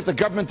 What if the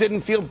government didn't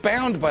feel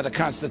bound by the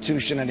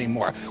Constitution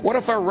anymore? What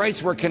if our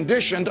rights were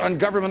conditioned on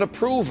government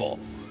approval?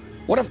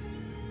 What if...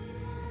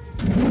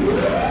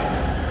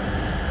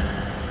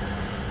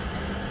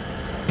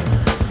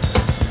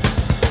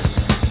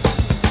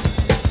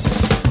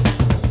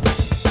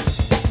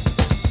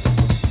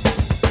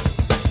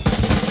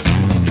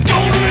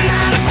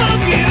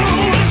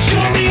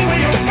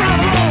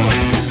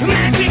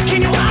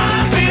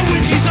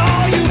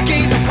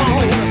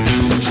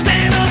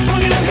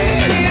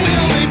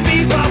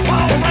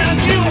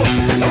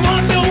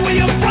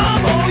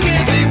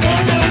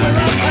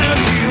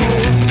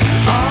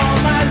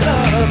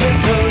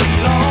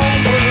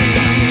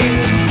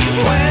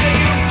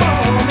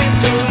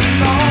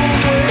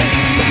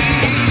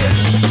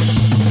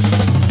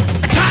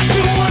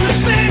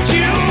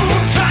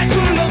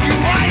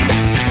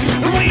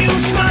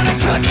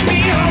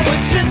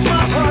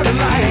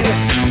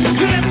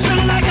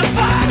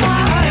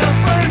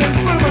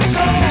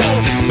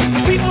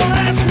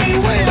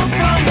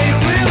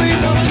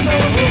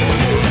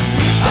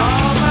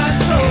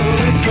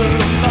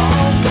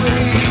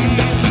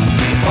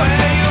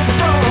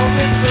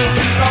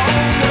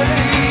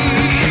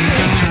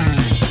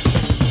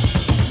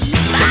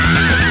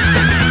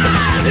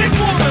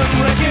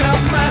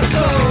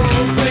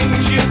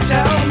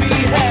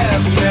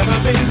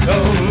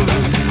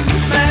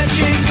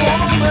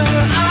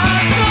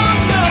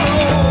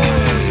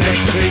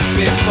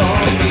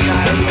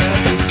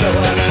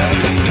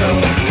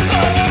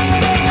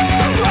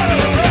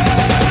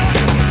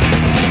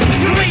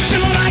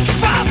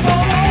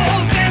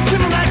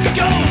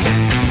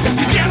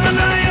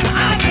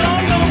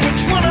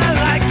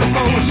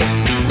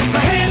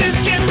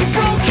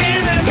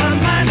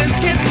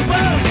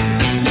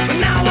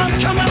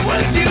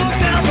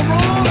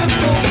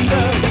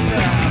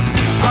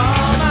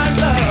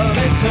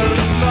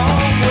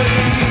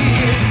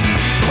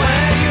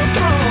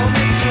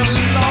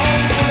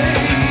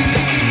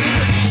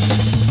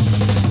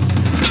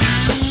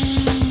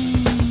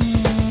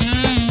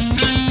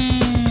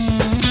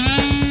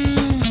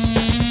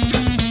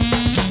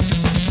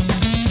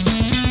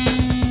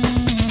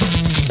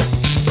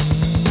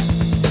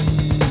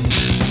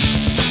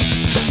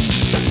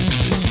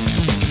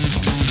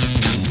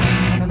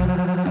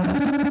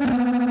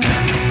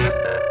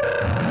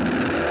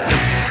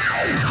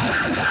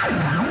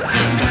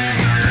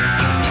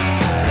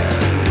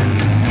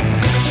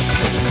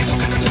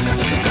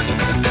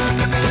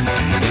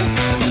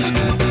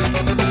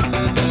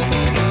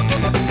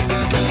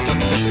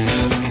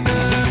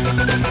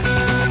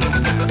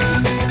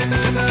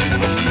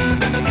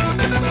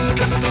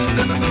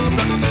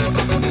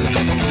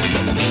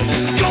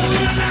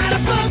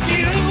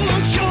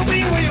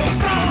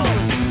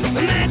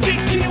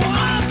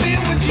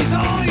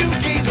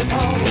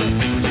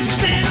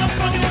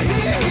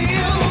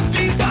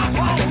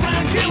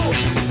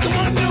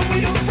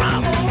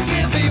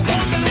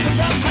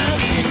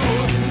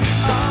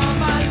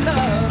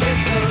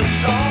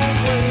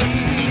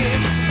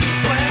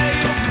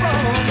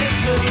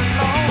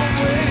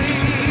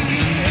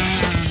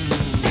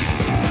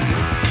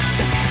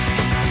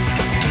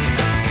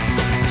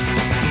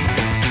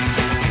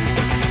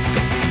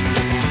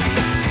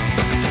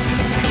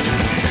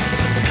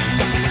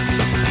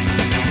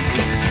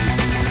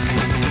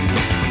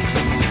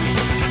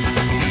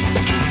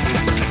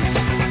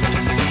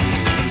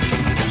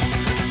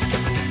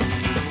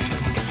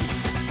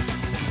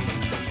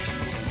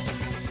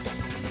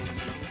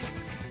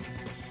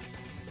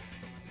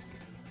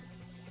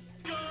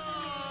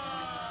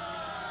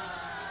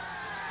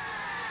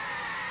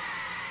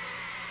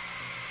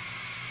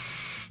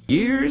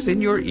 Years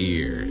in your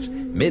ears,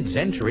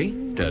 mid-century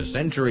to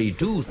century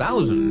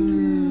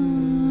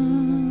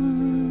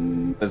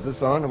 2000. Is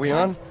this on? Are we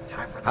on?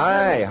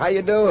 Hi, how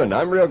you doing?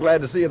 I'm real glad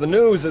to see you. The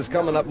news is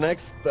coming up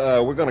next.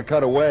 We're going to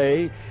cut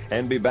away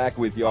and be back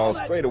with you all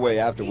straight away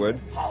afterward.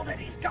 Hold it,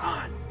 he's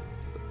gone.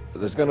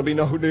 There's going to be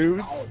no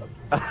news?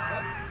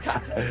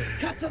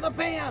 Cut to the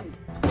band.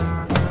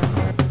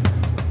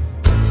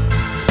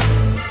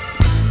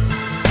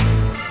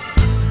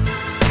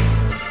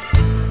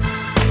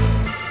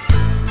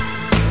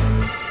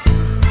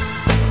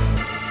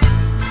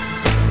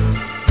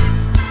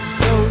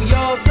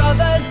 Your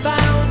brother's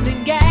bound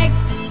and gagged,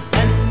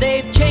 and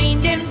they've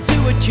chained him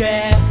to a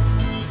chair.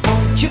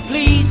 Won't you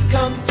please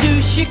come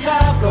to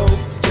Chicago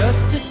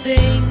just to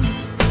sing?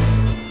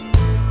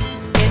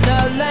 In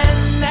a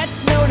land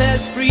that's known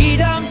as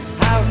freedom,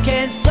 how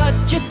can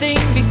such a thing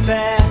be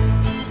fair?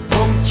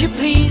 Won't you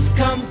please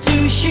come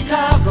to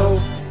Chicago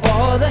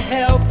for the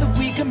help that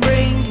we can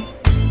bring?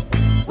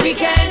 We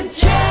can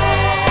change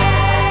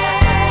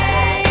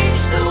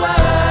the world,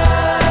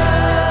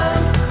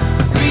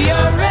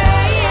 rearrange.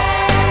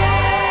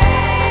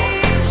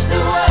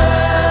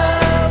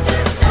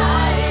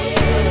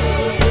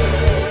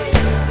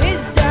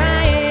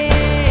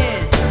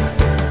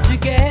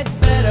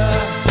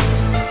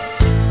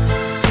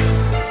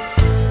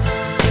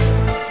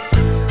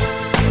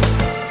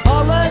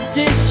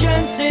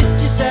 Sit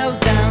yourselves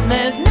down,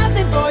 there's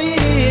nothing for you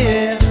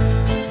here.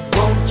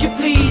 Won't you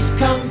please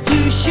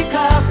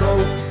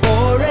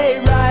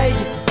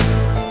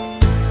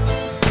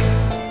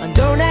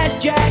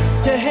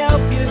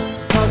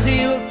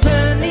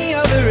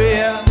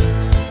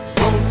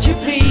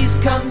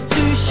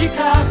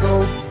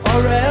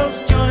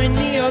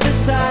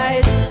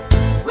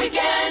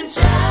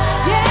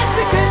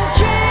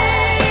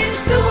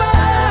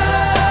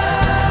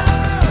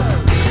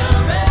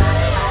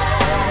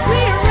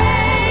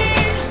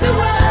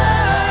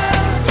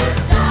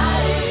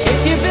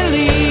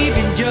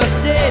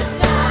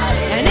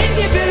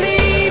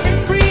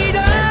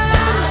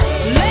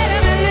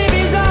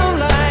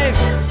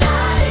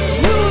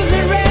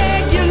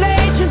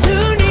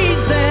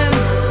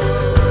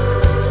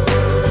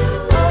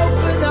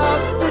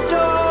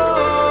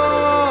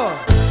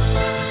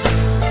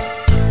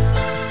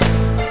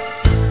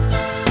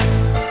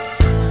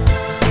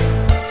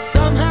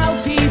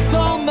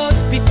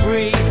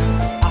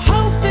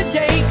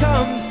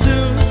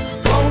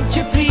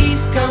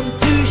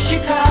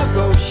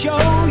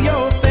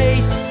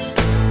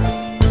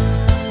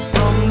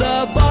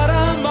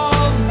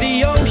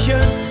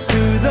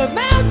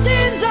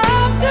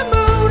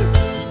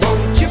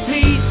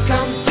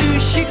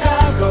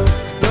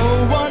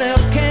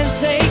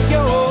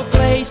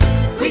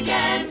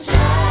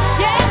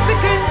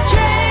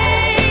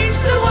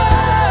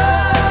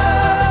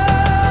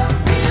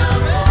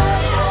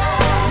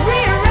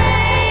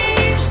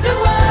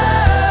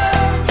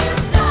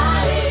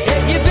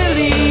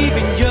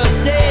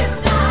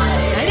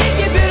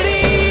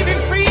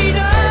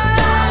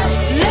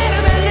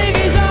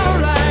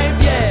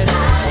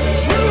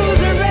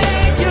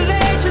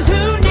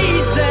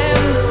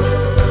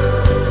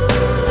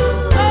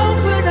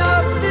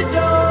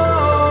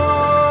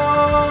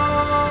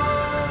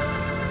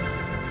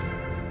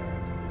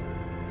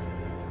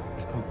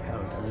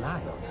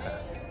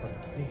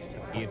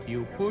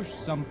you push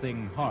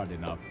something hard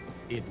enough,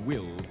 it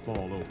will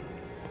fall over.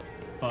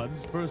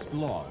 Bud's first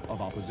law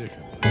of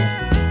opposition.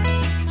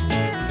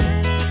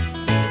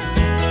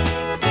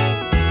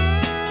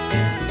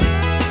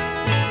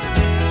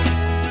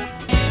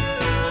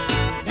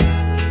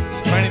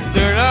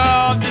 23rd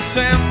of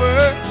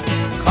December,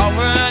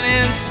 covered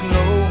in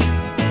snow.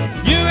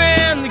 You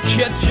in the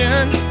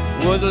kitchen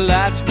with the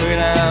lights way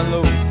down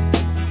low.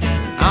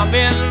 I'm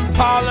in the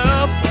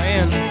parlor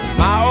playing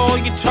my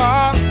old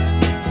guitar,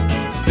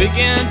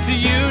 speaking to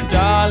you,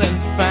 darling,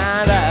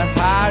 find out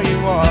how you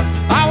are.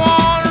 I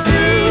wanna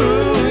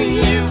ruin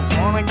you,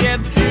 wanna get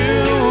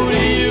through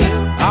to you.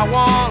 I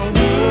wanna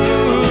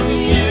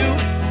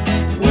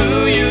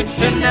woo you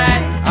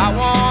tonight. I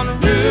wanna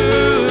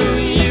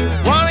ruin you,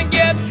 wanna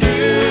get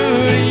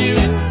through to you.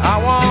 I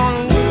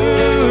wanna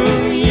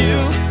woo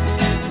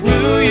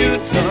you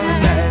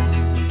tonight.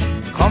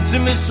 Come to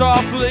me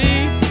softly,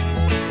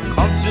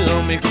 come to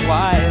me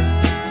quiet.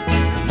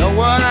 Know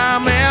what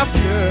I'm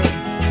after,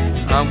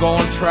 I'm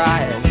gonna try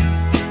it.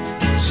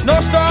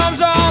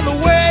 Snowstorms on the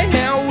way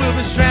and we'll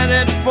be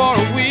stranded for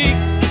a week.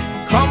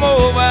 Come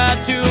over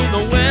to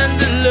the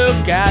window,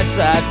 look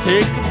outside,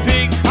 take a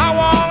peek. I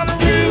wanna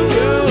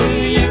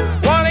ruin you,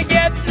 wanna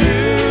get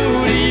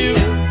through to you.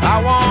 I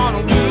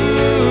wanna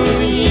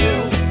woo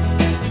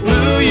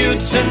you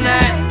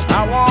tonight. I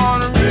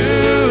wanna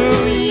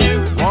ruin you,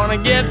 wanna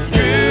get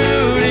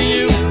through to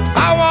you. I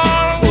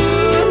wanna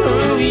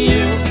woo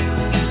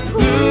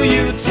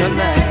you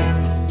tonight.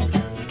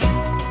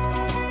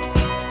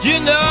 You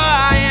know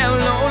I am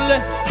lonely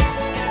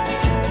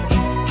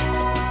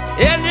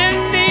and in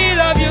need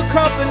of your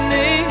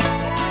company.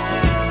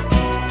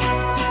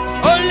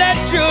 Oh, let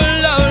your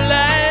love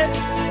light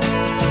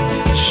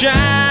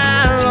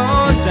shine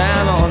on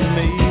down on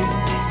me.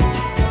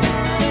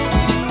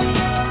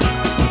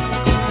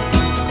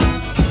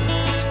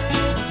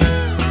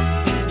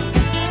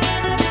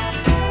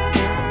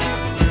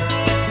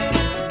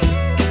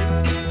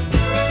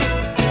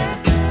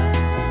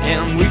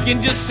 And we can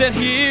just sit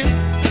here,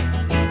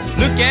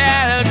 look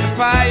at the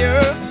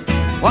fire,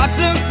 watch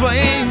the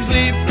flames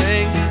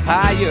leaping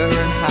higher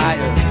and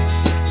higher.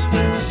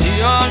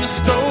 Stay on the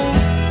stove,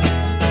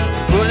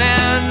 foot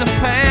in the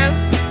pan,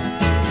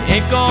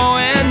 ain't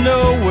going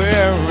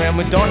nowhere and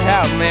we don't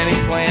have many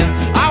plans.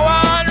 I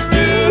wanna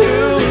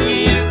ruin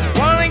you,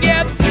 wanna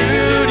get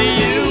through to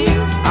you.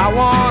 I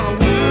wanna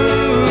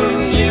woo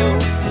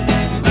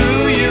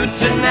you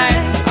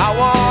tonight. I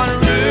wanna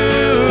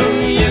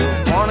ruin you,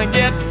 wanna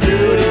get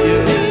through to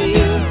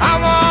you. I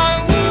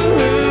wanna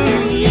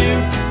woo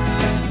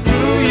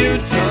you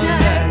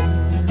tonight.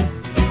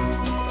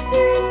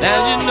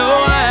 And you know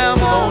I am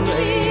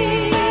lonely,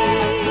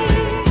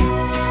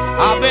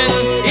 I've been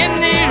in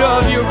need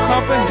of your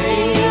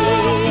company.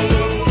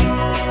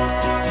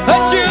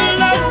 Let your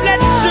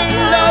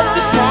love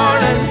this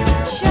morning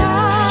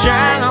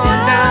shine on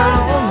down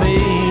on me.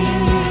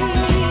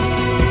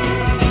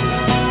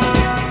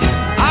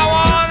 I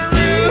wanna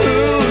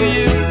ruin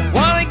you,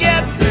 wanna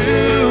get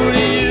through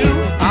to you.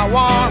 I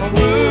wanna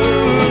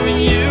woo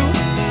you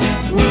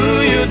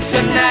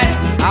tonight.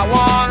 I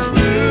wanna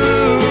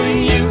ruin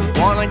you,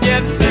 wanna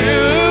get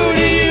through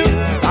to you.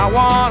 I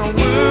wanna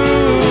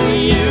woo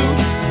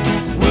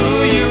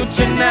you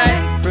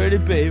tonight, pretty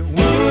baby,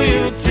 woo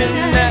you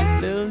tonight,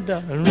 little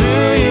darling,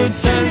 woo you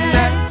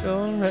tonight,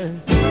 alright,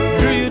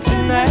 woo you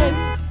tonight.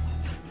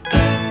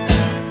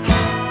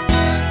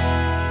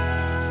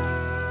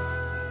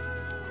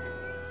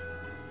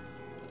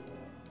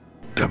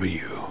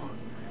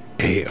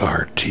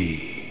 WART,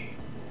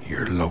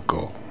 your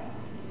local,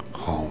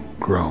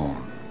 homegrown,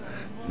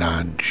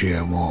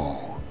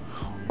 non-GMO,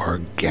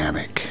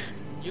 organic,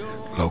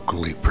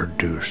 locally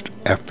produced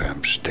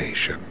FM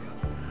station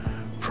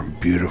from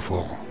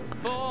beautiful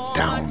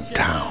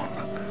downtown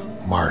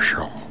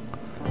Marshall,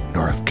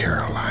 North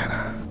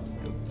Carolina.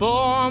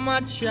 For my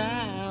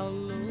child,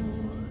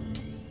 Lord,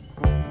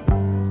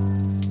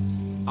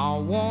 I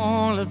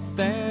wanna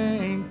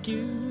thank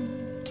you.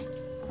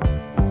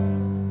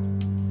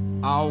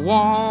 I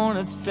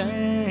wanna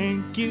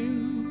thank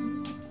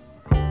you,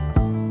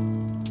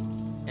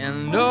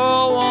 and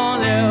no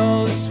one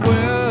else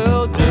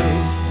will do,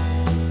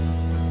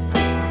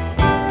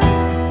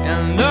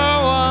 and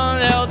no one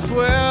else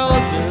will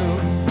do,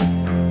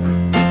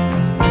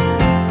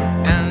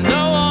 and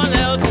no one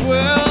else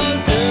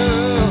will do.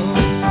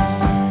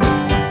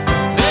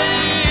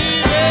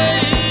 Baby,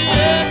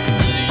 it's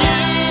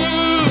you.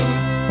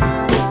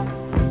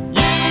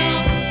 You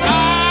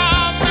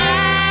are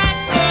my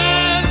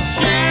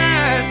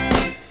sunshine.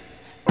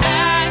 I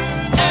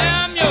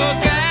am your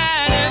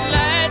guiding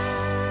light,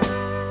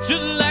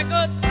 just like a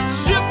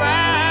ship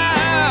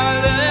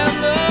out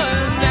in the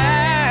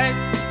night,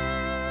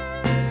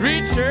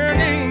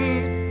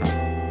 returning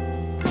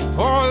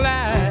for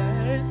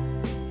light.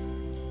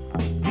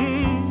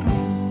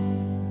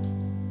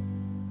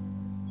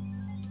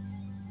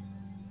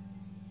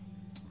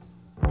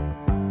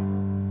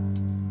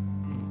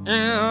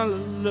 And I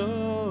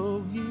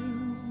love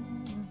you,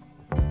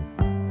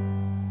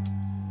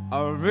 I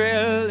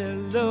really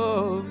love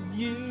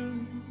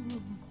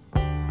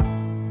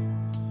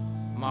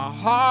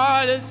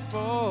heart is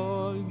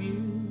for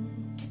you.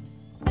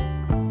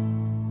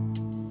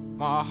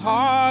 My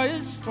heart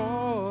is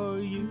for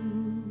you.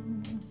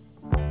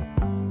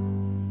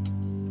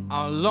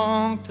 I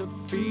long to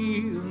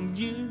feel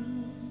you.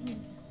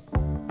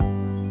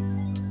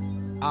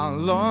 I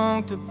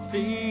long to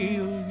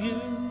feel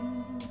you.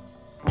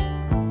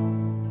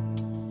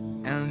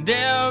 And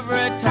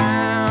every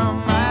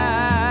time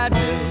I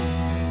do,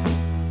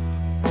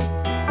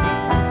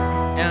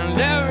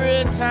 and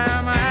every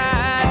time I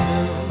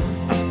do,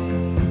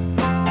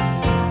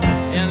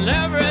 and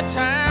every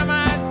time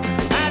I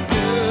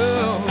do,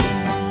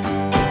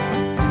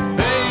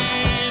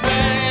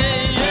 baby,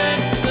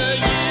 it's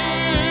you.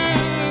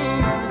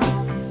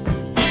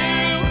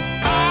 You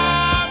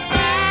are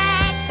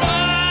my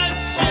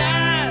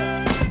sunshine.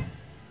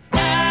 I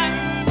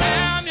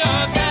am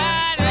your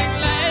guiding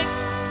light.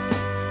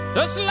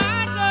 Just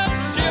like a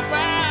ship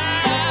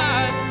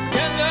out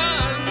in the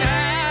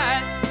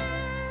night,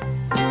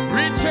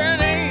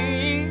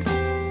 returning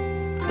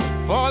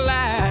for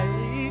life.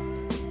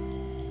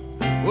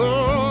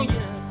 Oh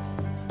yeah,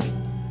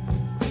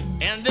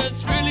 and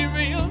it's really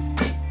real.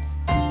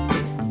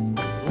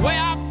 The way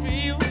I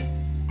feel,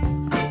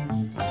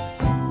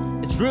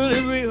 it's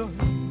really real.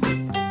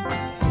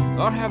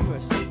 Lord have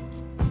mercy.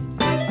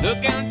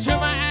 Look into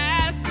my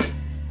eyes.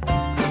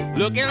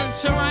 Look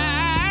into my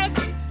eyes.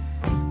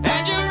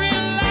 And you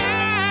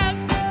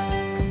realize,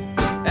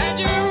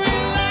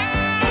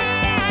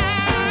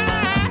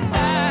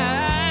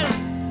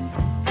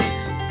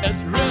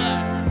 it's really,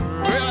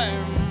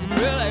 really,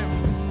 really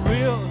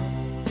real.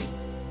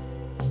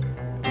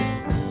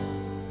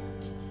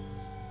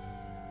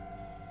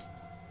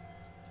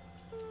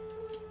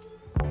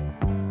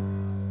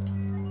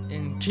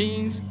 In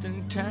Kingston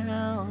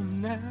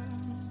town now,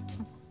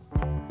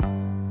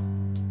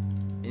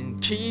 in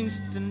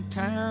Kingston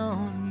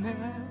town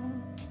now.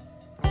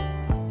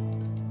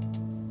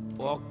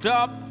 Walked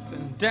up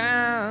and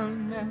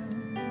down now.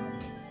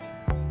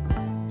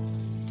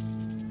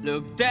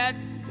 Looked at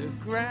the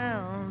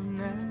ground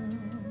now.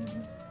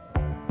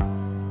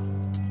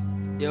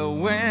 You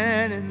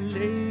went and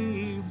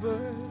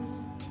labored.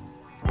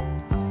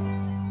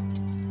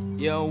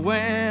 You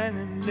went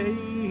and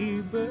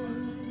labored.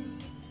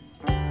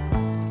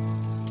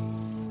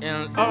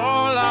 And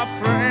all our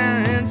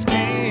friends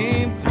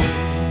came through.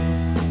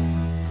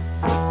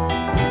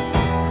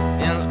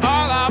 And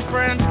all our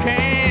friends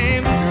came.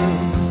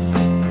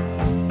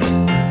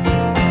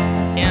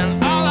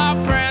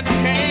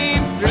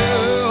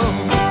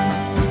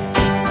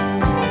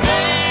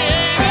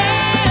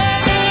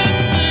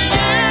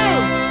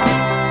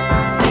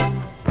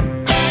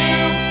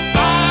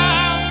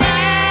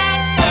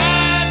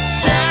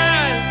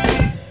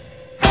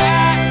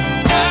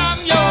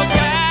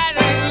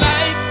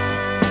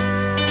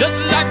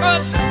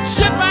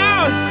 Ship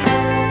out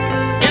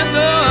in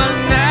the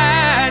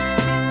night,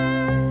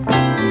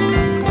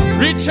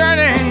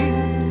 returning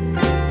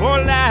for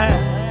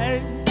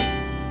life.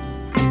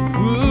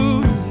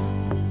 Ooh.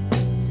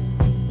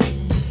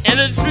 And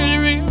it's really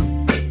real.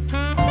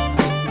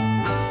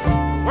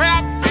 Where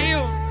I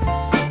feel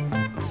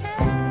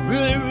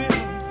really real.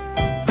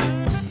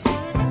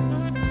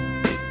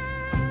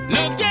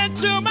 Look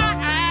into my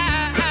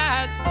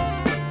eyes.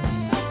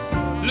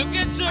 Look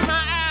into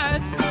my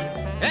eyes,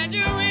 and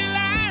you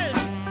realize,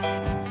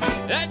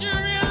 and you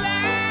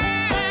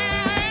realize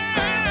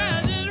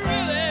it's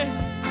really,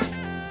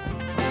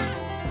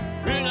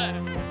 really,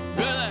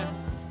 really,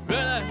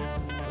 really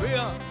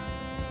real.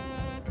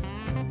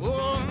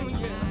 Oh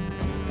yeah.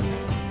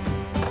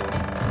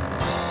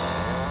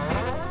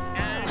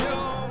 And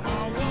you're my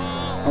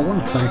I want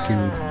to thank you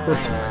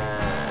personally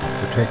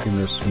for taking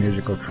this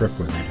musical trip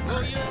with me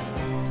tonight.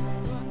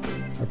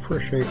 I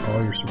appreciate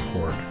all your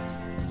support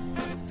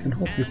and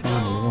hope you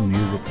find a little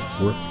music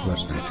worth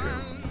listening to.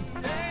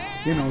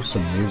 You know,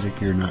 some music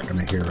you're not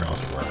going to hear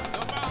elsewhere.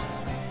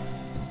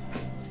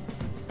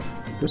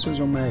 This is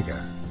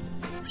Omega,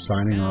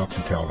 signing off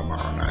until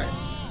tomorrow night.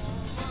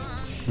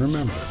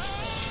 Remember,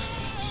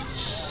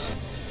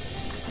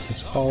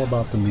 it's all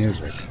about the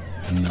music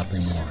and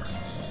nothing more.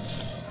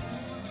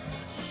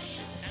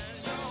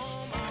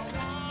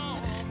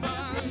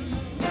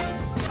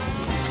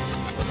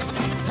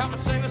 Come and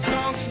sing a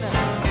song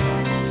tonight.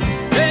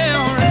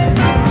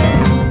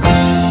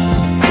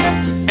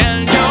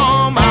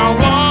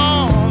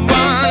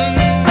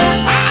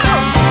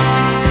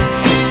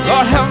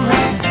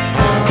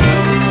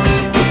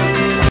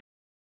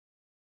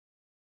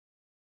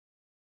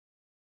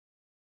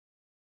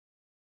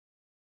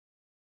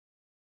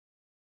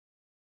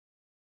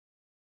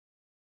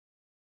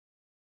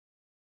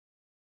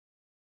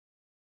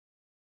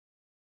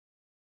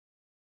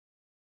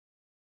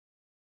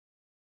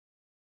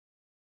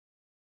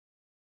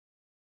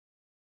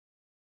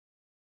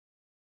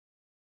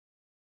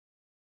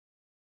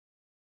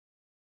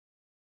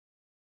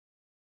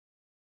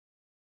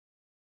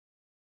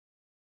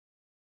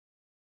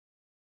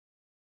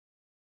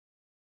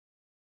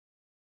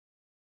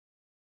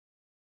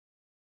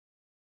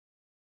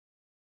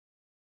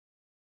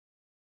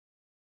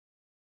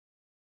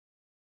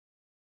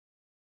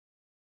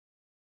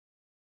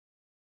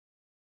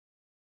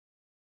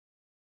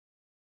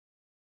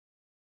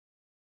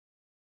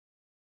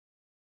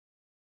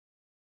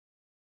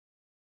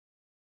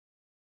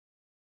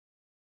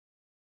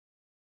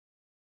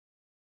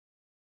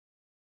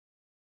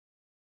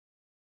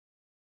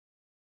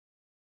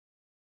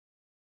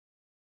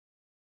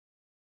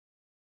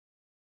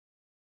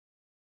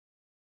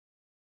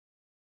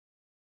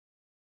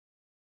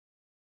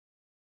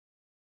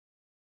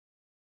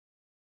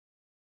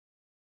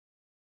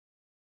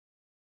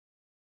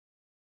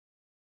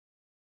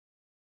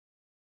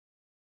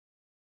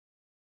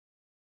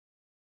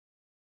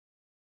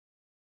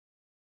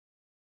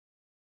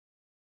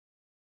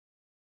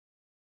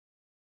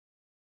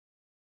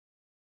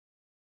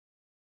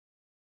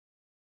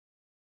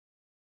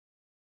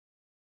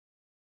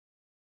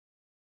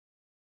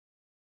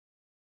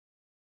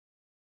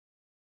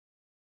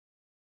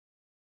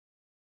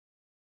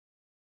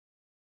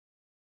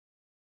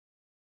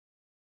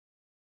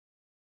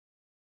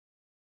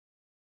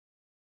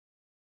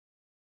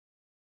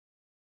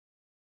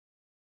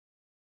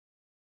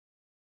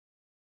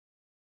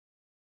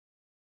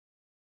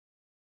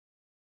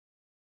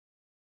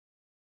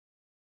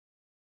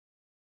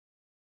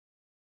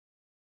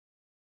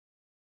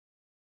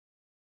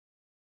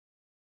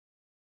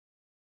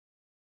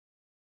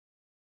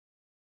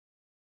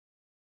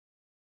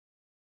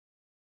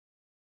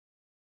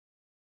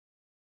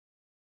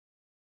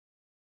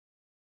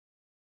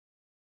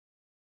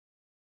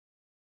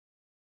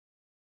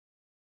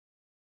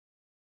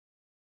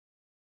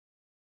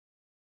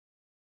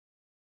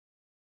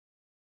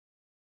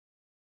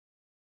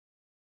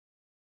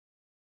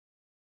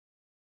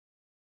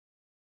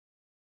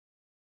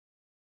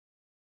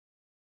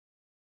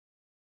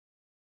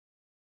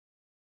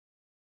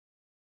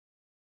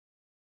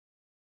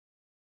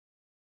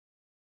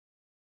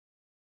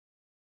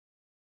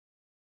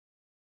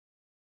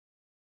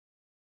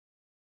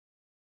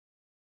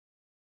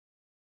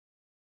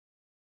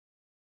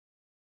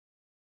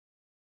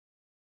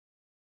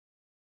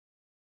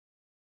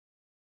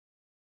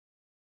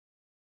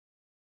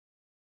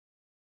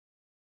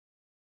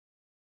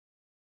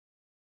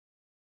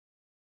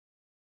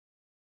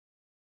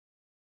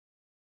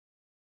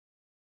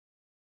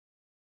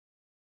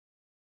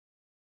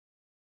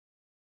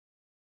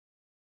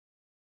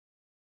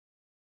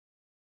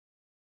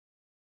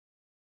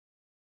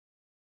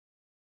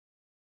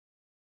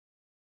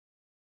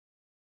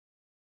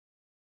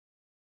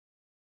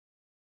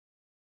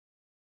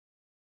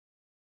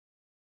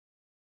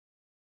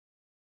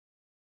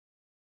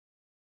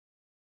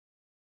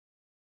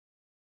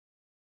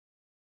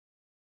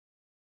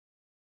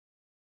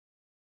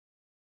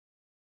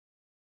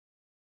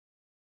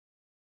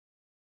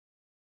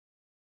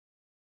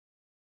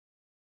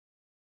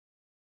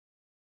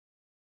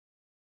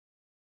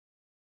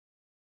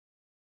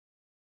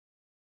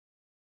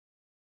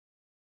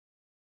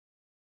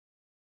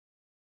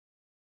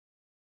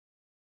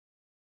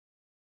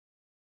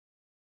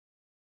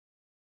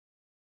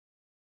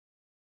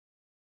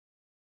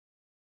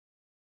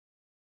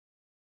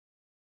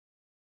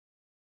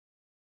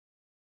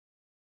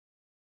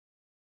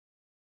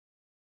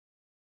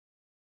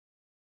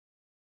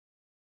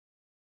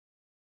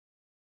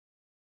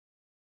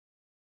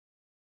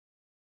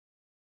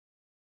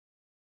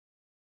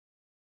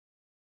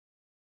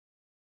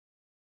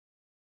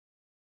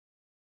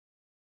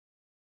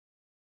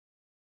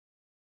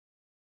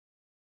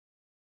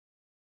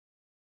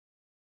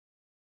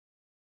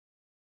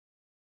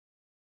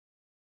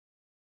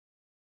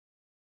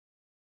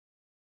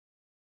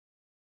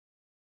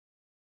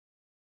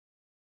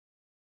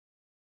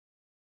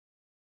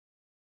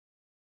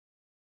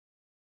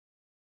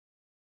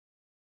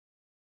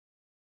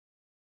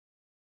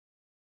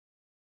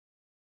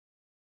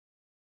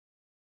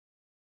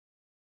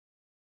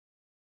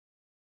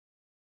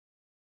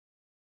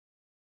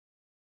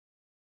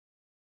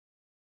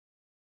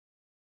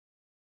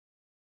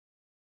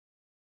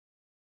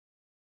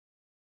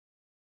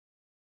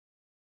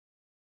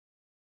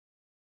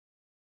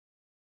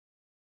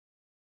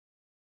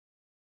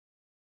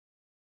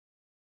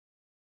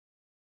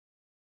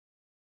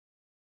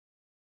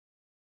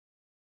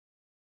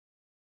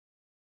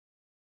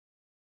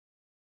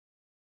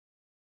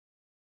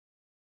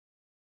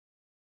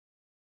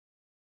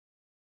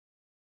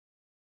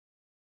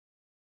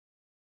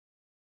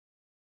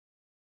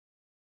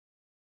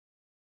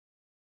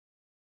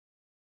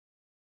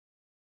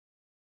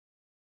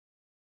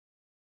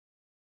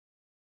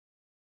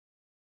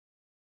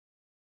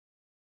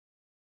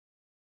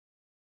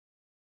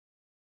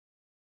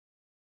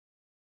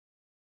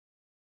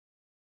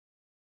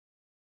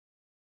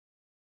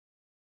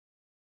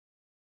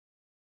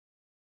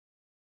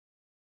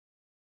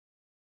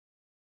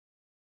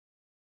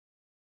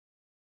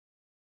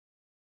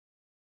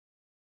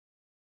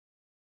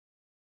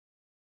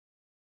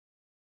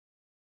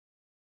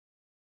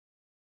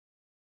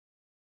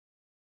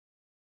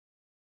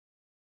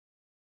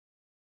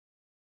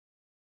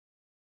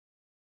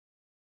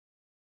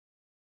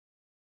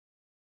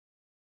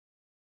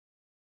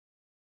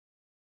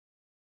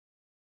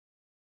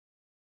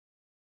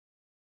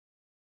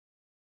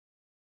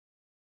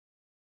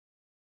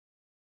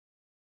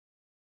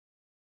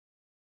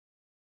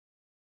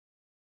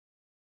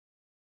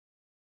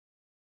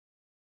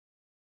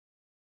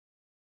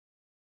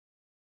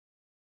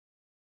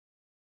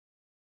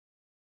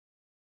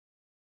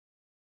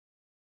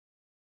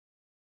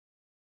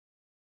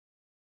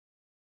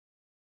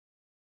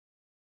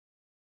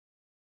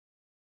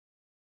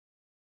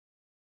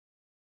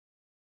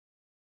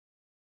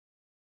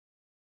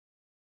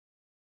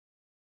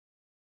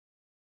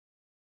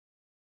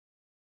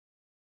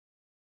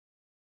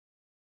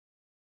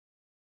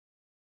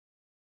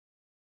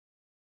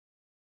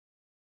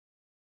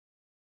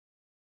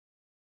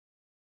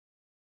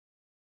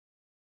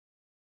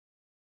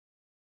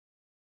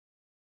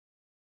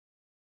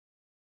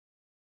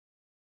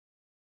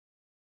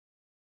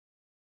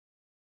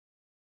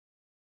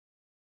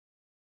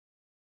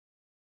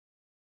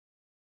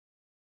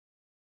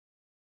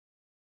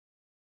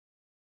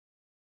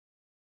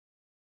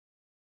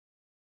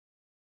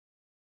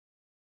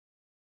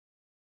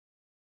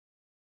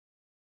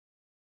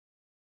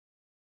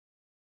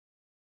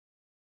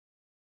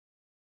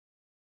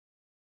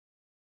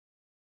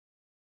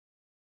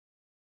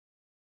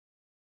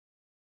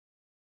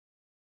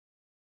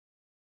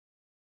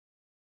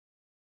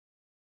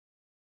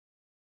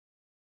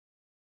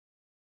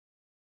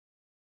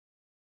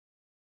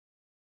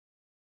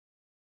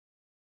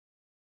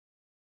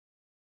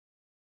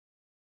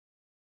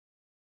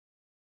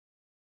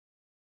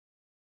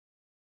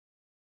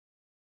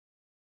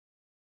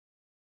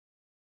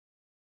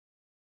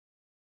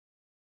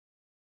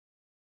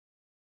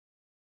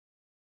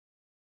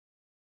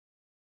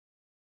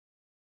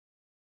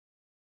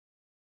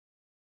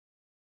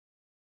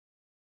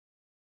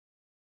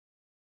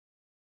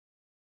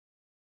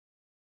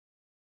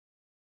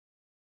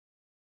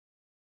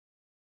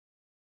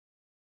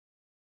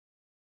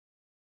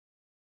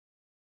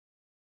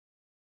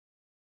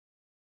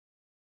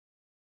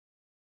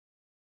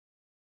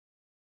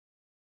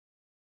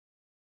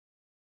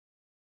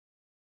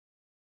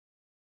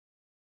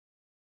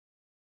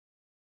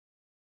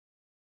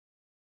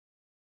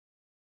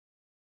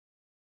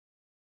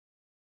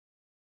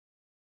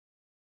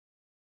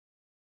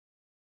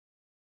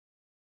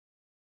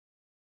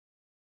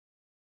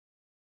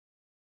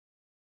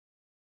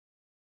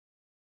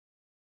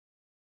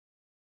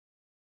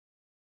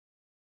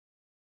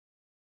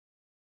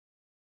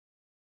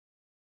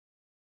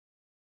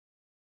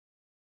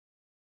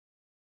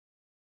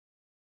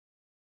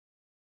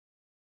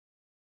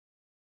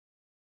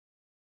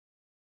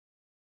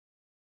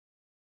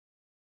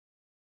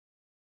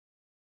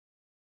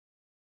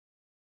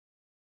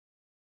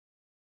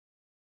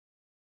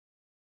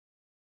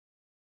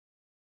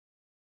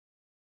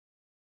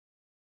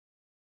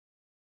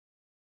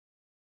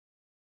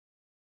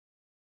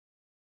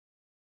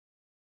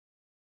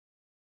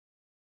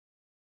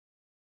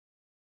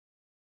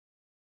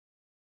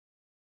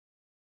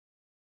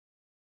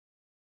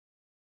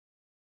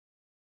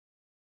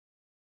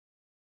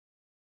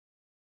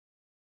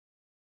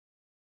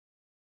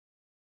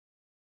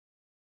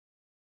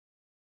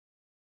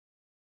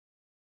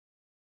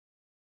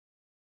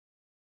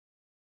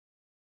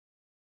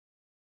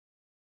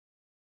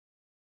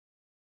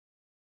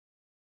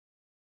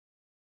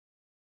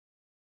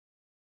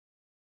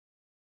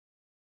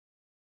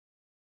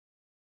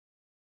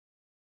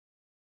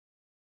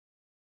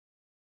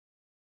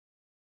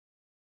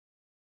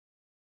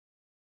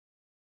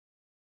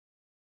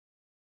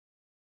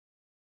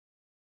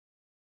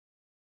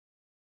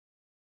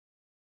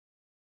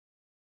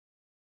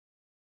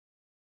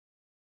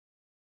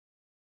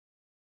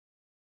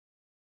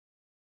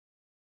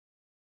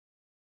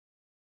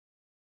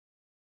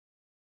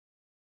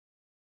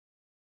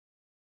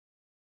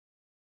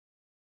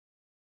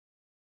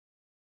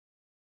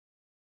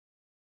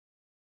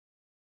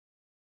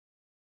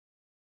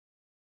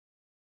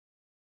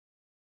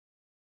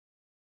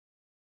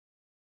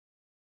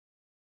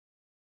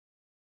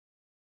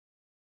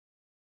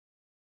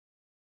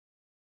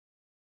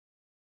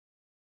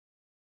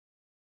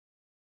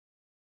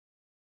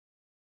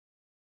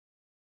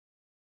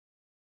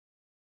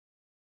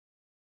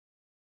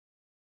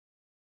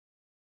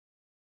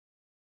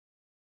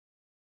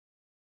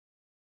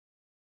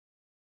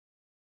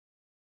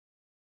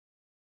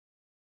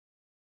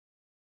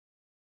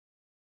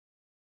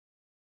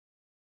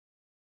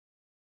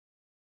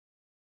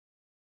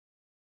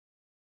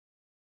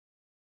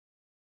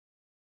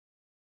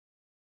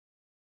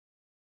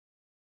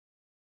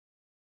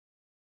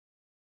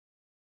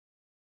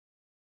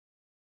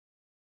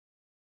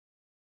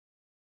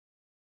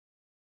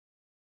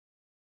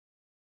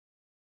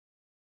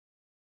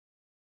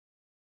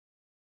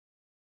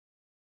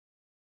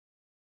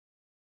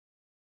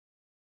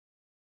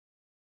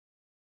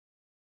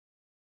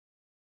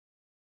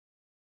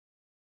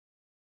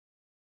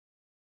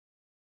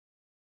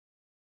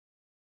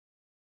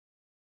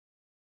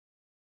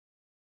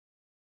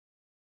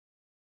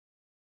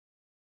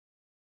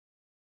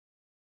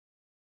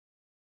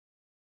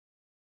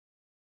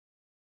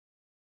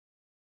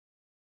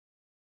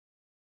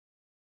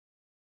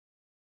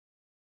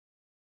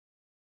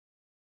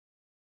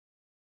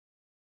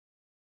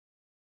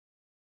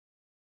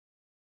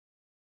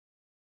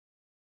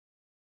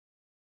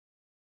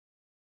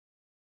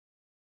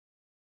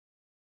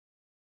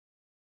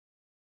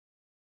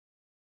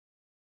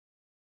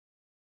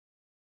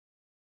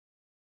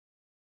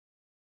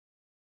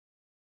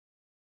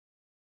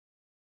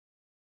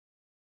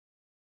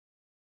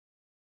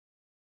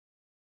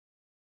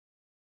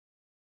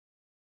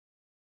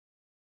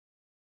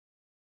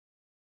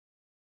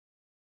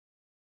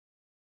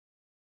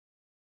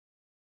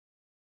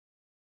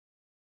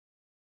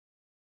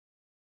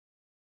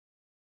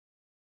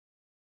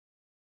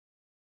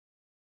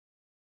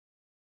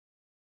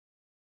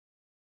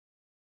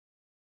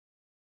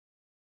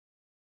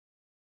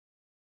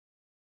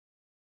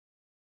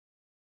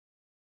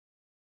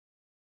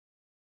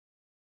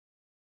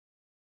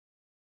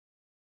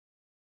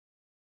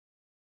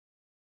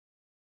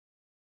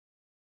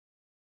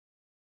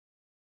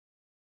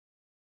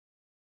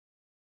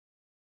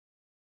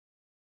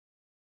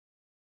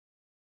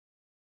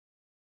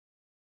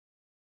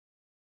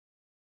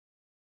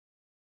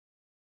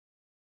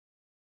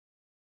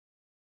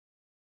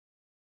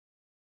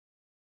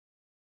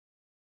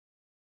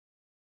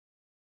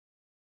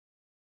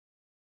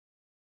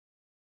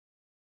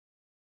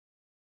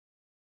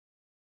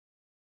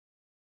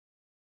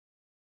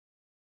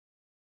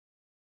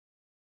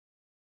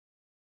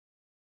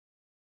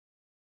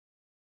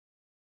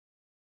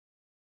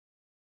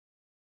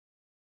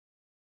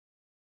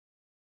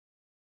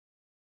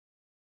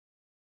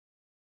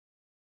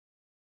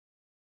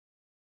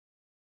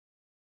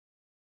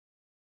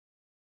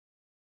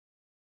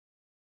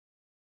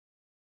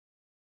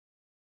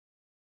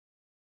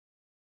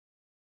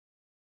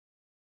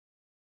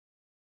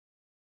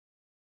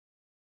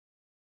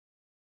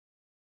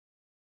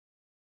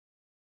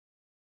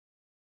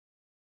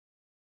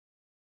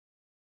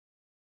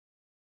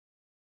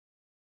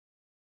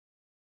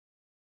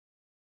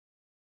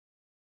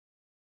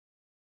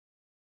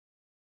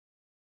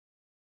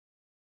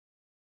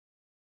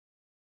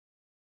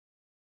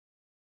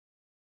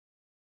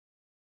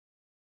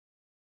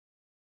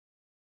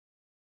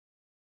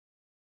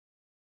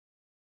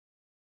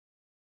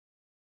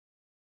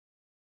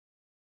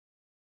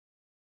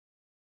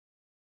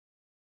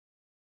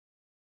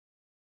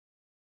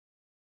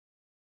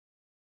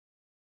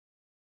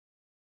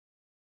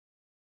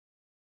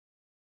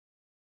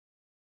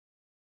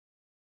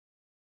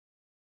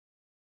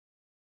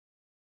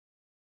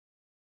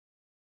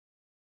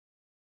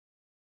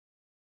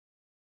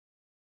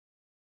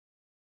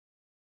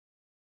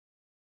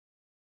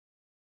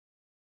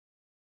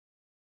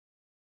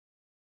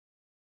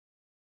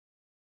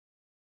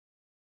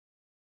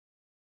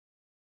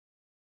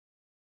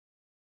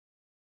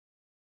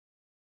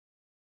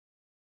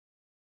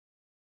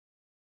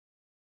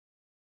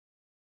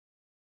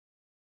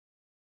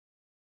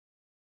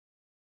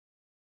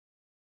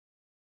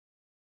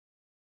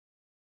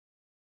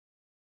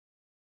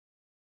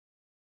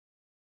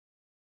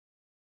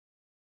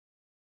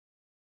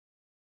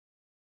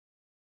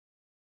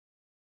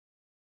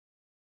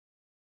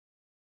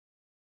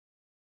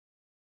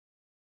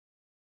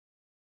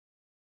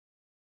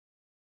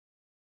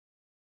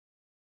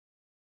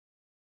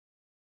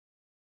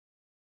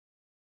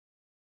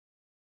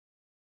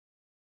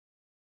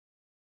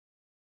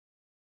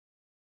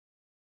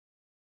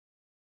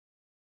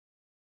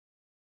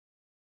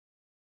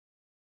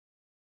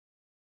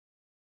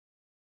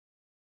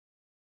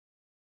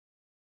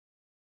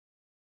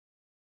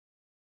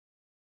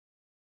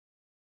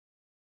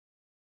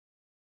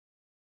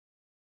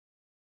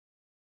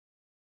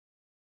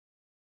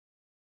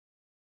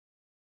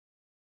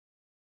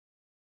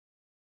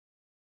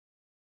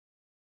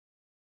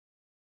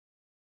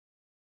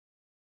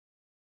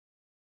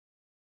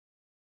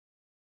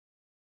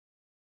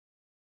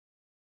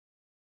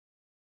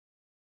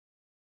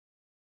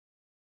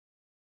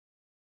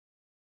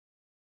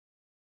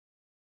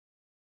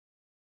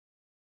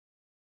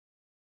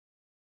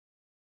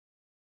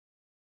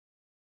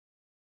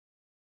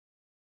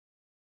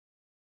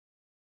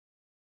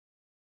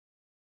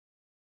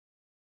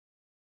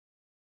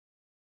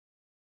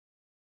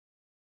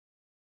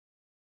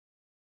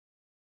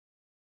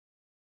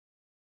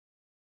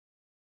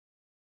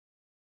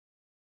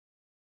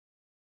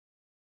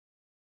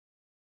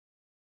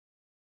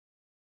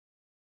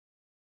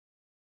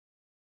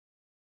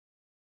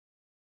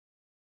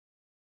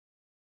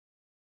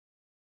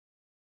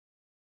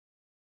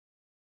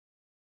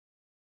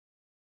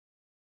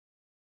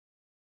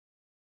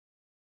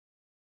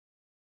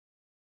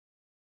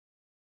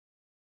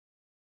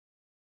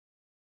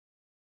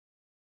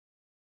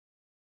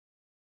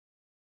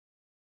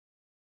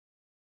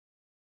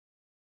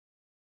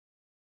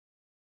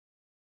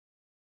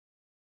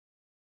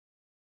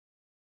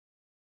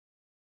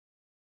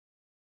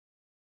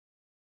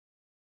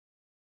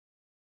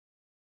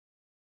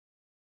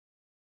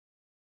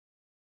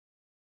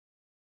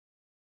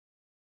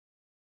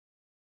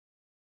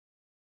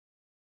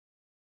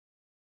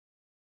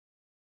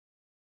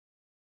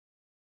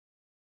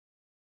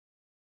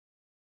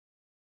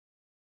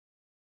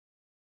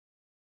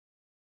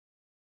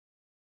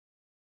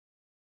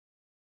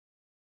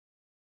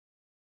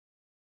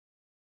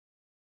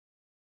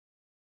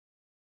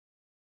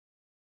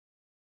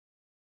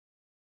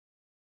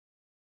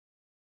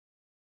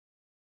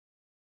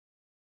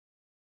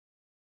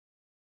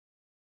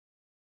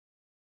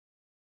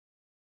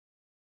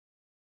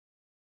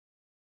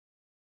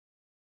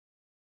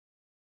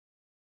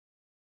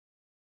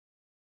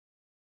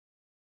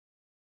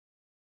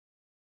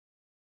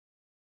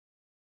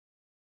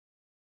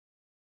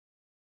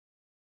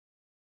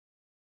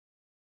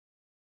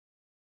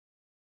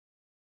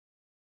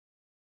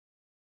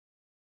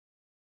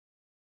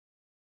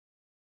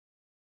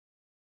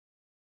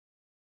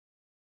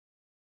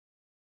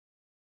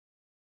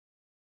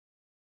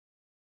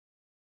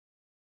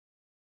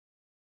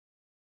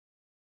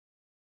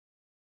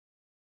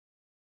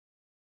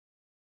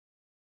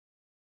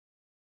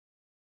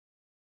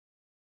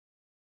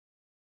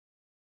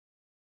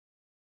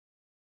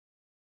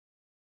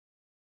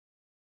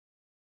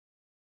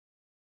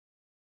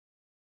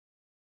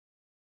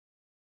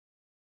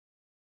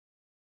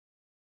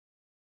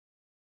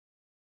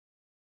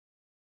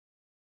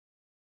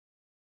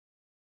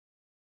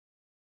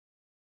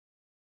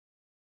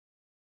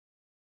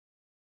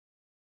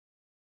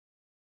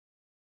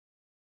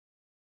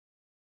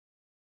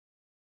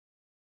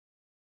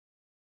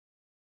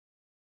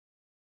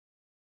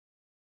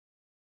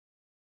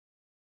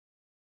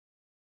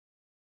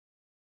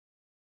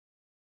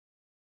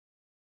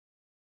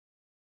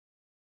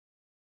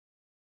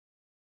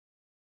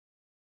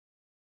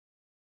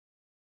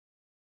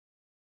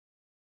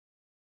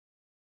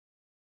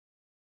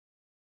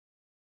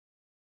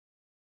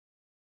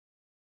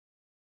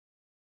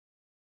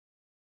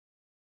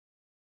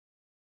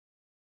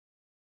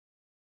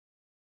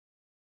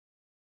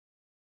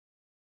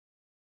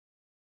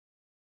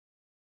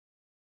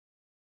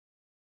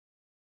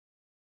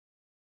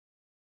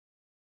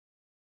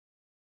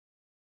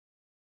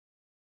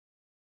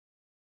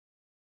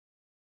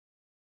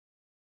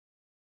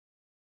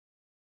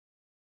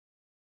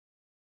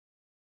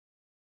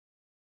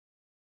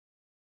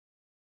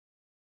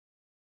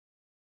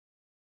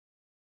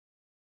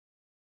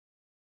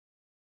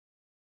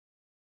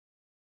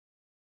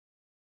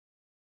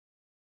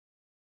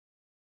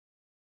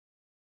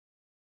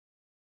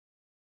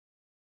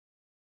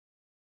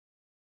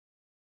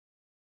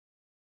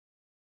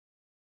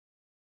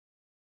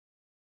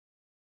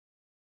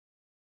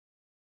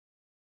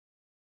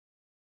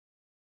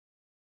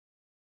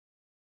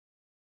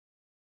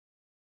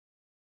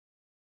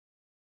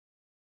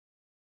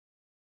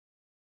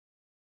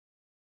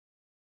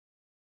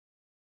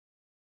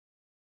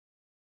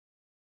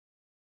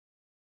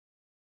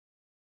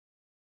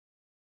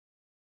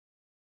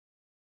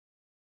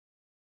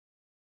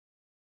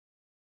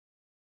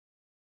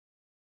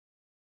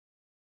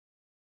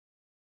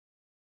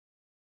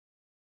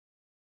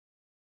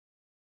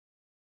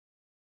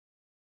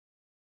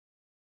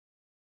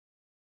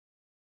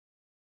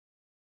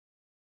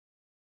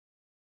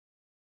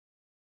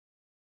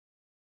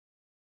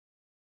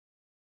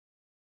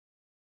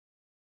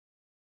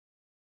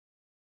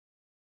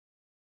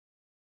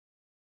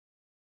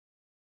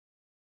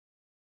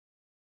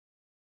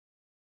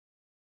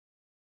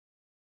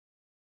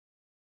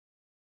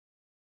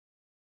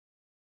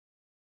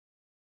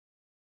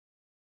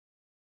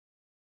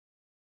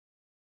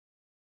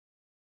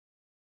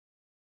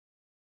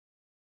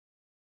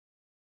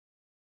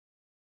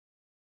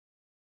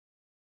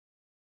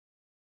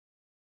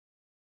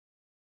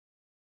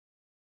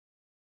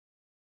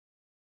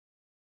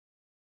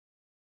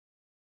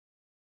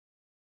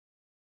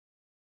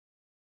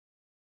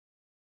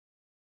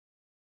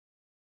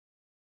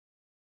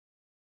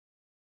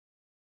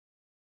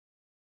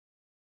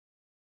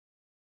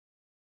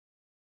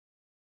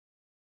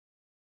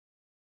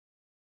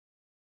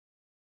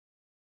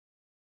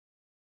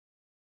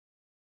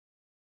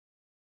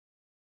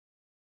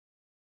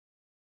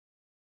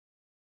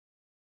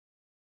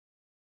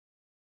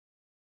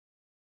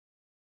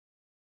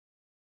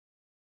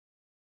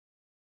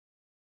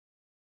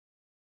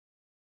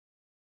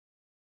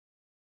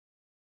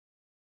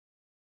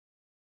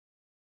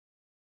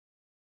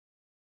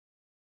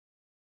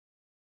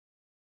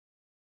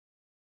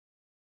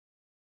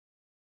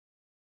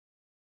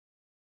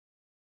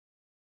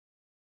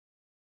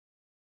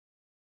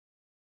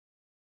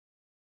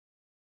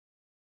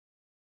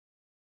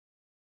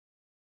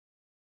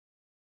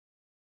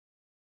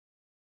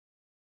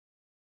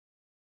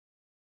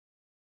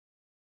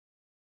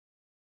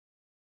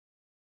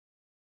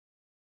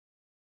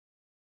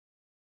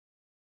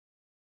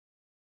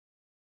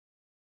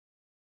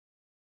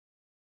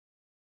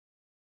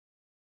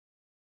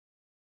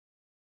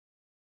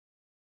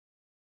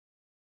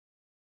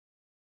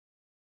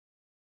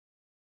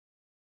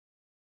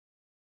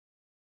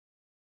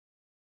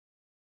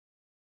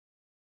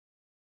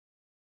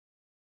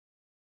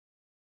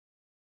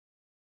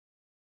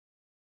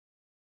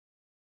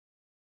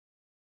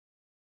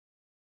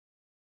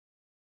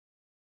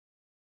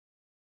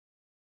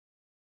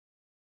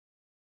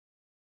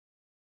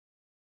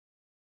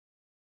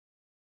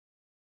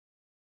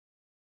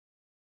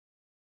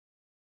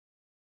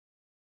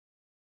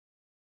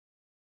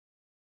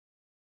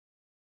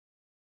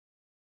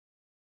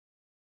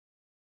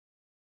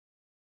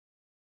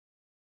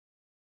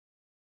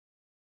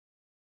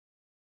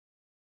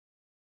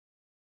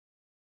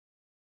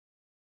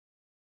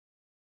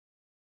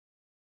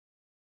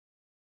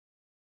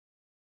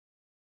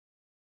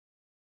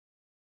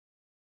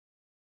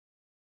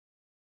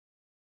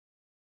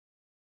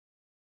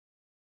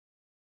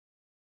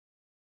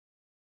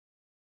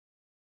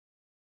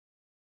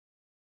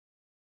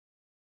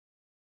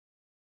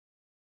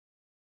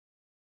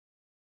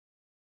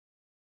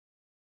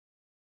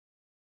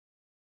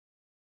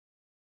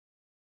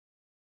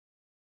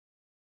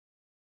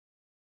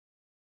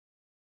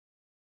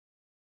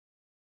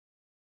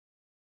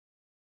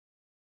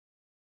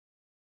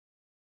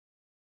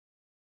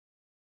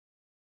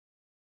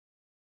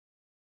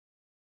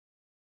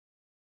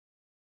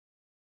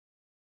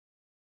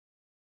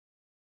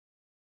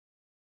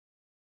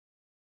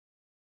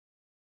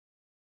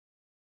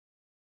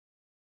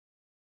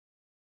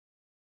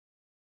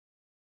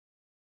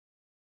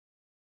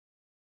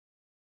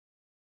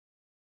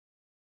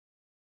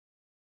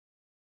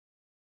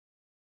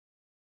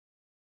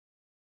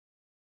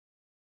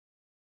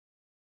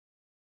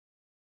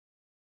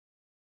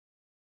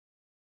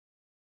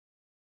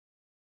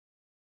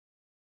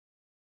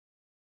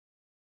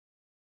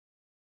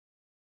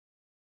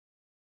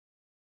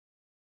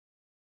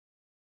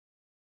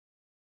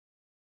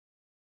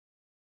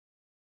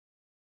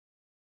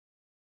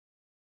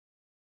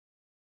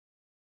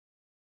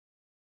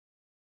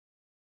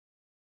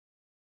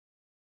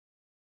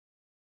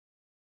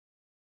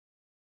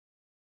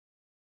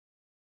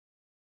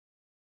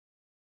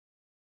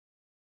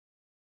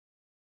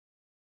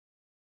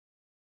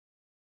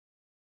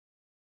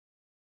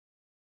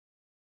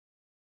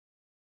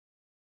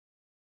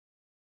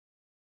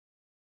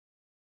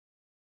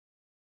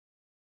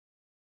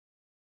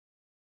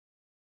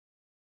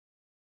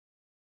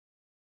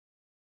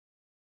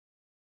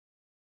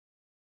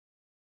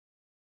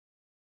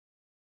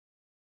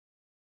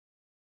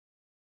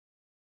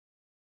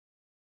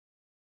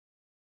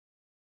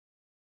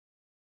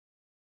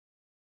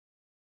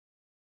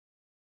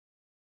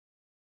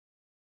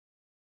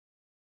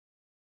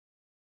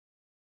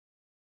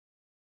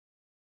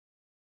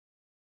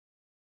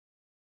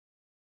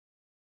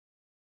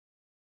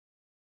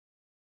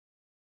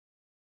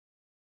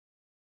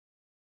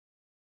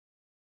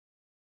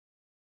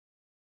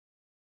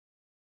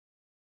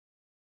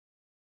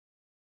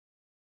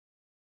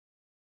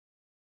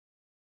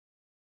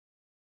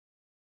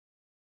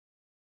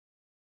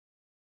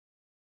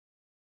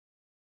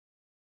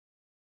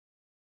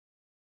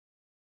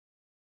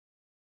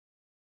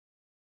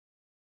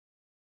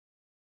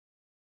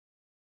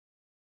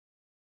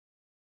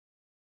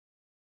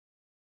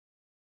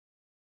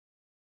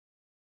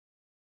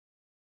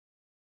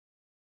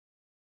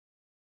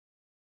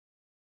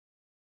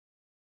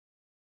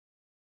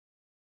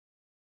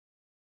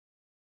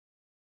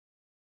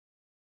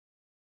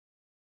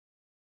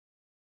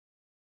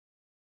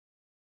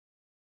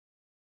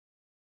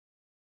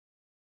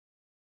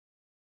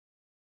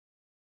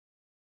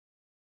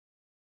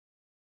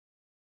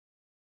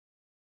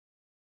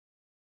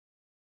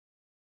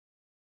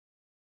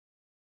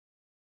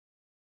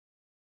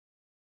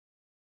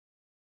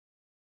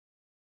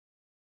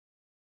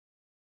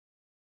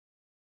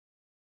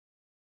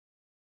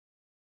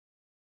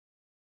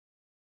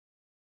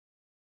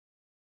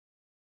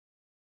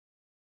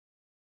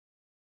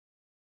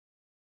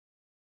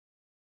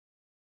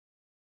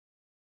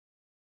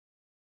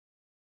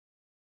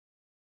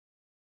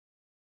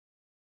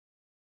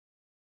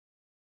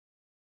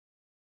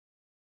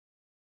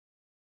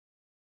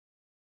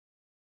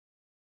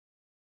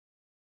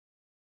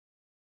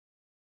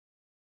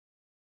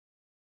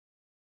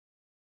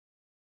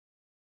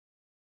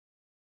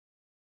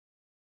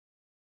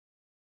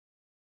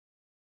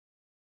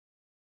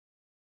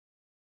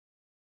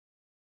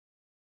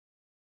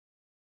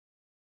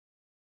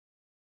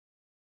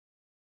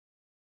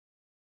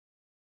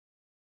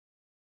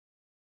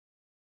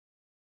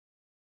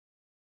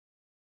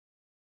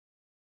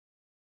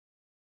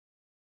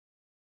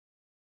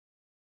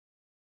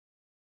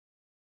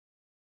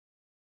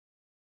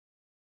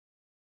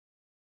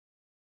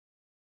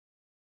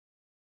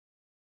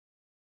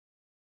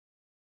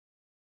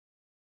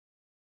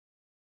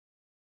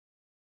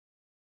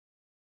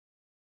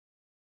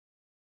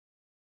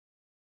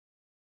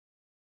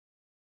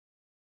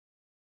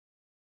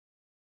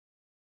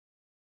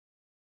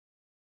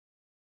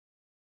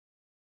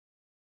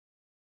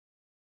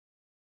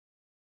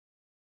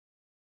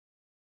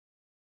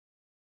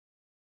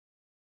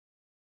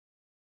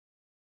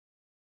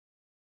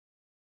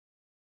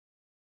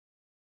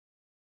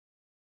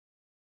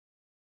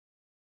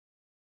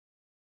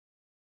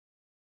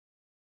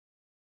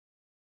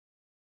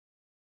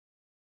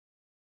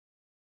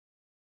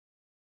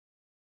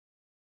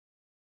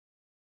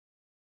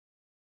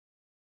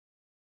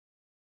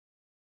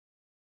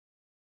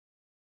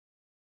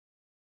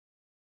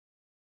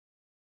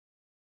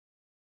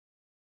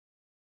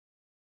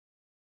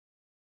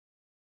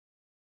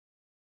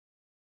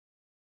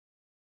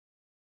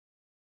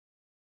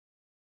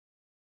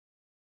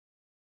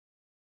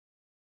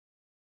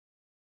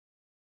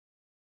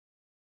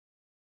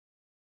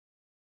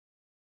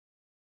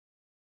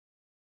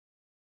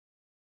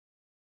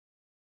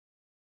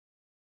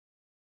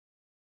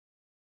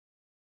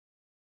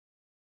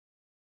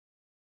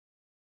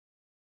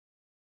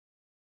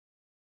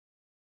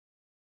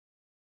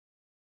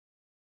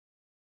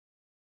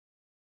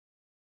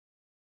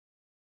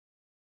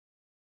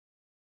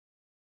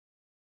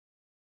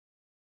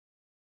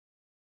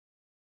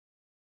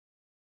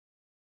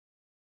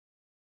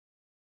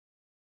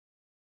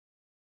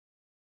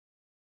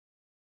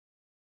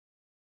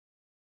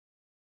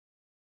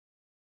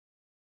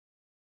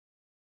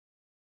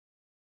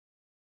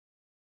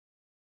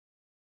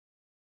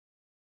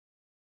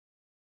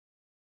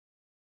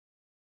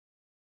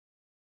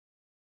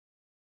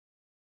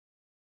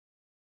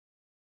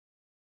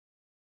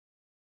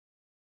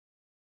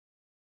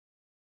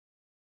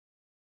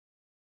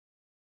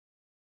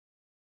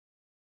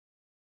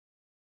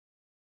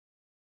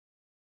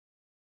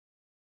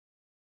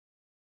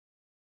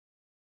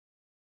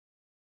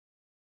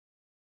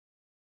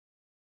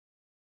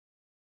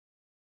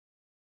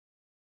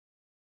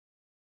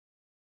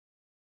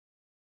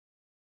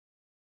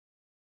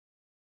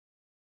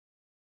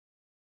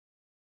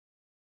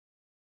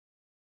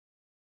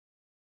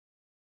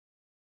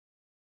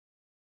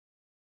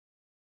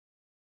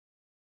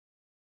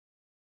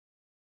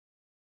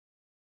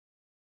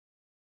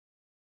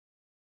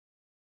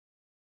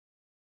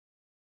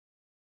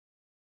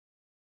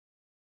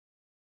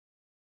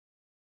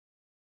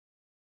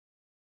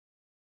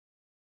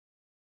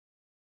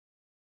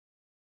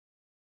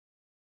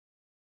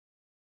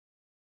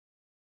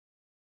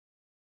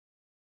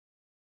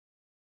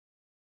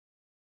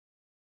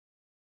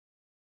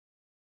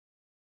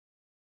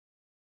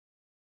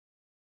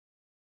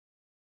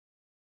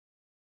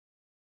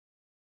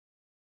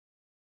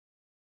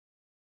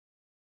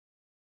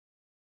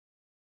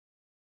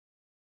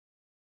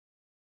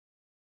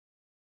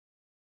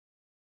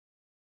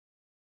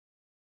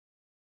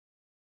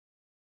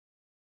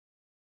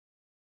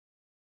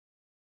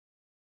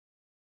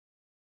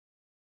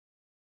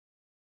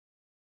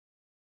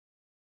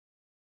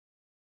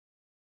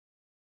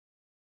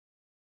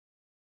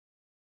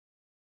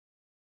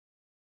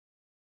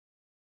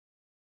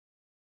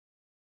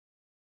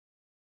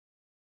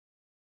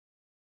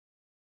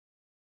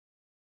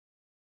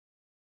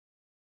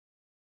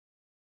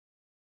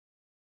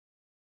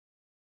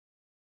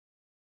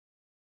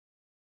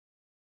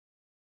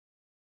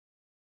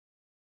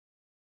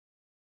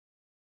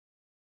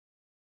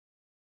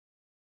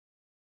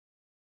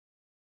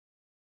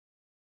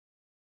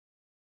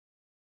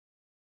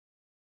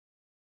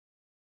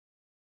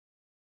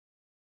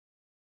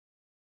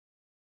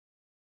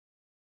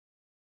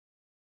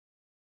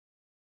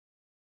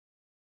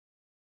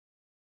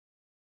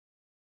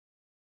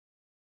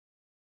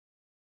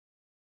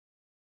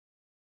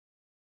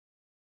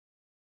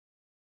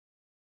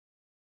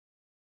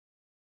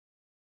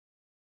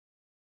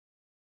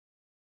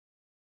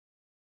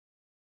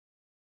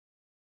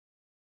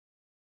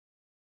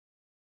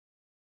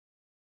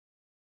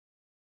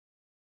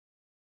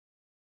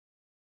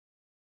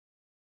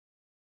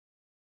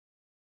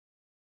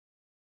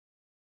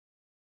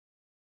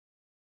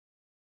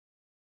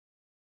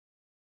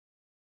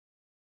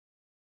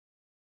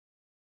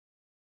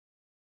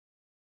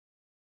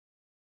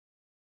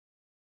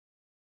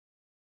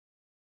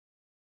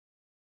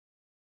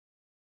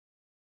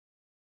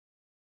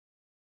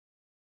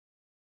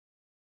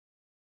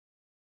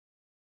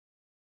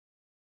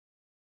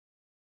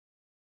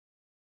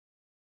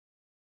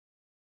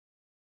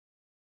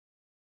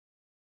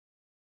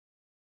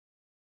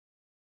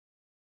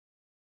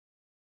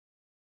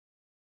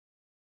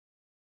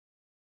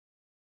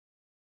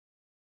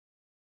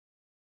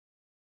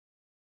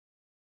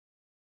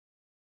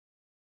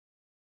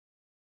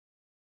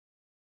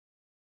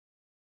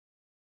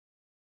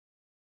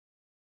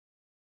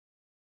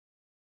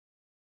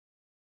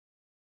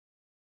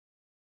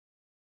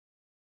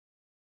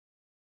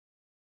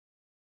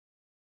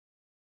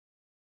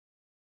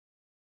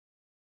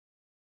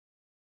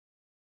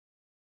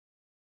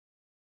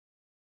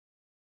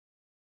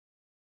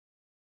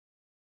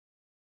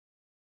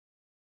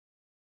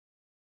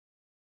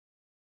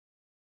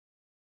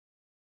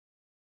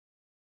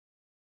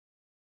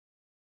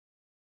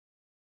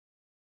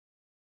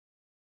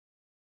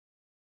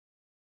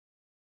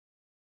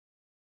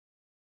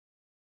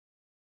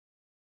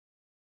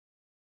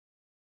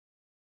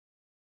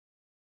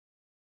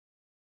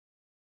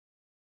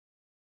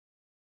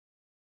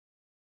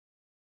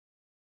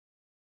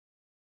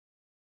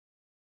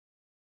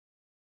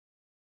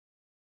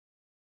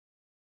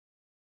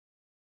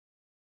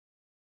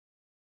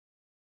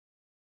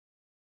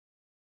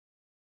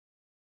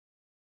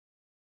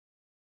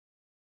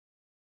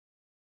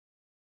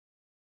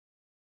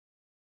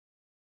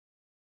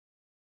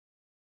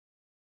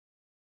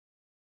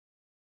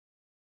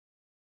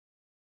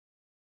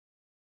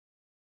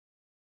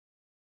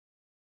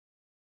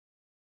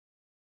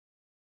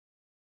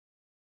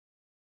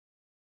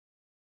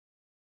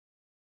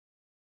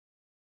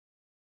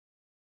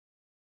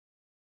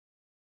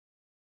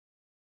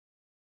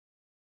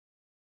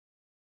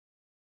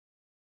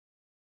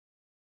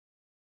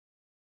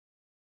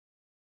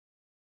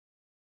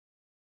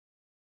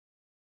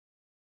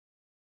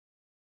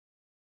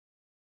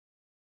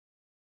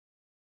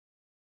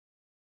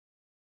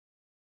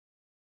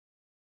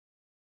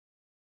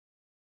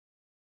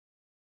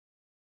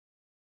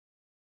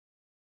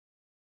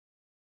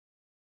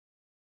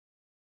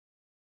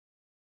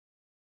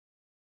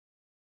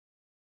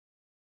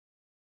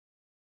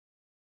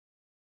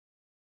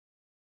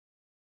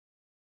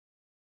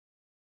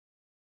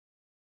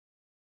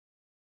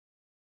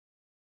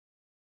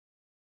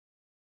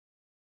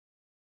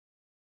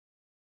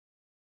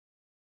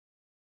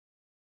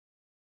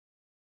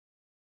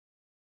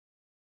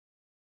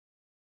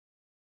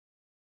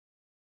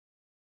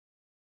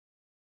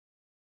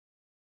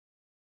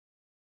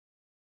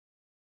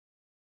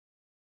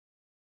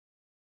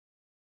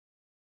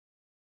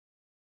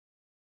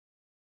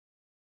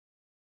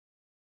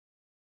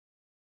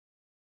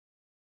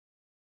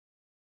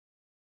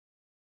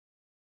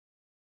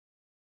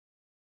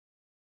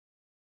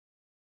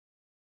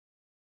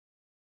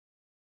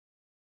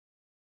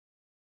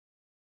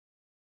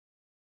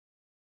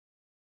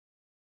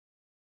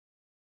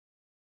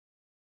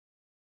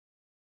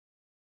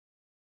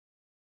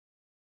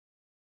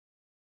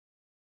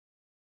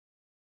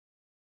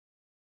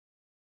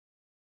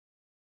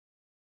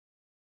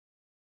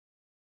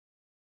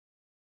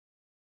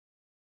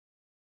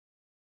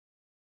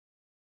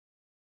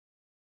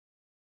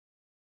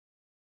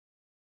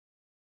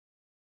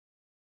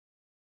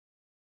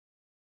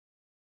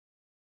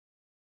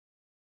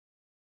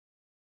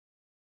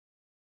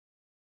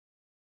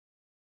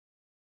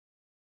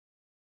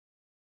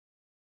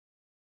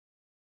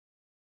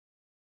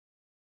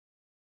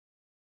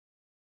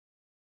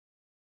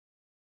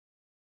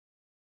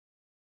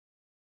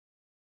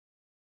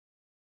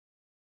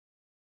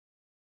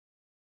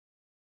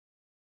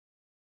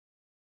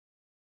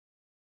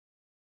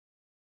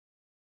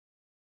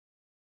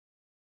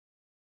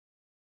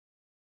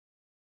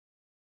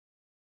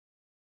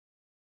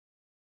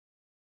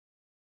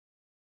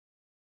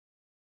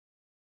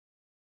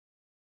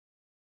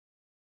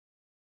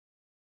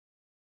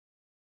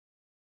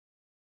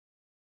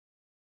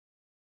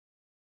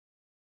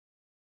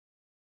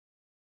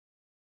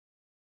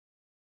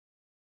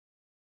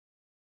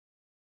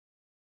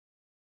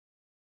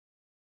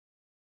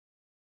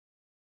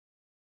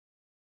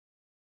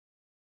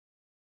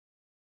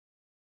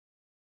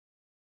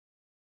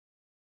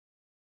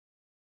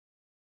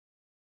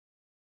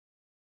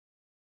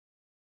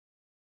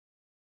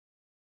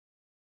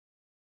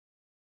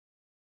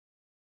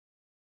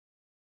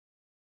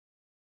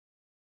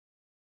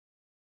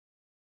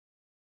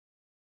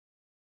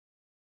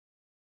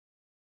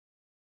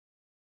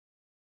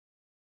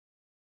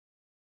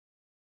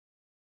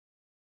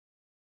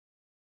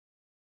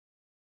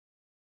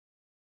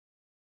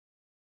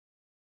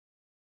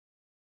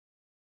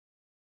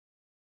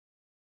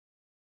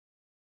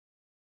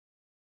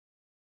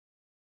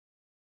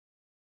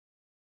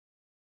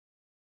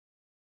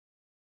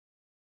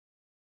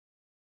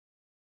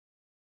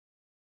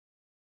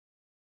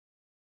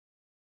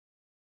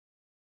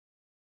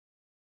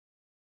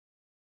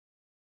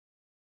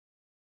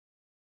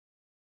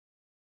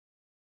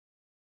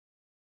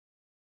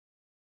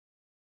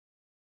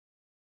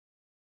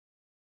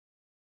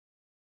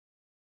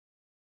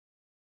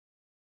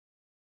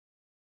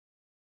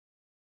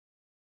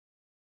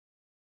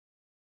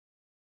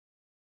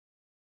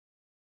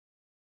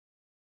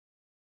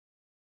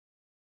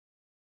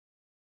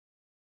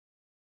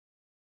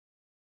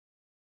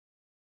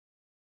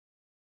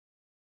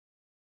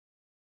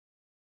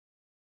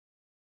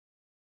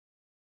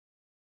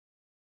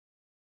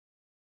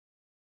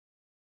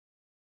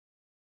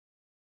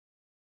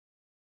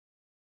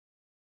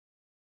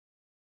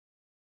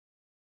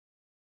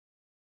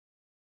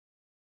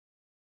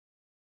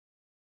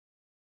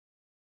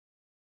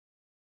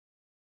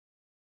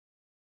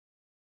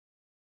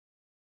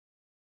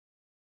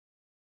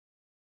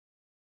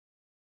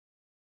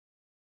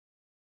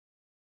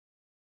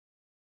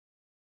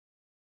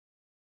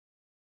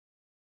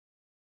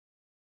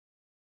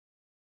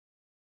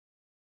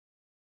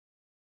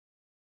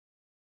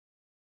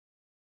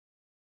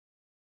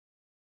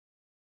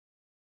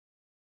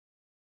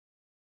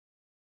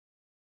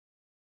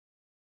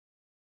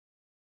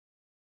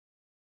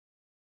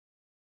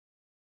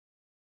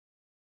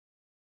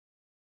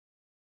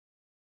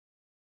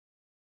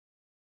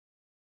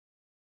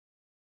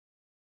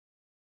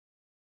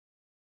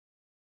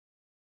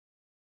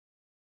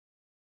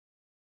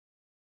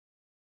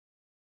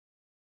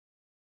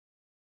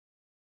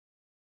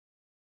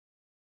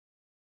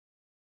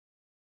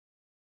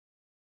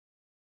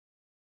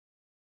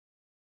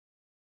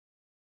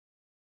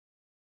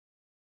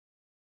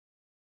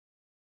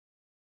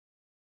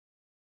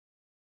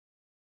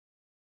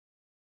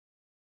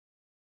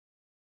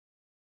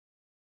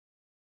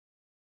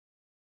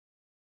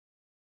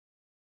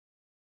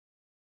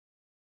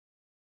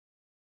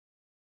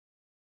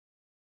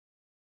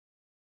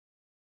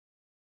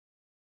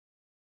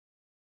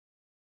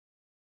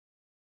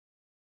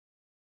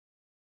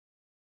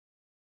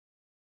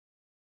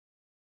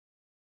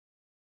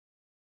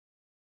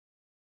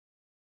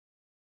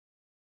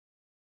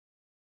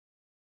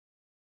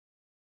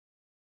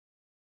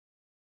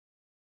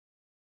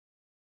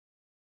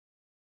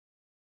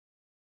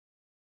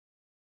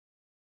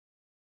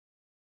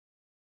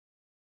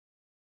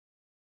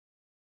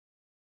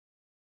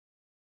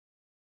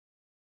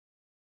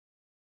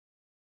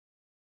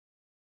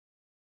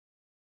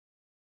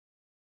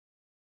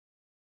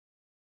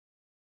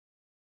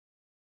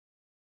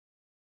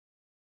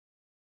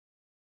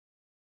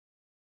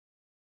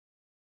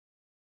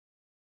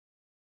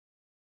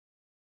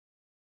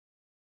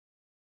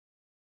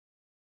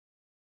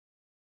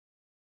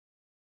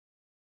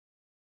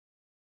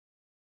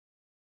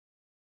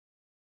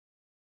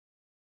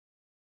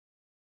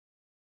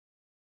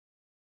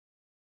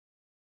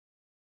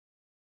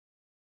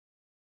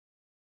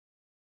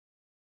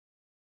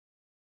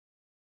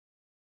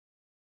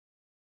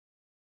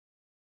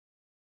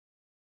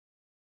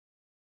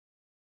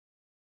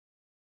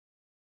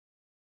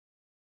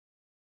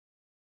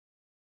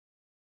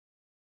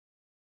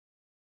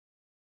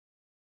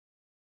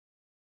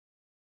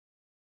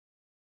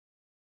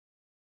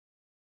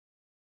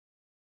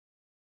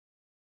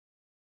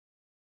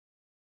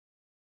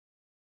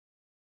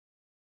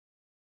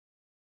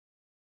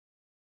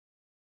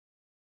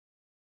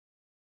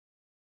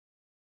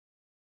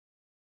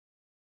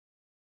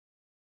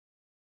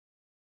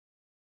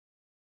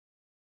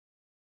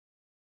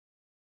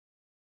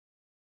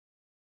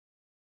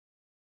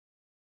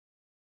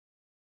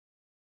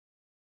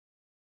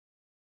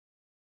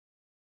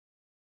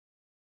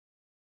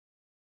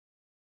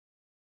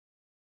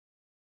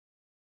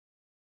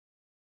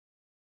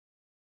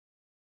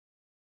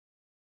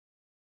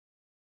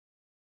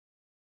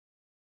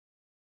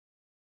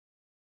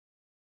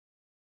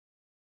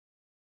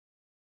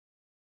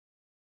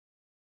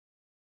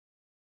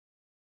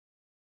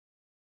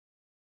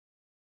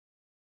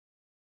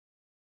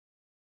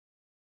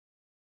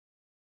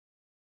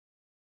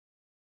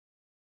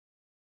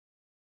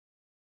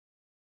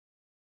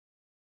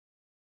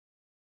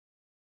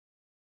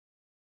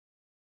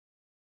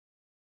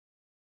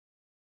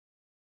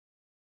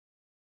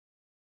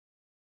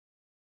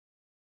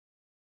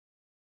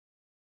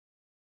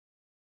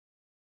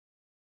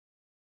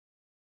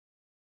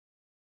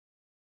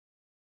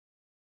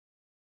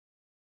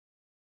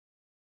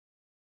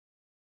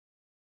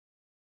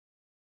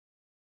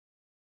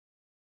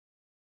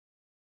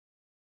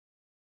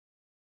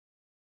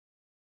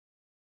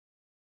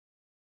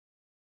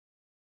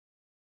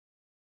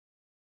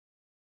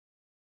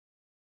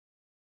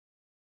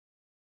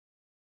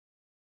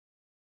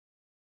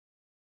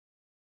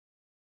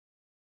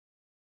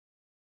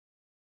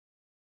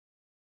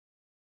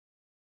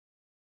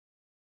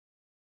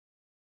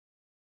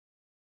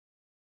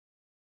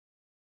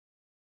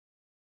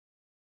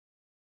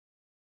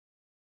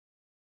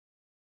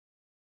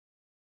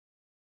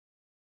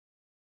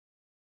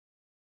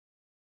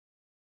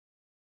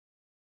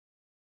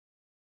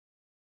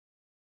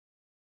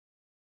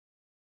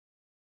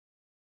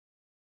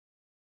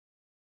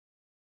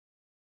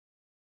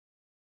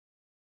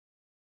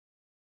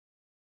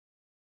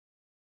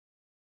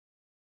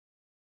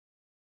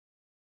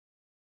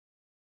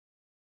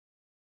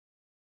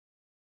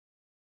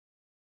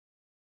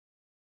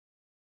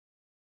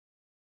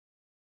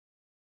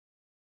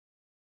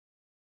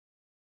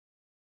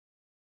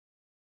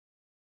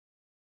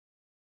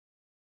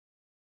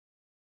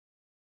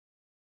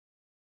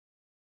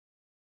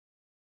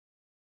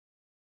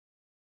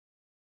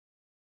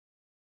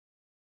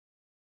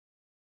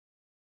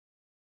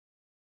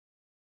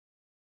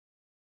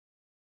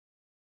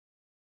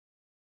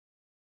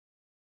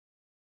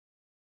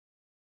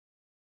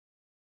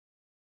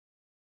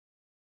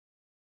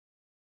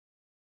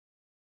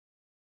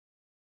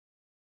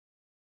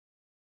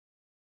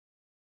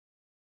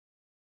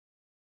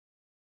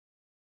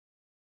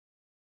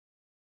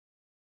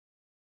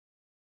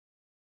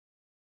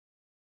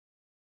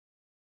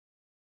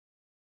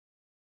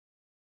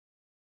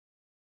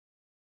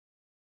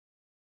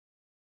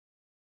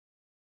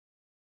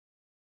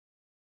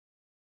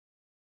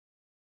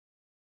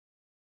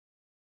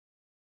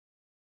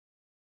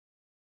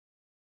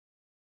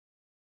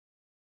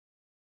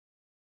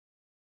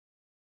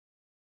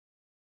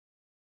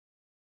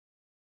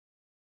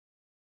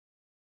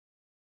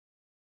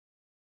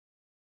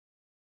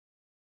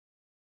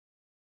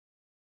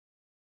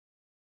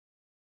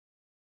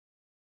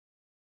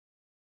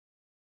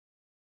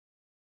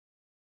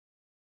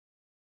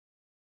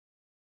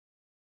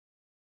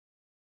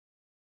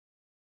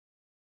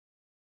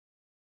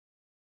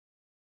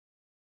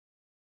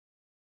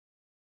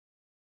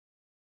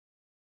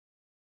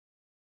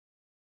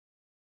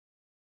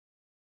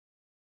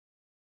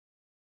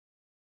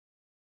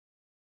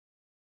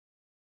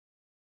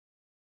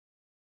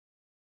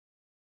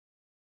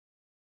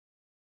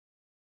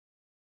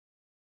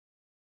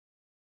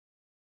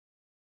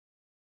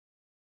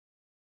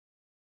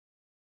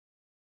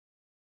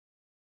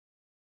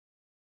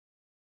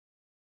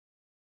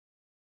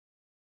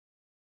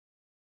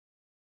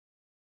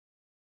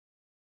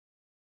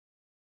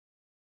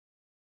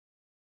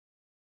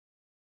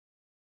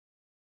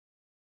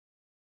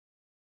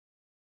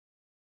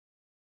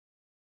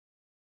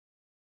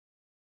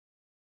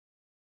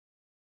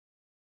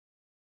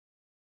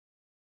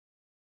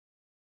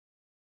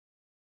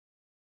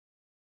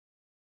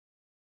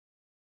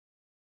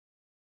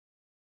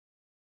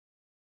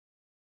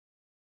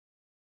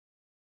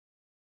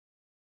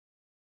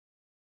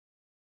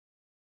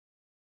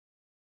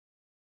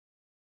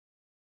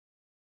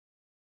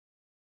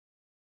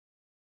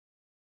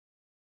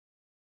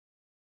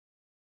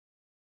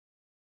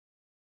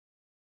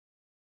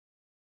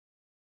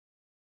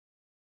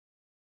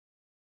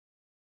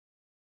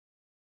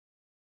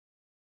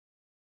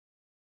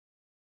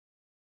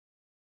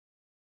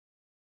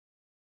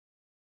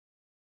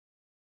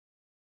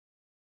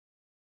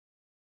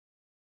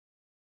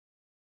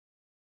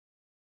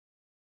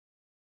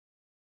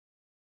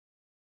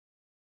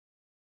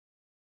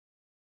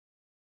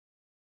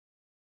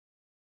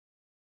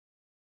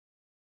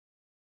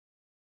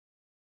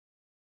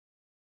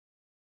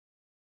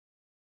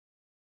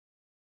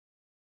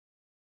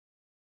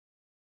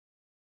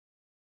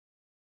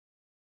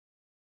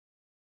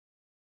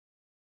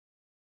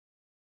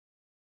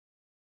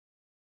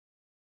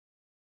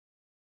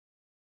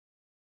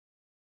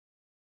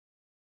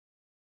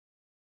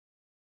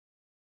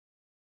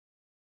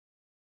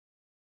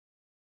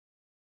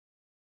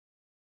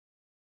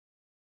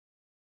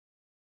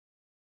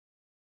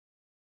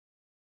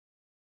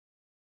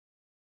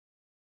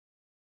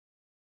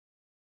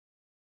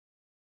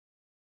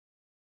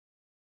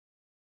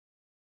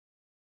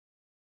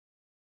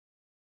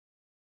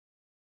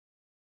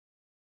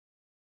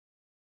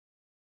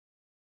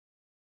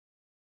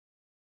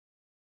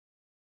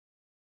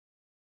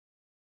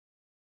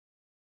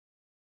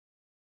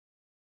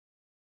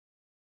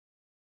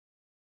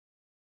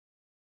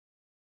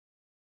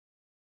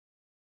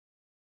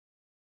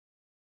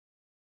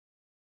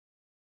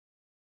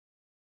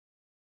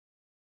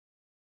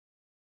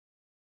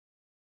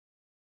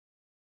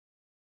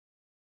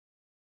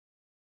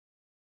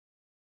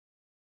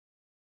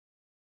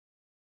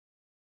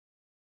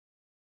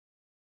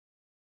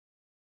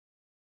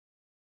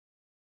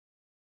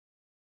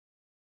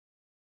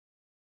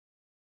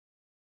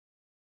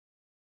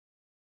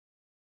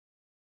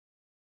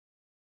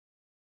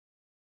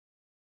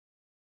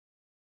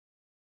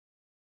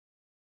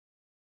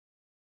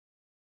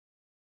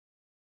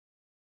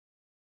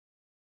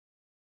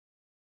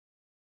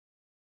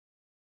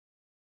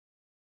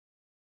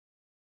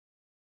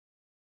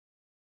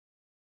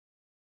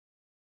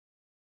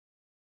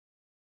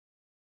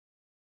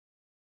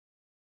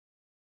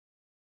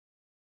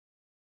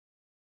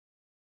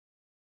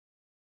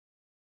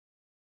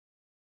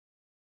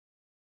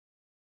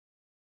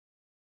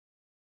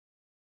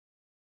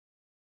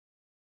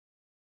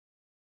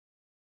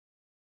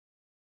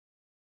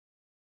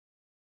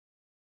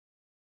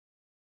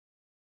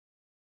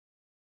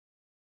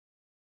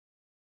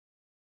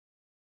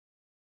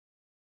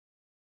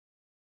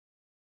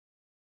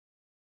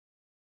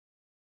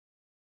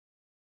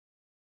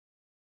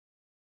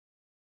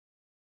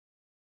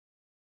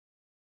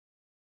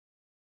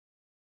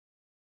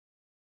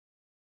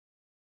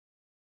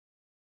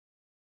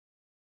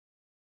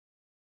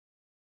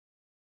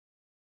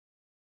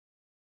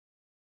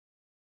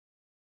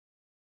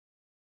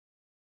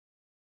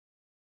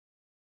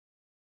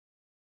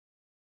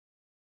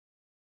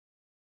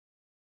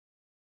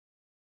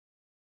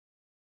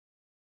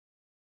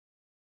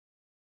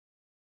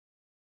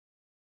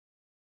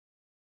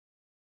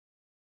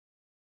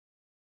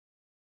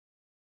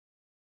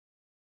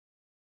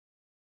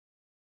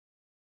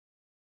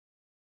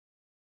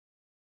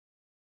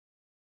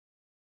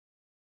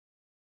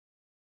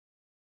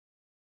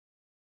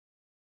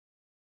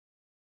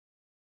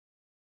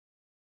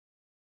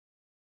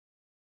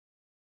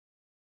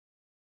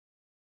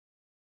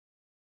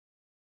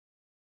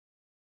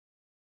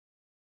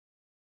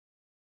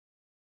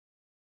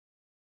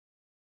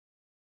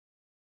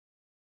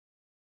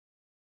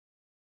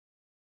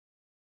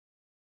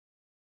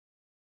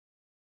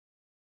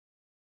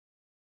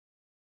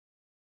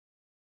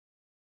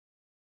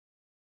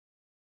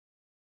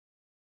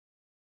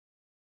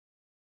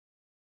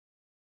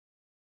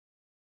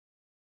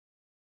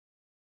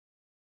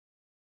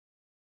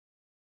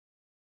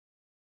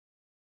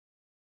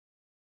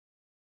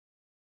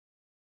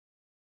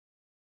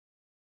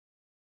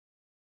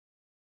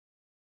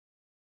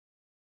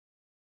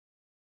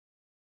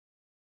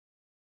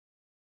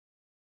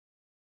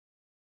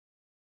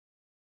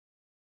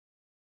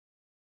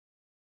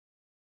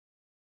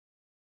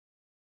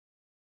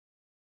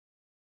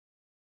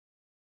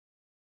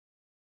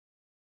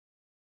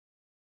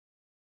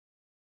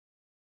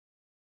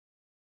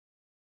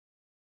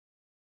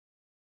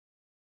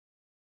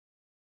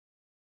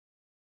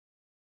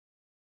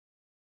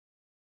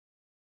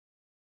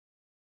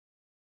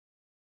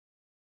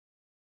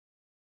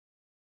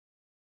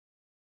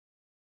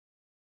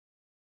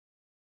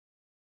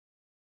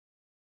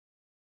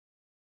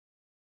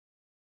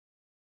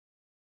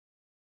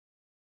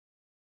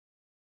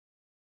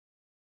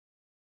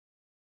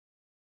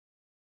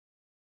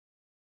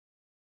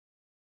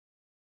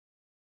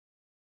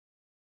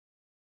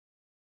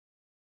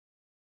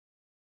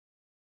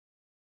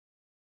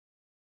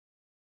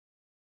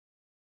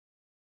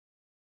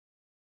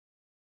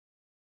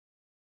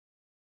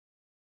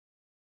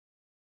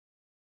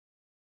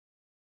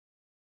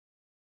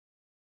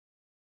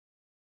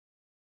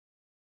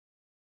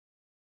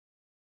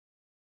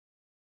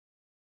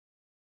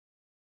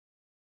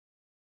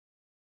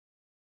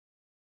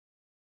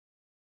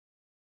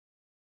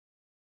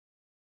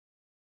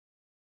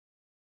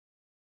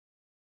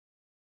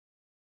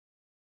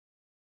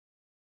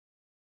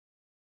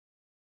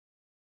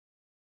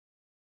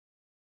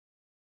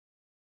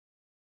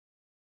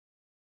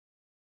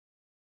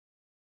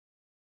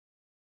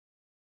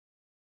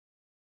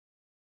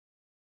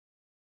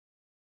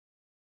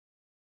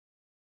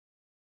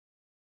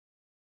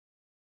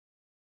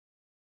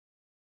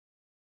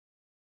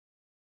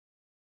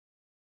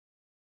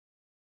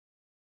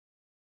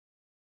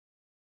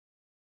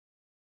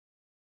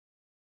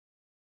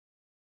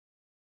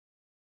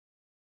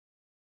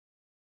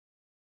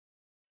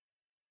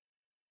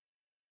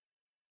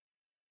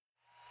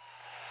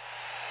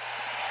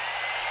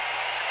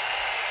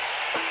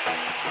 So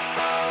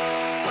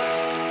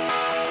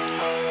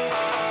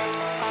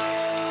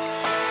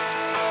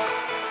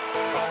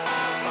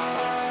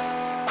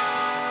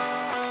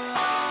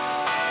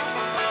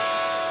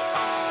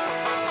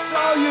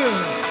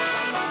yeah.